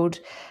mark load,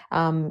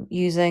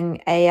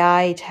 using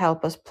AI to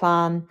help us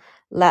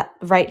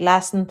write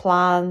lesson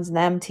plans and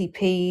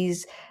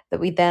MTPs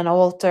that we then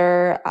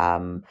alter,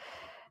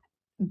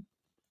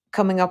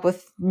 coming up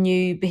with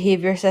new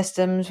behavior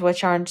systems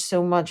which aren't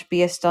so much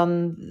based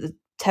on the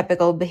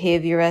typical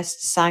behaviorist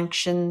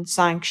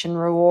sanction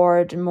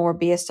reward, and more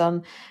based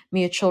on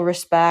mutual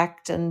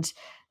respect and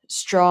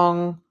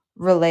strong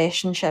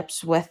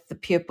relationships with the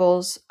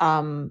pupils,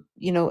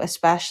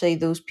 especially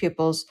those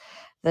pupils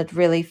that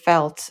really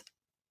felt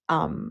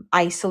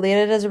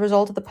isolated as a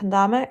result of the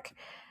pandemic.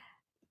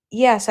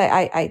 Yes,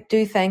 I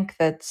do think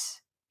that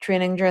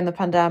training during the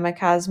pandemic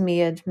has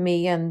made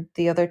me and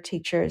the other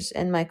teachers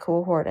in my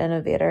cohort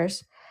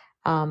innovators,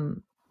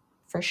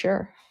 for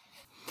sure.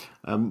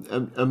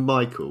 And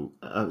Michael,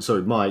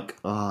 sorry, Mike.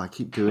 I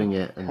keep doing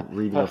it and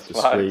reading off the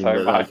Fine,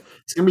 screen. But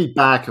it's going to be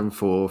back and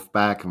forth.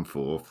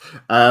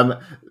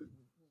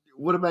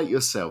 What about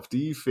yourself? Do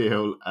you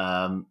feel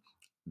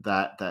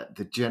that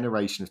the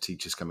generation of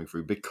teachers coming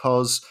through,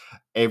 because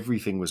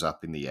everything was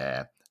up in the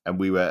air and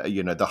we were,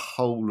 the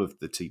whole of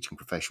the teaching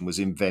profession was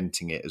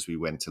inventing it as we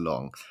went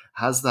along,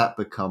 has that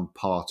become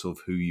part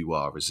of who you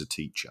are as a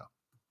teacher?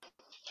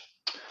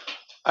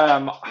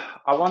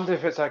 I wonder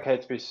if it's okay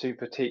to be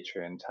super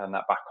teacher and turn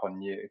that back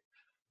on you.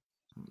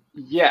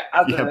 Yeah,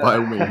 by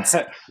all means.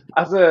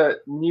 As a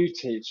new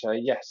teacher,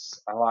 yes,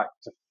 I like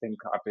to think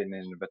I've been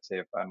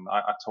innovative, and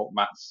I taught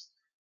maths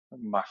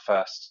my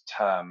first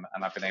term,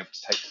 and I've been able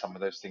to take some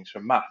of those things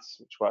from maths,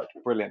 which worked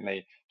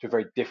brilliantly, to a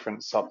very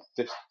different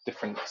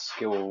different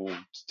skill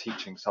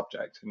teaching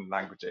subject in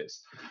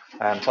languages.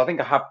 So I think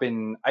I have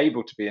been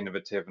able to be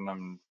innovative, and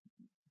I'm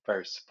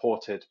very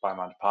supported by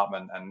my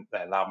department, and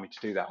they allowed me to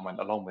do that and went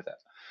along with it.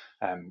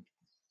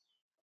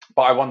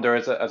 But I wonder,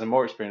 as a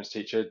more experienced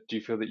teacher, do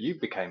you feel that you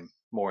became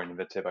more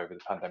innovative over the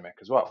pandemic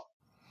as well?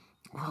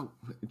 Well,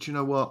 do you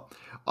know what?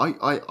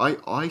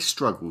 I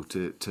struggle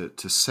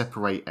to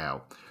separate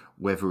out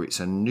whether it's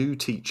a new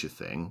teacher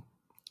thing,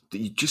 that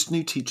you just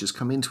new teachers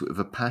come into it with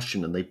a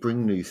passion and they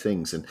bring new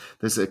things. And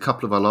there's a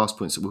couple of our last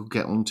points that we'll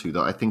get onto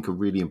that I think are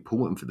really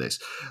important for this.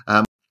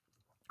 And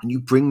you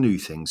bring new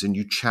things and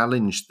you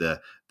challenge the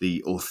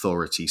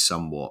authority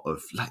somewhat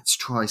of let's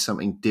try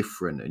something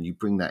different, and you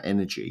bring that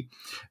energy.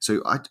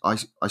 So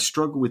I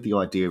struggle with the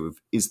idea of,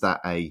 is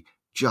that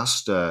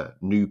just a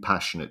new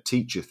passionate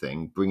teacher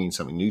thing, bringing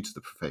something new to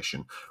the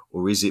profession,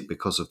 or is it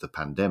because of the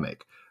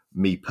pandemic?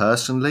 Me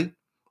personally,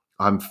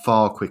 I'm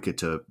far quicker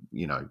to,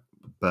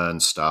 burn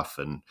stuff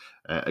and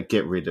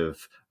get rid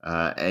of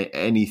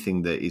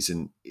anything that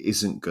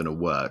isn't going to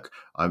work.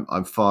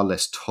 I'm far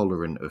less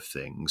tolerant of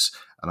things,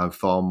 and I'm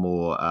far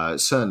more,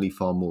 certainly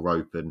far more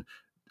open,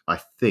 I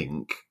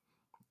think,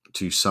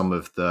 to some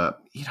of the,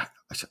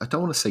 I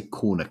don't want to say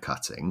corner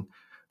cutting,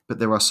 but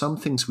there are some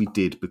things we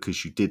did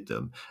because you did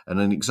them. And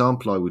an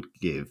example I would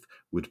give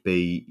would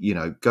be,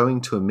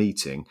 going to a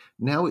meeting.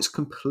 Now it's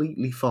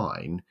completely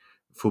fine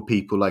for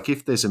people, like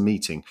if there's a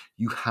meeting,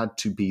 you had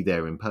to be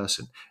there in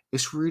person.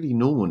 It's really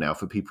normal now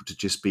for people to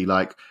just be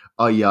like,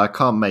 oh yeah, I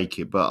can't make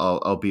it, but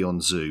I'll be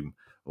on Zoom,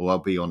 or I'll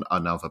be on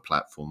another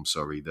platform.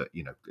 Sorry, that,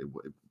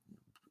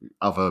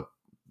 other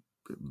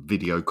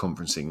video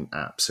conferencing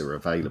apps are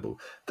available.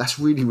 That's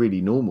really,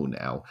 really normal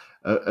now,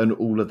 and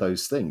all of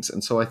those things.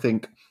 And so I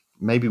think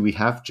maybe we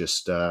have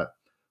just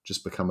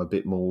become a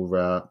bit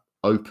more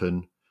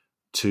open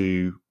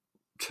to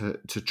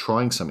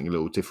trying something a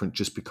little different,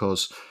 just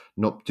because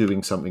not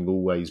doing something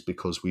always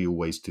because we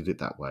always did it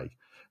that way.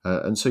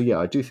 And so, yeah,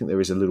 I do think there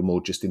is a little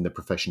more just in the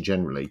profession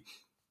generally.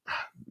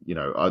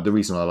 The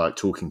reason I like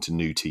talking to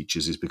new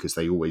teachers is because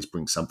they always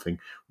bring something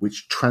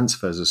which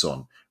transfers us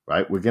on,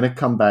 right? We're going to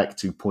come back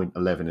to point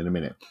 11 in a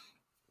minute.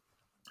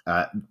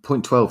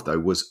 Point 12, though,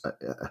 was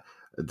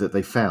that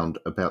they found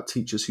about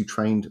teachers who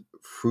trained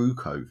through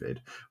COVID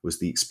was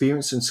the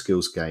experience and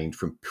skills gained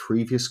from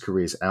previous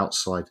careers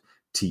outside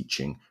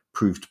teaching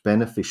proved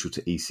beneficial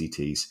to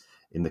ECTs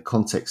in the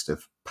context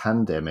of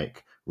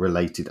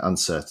pandemic-related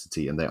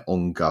uncertainty and their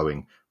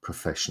ongoing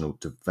professional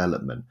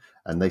development.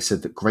 And they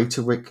said that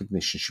greater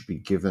recognition should be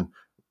given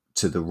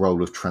to the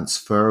role of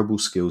transferable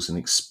skills and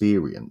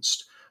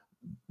experience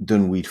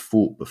than we'd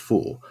thought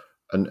before.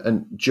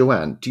 And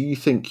Joanne, do you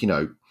think,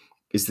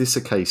 is this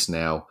a case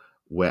now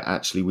where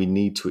actually we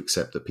need to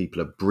accept that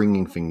people are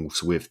bringing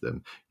things with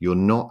them? You're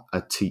not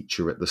a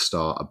teacher at the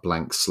start, a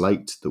blank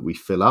slate that we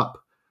fill up.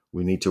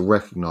 We need to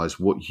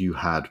recognize what you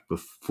had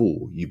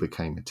before you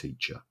became a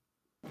teacher.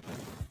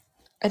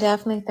 I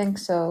definitely think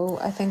so.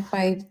 I think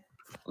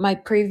my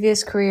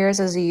previous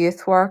careers as a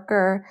youth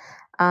worker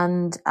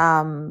and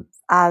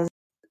as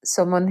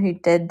someone who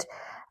did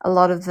a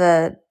lot of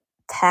the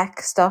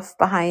tech stuff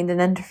behind an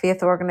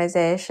interfaith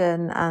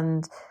organisation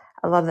and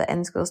a lot of the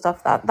in-school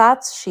stuff,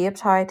 that's shaped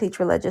how I teach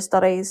religious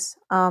studies.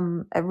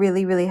 It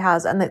really, really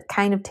has. And the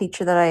kind of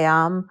teacher that I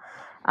am,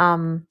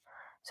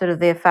 sort of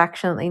the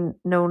affectionately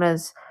known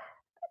as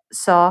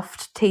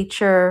soft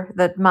teacher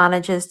that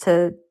manages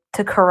to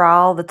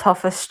corral the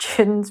toughest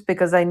students,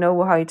 because I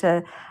know how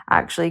to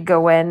actually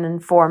go in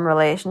and form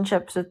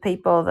relationships with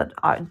people that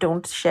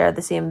don't share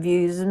the same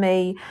views as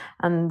me,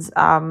 and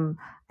I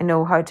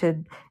know how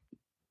to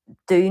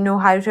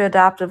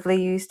adaptively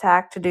use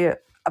tech to do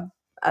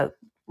a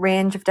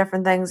range of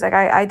different things. Like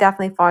I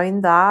definitely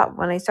found that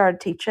when I started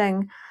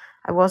teaching,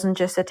 I wasn't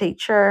just a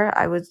teacher.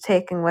 I was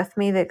taking with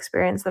me the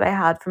experience that I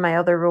had from my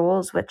other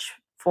roles, which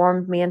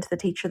formed me into the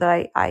teacher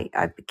that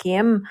I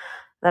became,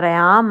 that I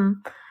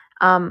am.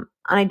 And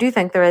I do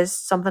think there is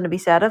something to be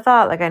said of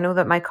that. Like I know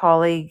that my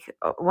colleague,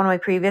 one of my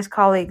previous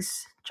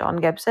colleagues, John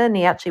Gibson,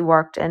 he actually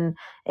worked in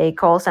a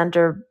call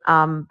center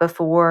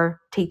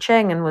before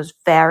teaching and was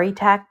very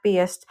tech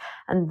based.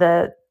 And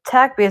the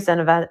tech based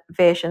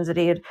innovations that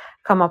he had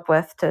come up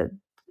with to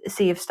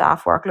save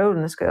staff workload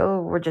in the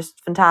school were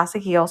just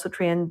fantastic. He also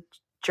trained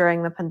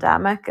during the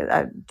pandemic.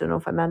 I don't know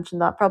if I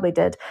mentioned that, probably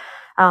did.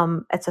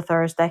 It's a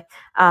Thursday.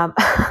 But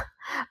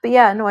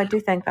yeah, no, I do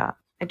think that.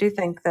 I do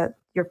think that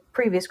your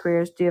previous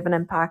careers do have an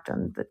impact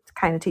on the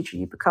kind of teacher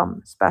you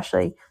become,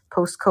 especially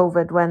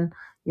post-COVID, when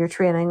your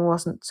training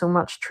wasn't so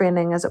much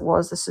training as it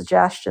was the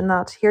suggestion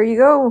that here you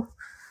go,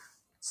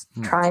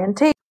 try and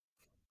teach.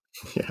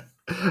 Yeah.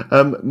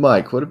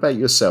 Mike, what about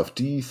yourself?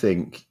 Do you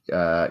think,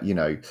 that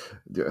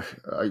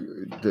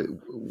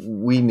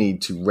we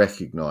need to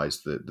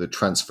recognise the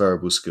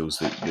transferable skills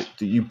that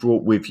you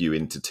brought with you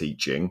into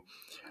teaching,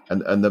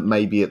 and that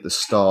maybe at the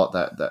start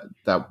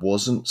that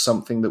wasn't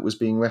something that was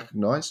being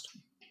recognised?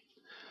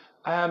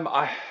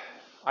 I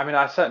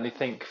certainly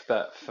think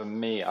that for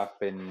me, I've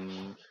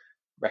been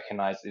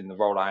recognise in the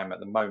role I am at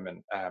the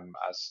moment,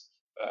 as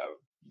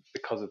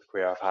because of the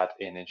career I've had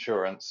in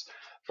insurance,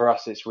 for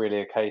us it's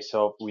really a case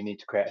of we need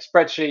to create a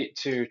spreadsheet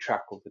to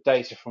track all the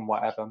data from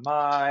whatever.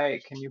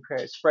 Mike, can you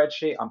create a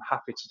spreadsheet? I'm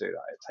happy to do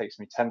that. It takes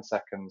me 10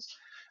 seconds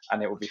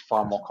and it will be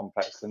far more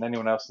complex than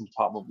anyone else in the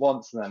department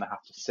wants, and then I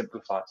have to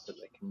simplify it so that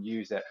they can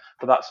use it.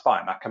 But that's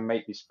fine. I can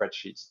make these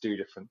spreadsheets do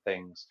different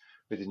things.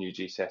 With the new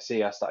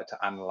GCSE, I started to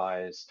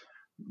analyse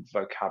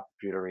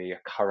vocabulary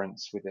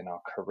occurrence within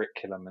our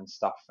curriculum and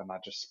stuff, and I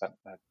just spent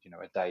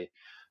a day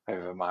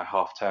over my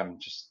half term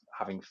just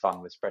having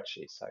fun with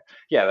spreadsheets. So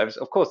yeah, there's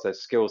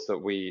skills that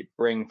we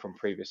bring from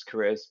previous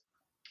careers.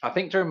 I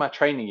think during my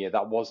training year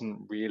that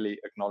wasn't really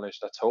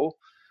acknowledged at all,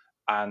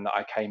 and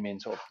I came in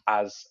sort of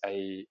as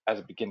a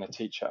beginner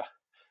teacher,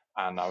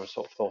 and I was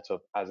sort of thought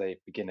of as a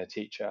beginner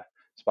teacher,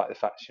 despite the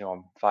fact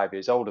I'm 5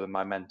 years older than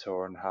my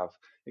mentor and have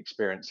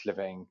experience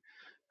living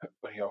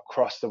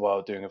across the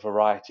world doing a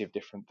variety of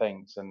different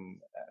things, and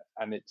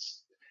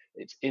it's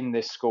in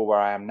this school where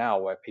I am now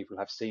where people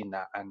have seen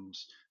that and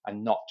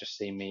not just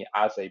seen me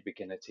as a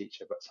beginner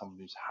teacher, but someone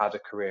who's had a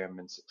career and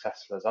been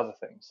successful as other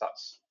things.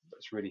 That's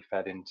really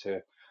fed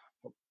into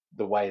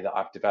the way that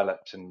I've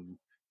developed and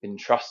been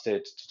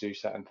trusted to do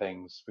certain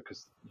things,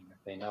 because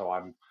they know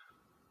I'm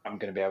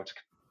going to be able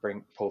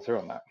to pull through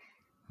on that.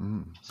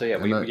 So yeah,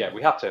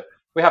 we have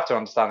to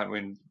understand that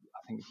when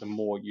I think the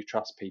more you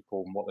trust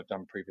people and what they've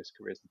done in previous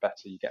careers, the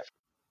better you get.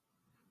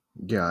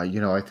 Yeah,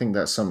 I think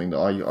that's something that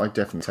I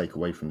definitely take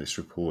away from this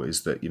report,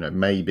 is that,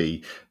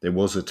 maybe there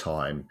was a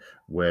time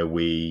where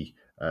we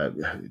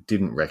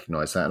didn't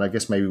recognise that. And I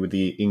guess maybe with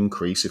the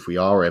increase, if we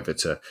are ever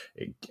to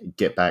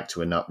get back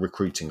to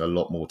recruiting a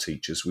lot more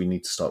teachers, we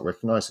need to start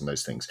recognising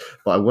those things.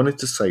 But I wanted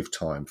to save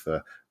time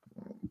for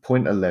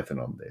point 11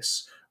 on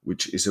this,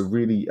 which is a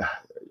really,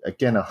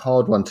 again, a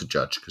hard one to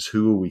judge, because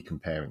who are we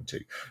comparing to?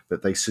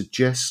 But they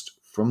suggest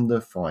from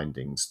the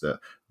findings that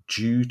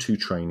due to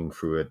training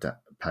through a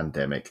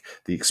pandemic,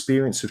 the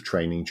experience of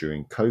training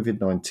during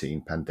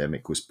COVID-19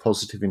 pandemic was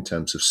positive in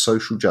terms of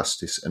social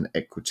justice and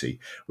equity,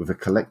 with a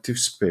collective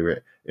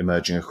spirit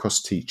emerging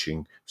across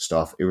teaching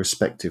staff,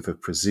 irrespective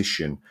of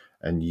position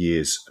and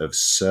years of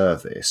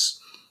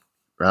service.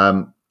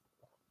 A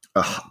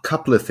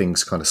couple of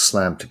things kind of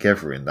slammed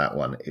together in that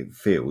one, it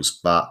feels,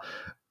 but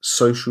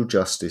social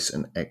justice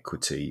and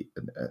equity,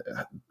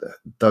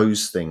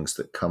 those things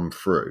that come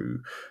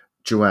through.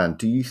 Joanne,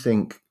 do you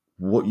think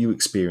what you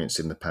experienced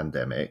in the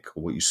pandemic,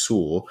 or what you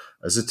saw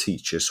as a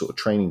teacher sort of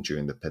training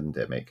during the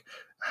pandemic,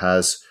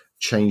 has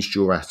changed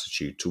your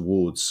attitude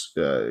towards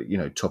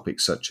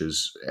topics such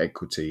as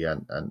equity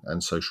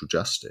and social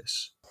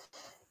justice?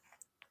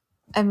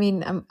 I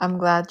mean, I'm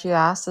glad you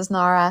asked. As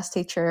an RS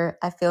teacher,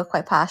 I feel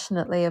quite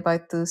passionately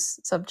about those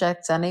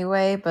subjects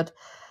anyway, but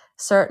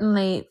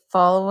certainly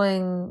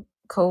following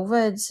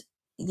COVID,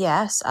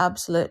 yes,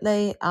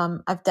 absolutely.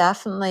 I've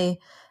definitely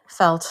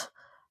felt,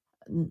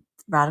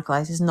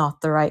 radicalized is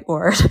not the right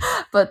word,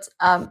 but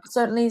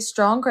certainly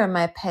stronger in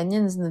my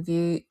opinions and the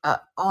view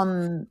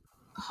on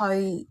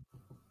how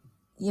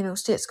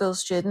state school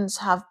students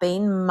have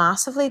been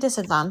massively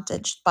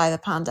disadvantaged by the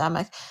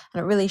pandemic,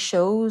 and it really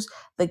shows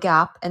the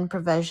gap in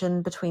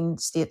provision between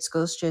state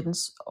school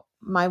students,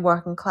 my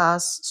working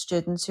class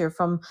students who are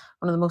from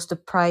one of the most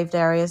deprived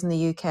areas in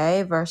the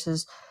UK,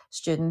 versus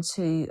students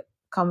who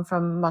come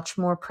from much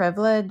more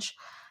privilege.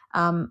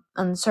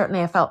 And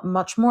certainly I felt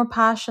much more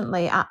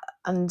passionately,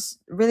 and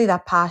really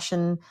that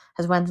passion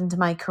has went into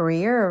my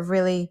career of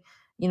really,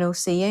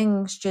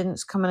 seeing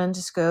students coming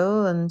into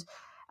school and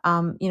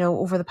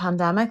over the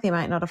pandemic, they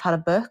might not have had a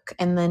book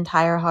in the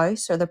entire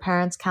house, or their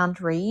parents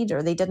can't read,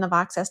 or they didn't have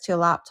access to a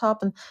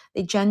laptop, and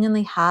they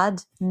genuinely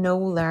had no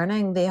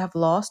learning. They have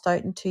lost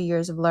out in 2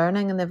 years of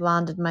learning, and they've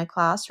landed in my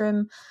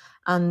classroom.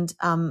 And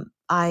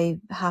I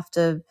have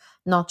to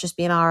not just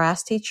be an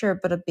RS teacher,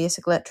 but a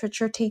basic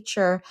literature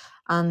teacher,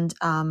 and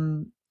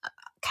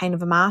kind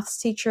of a maths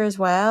teacher as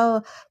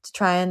well, to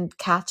try and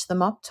catch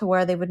them up to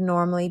where they would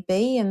normally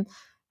be. And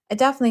I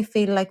definitely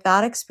feel like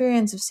that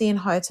experience of seeing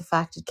how it's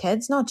affected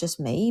kids, not just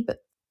me, but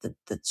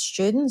the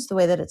students, the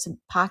way that it's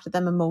impacted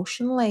them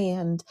emotionally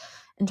and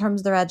in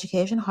terms of their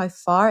education, how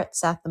far it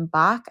set them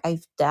back.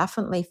 I've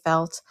definitely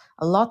felt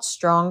a lot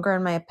stronger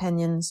in my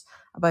opinions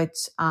about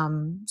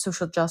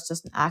social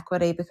justice and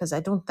equity, because I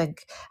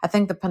think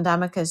the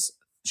pandemic has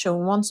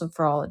shown once and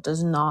for all it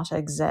does not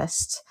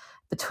exist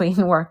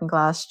between working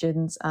class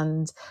students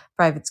and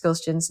private school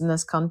students in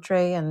this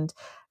country. And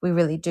we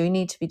really do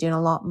need to be doing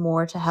a lot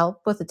more to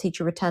help with the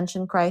teacher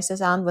retention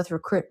crisis and with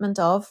recruitment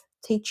of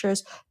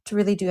teachers, to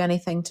really do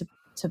anything to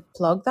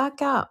plug that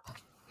gap.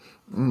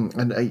 And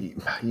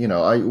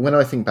when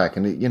I think back,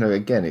 and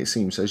again, it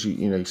seems, as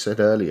you said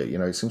earlier,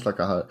 it seems like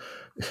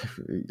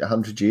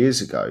 100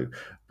 years ago,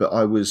 but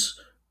I was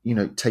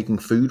taking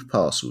food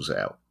parcels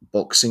out,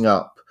 boxing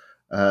up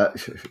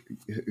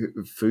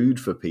food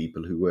for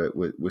people who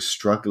were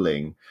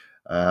struggling,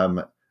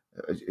 and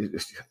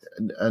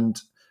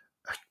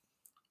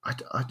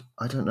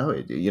I don't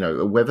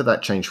know. Whether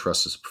that changed for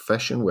us as a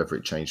profession, whether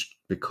it changed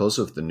because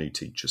of the new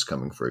teachers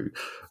coming through.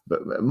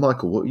 But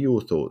Michael, what are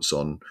your thoughts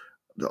on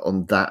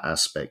that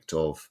aspect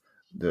of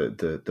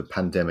the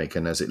pandemic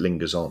and as it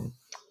lingers on?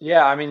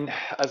 Yeah, I mean,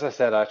 as I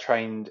said, I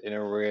trained in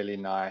a really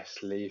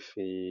nice,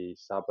 leafy,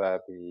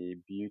 suburby,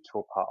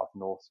 beautiful part of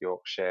North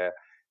Yorkshire,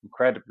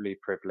 incredibly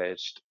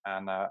privileged.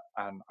 And I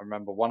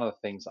remember one of the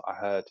things that I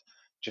heard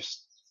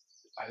just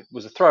it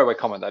was a throwaway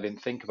comment that I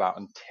didn't think about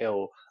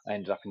until I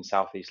ended up in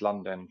Southeast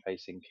London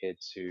facing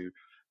kids who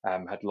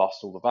had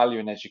lost all the value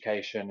in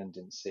education and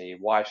didn't see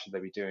why should they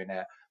be doing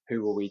it.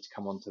 Who were we to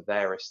come onto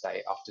their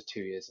estate after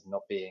 2 years of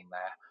not being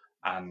there?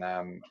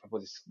 And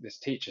this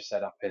teacher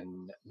said up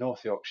in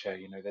North Yorkshire,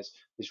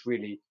 there's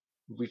really,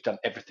 we've done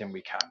everything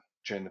we can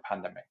during the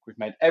pandemic. We've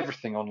made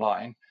everything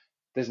online.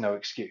 There's no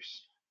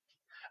excuse.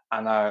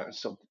 And I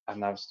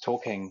was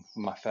talking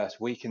my first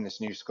week in this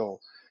new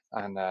school,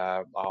 and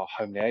our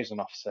home liaison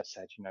officer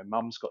said,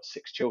 mum's got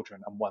 6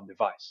 children and 1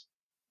 device,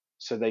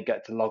 so they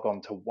get to log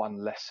on to 1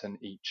 lesson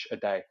each a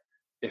day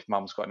if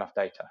mum's got enough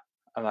data.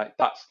 And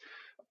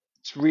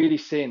it's really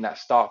seeing that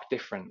stark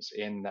difference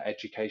in the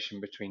education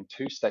between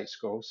 2 state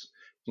schools,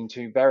 between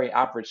 2 very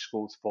average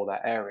schools for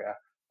that area,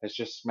 has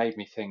just made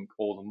me think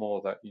all the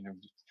more that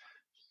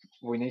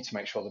we need to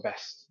make sure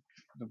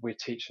we're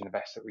teaching the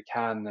best that we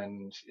can.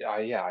 And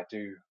I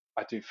do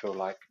feel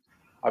like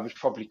I was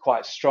probably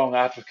quite a strong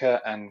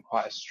advocate and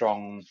quite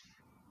strongly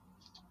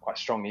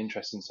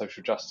interested in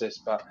social justice,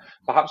 but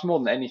perhaps more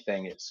than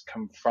anything, it's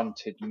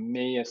confronted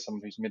me as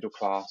someone who's middle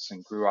class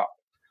and grew up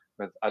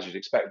with, as you'd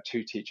expect,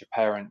 2 teacher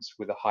parents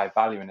with a high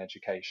value in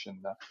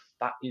education,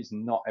 that is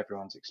not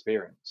everyone's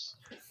experience,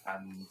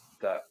 and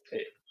that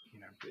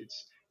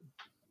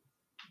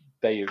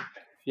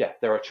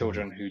there are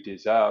children who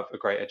deserve a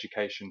great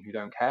education who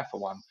don't care for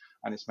one,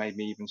 and it's made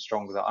me even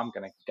stronger that I'm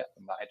going to get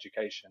them that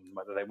education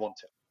whether they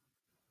want it.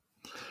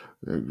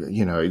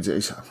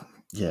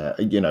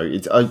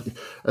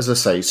 As I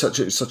say,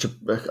 such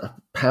a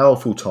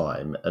powerful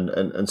time,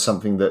 and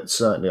something that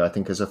certainly I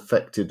think has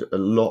affected a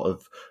lot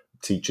of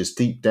teachers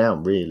deep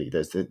down. Really,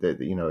 there's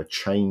a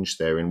change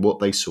there in what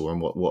they saw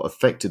and what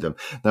affected them.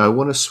 Now I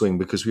want to swing,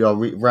 because we are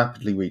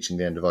rapidly reaching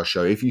the end of our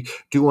show. If you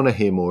do want to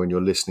hear more and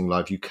you're listening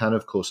live, you can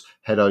of course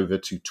head over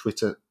to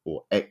Twitter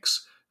or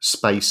X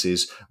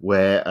Spaces,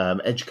 where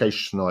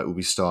Education Tonight will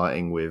be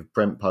starting with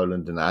Brent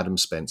Poland and Adam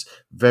Spence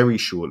very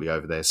shortly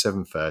over there,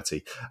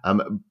 7:30.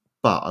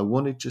 But I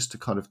wanted just to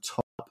kind of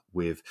top up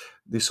with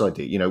this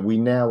idea. We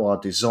now are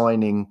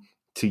designing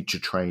teacher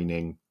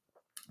training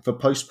for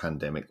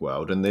post-pandemic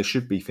world, and there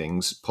should be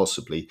things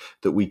possibly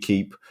that we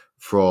keep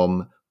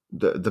from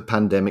the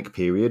pandemic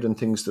period and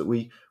things that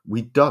we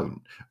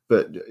don't.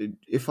 But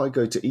if I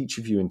go to each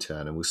of you in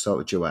turn, and we'll start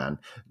with Joanne,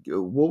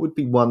 what would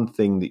be one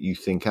thing that you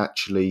think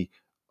actually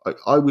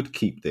I would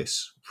keep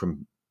this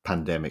from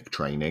pandemic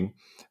training,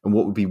 and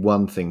what would be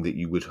one thing that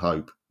you would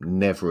hope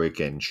never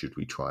again should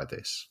we try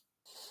this?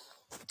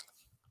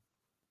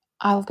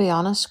 I'll be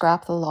honest,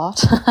 scrap the lot.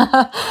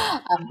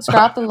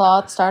 Scrap the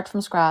lot, start from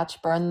scratch,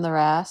 burn the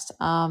rest.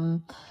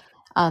 And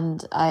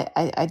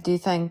I do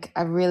think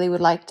I really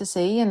would like to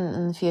see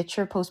in the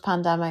future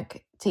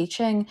post-pandemic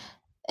teaching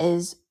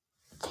is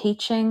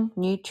teaching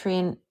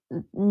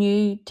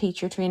new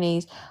teacher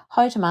trainees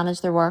how to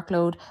manage their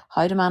workload,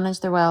 how to manage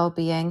their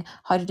well-being,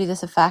 how to do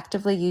this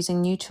effectively using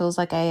new tools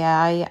like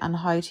AI, and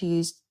how to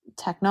use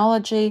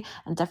technology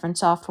and different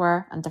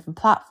software and different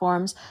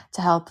platforms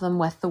to help them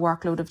with the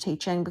workload of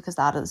teaching, because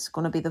that is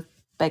going to be the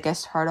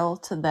biggest hurdle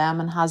to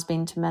them, and has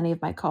been to many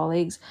of my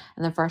colleagues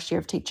in their first year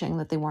of teaching,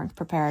 that they weren't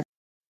prepared.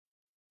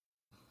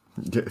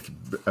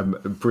 A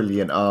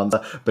brilliant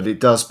answer, but it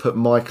does put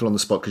Michael on the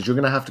spot, because you're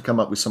going to have to come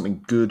up with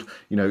something good.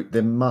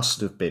 There must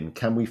have been.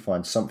 Can we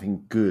find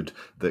something good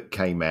that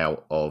came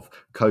out of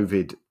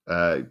COVID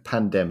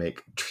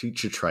pandemic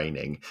teacher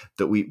training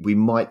that we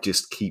might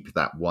just keep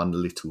that one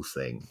little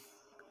thing?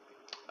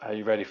 Are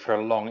you ready for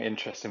a long,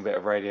 interesting bit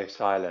of radio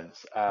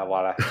silence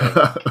while I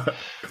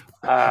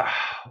think?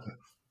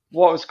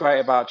 What was great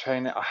about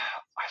training?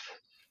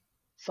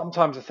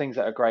 Sometimes the things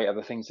that are great are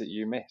the things that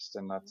you missed,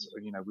 and that's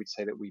we'd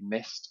say that we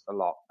missed a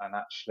lot. And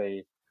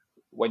actually,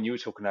 when you were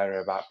talking earlier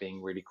about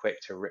being really quick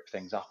to rip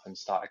things up and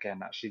start again,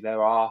 actually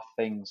there are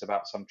things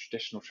about some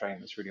traditional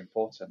training that's really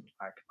important.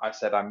 Like I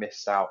said, I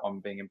missed out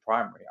on being in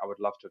primary. I would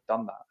love to have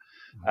done that.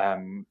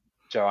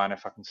 Joanne,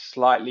 if I can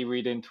slightly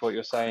read into what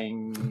you're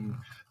saying,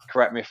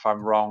 correct me if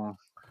I'm wrong.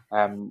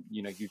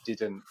 You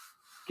didn't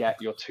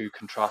get your 2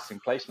 contrasting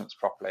placements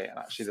properly, and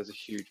actually there's a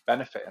huge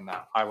benefit in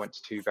that. I went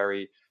to 2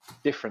 very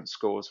different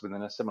schools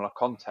within a similar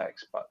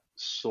context, but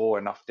saw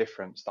enough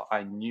difference that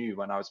I knew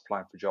when I was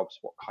applying for jobs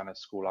what kind of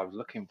school I was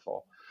looking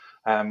for.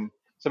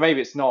 So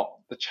maybe it's not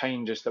the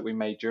changes that we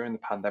made during the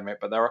pandemic,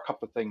 but there are a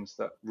couple of things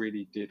that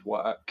really did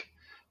work.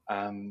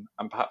 And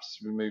perhaps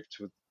we moved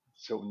to a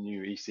sort of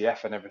new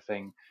ECF and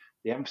everything,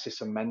 the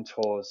emphasis on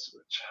mentors,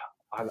 which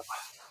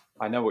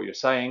I know what you're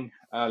saying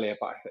earlier,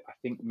 but I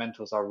think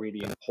mentors are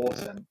really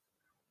important.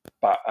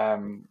 But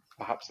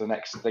perhaps the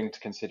next thing to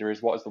consider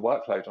is, what is the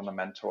workload on a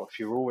mentor? If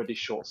you're already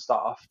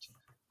short-staffed,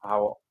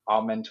 how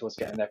are mentors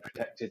getting their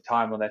protected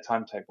time on their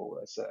timetable?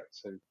 So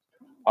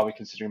are we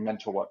considering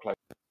mentor workload?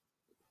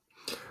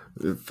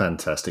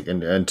 Fantastic,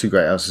 and two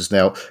great answers.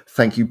 Now,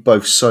 thank you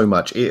both so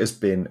much. It has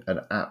been an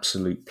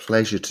absolute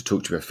pleasure to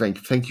talk to you.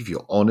 Thank you for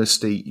your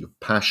honesty, your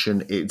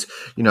passion. It's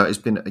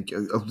been a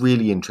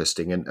really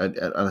interesting and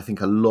I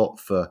think a lot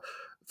for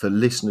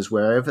listeners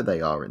wherever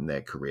they are in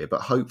their career,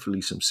 but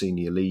hopefully some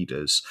senior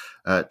leaders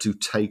to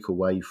take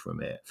away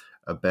from it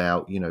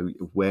about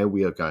where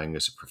we are going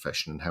as a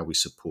profession and how we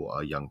support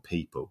our young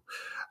people.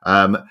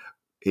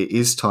 It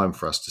is time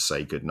for us to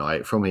say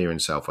goodnight from here in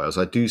South Wales.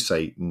 I do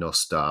say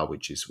nos da,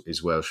 which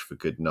is Welsh for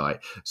good night.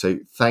 So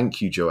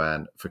thank you,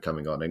 Joanne, for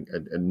coming on,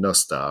 and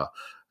nos da.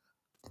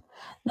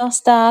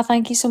 Nos da,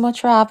 thank you so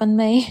much for having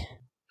me.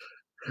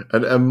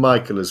 And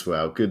Michael as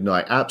well. Good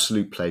night.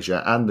 Absolute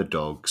pleasure. And the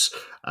dogs.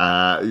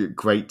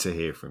 Great to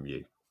hear from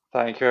you.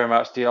 Thank you very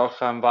much.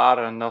 Diolch yn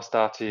fawr and nos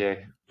da to you.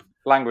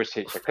 Language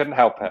teacher, couldn't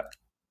help it.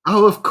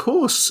 Oh, of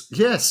course.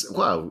 Yes.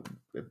 Well,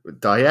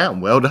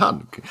 Diane, well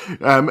done.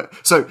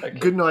 So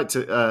good night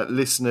to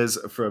listeners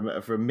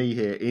from me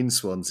here in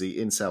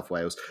Swansea, in South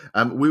Wales.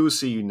 We will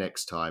see you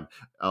next time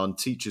on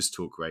Teachers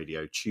Talk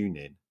Radio. Tune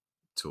in,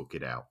 talk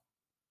it out.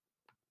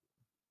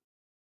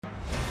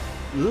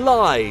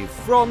 Live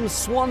from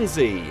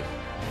Swansea,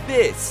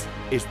 this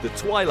is the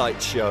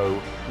Twilight Show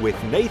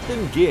with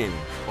Nathan Gynn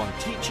on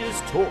Teachers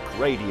Talk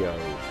Radio.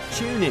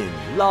 Tune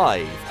in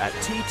live at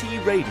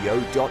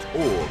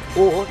ttradio.org,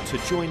 or to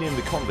join in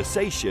the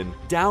conversation,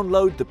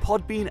 download the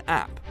Podbean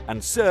app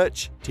and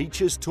search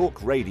Teachers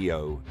Talk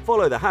Radio.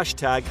 Follow the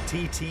hashtag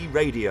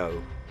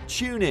TTRadio.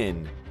 Tune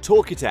in,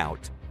 talk it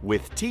out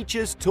with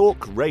Teachers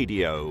Talk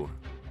Radio.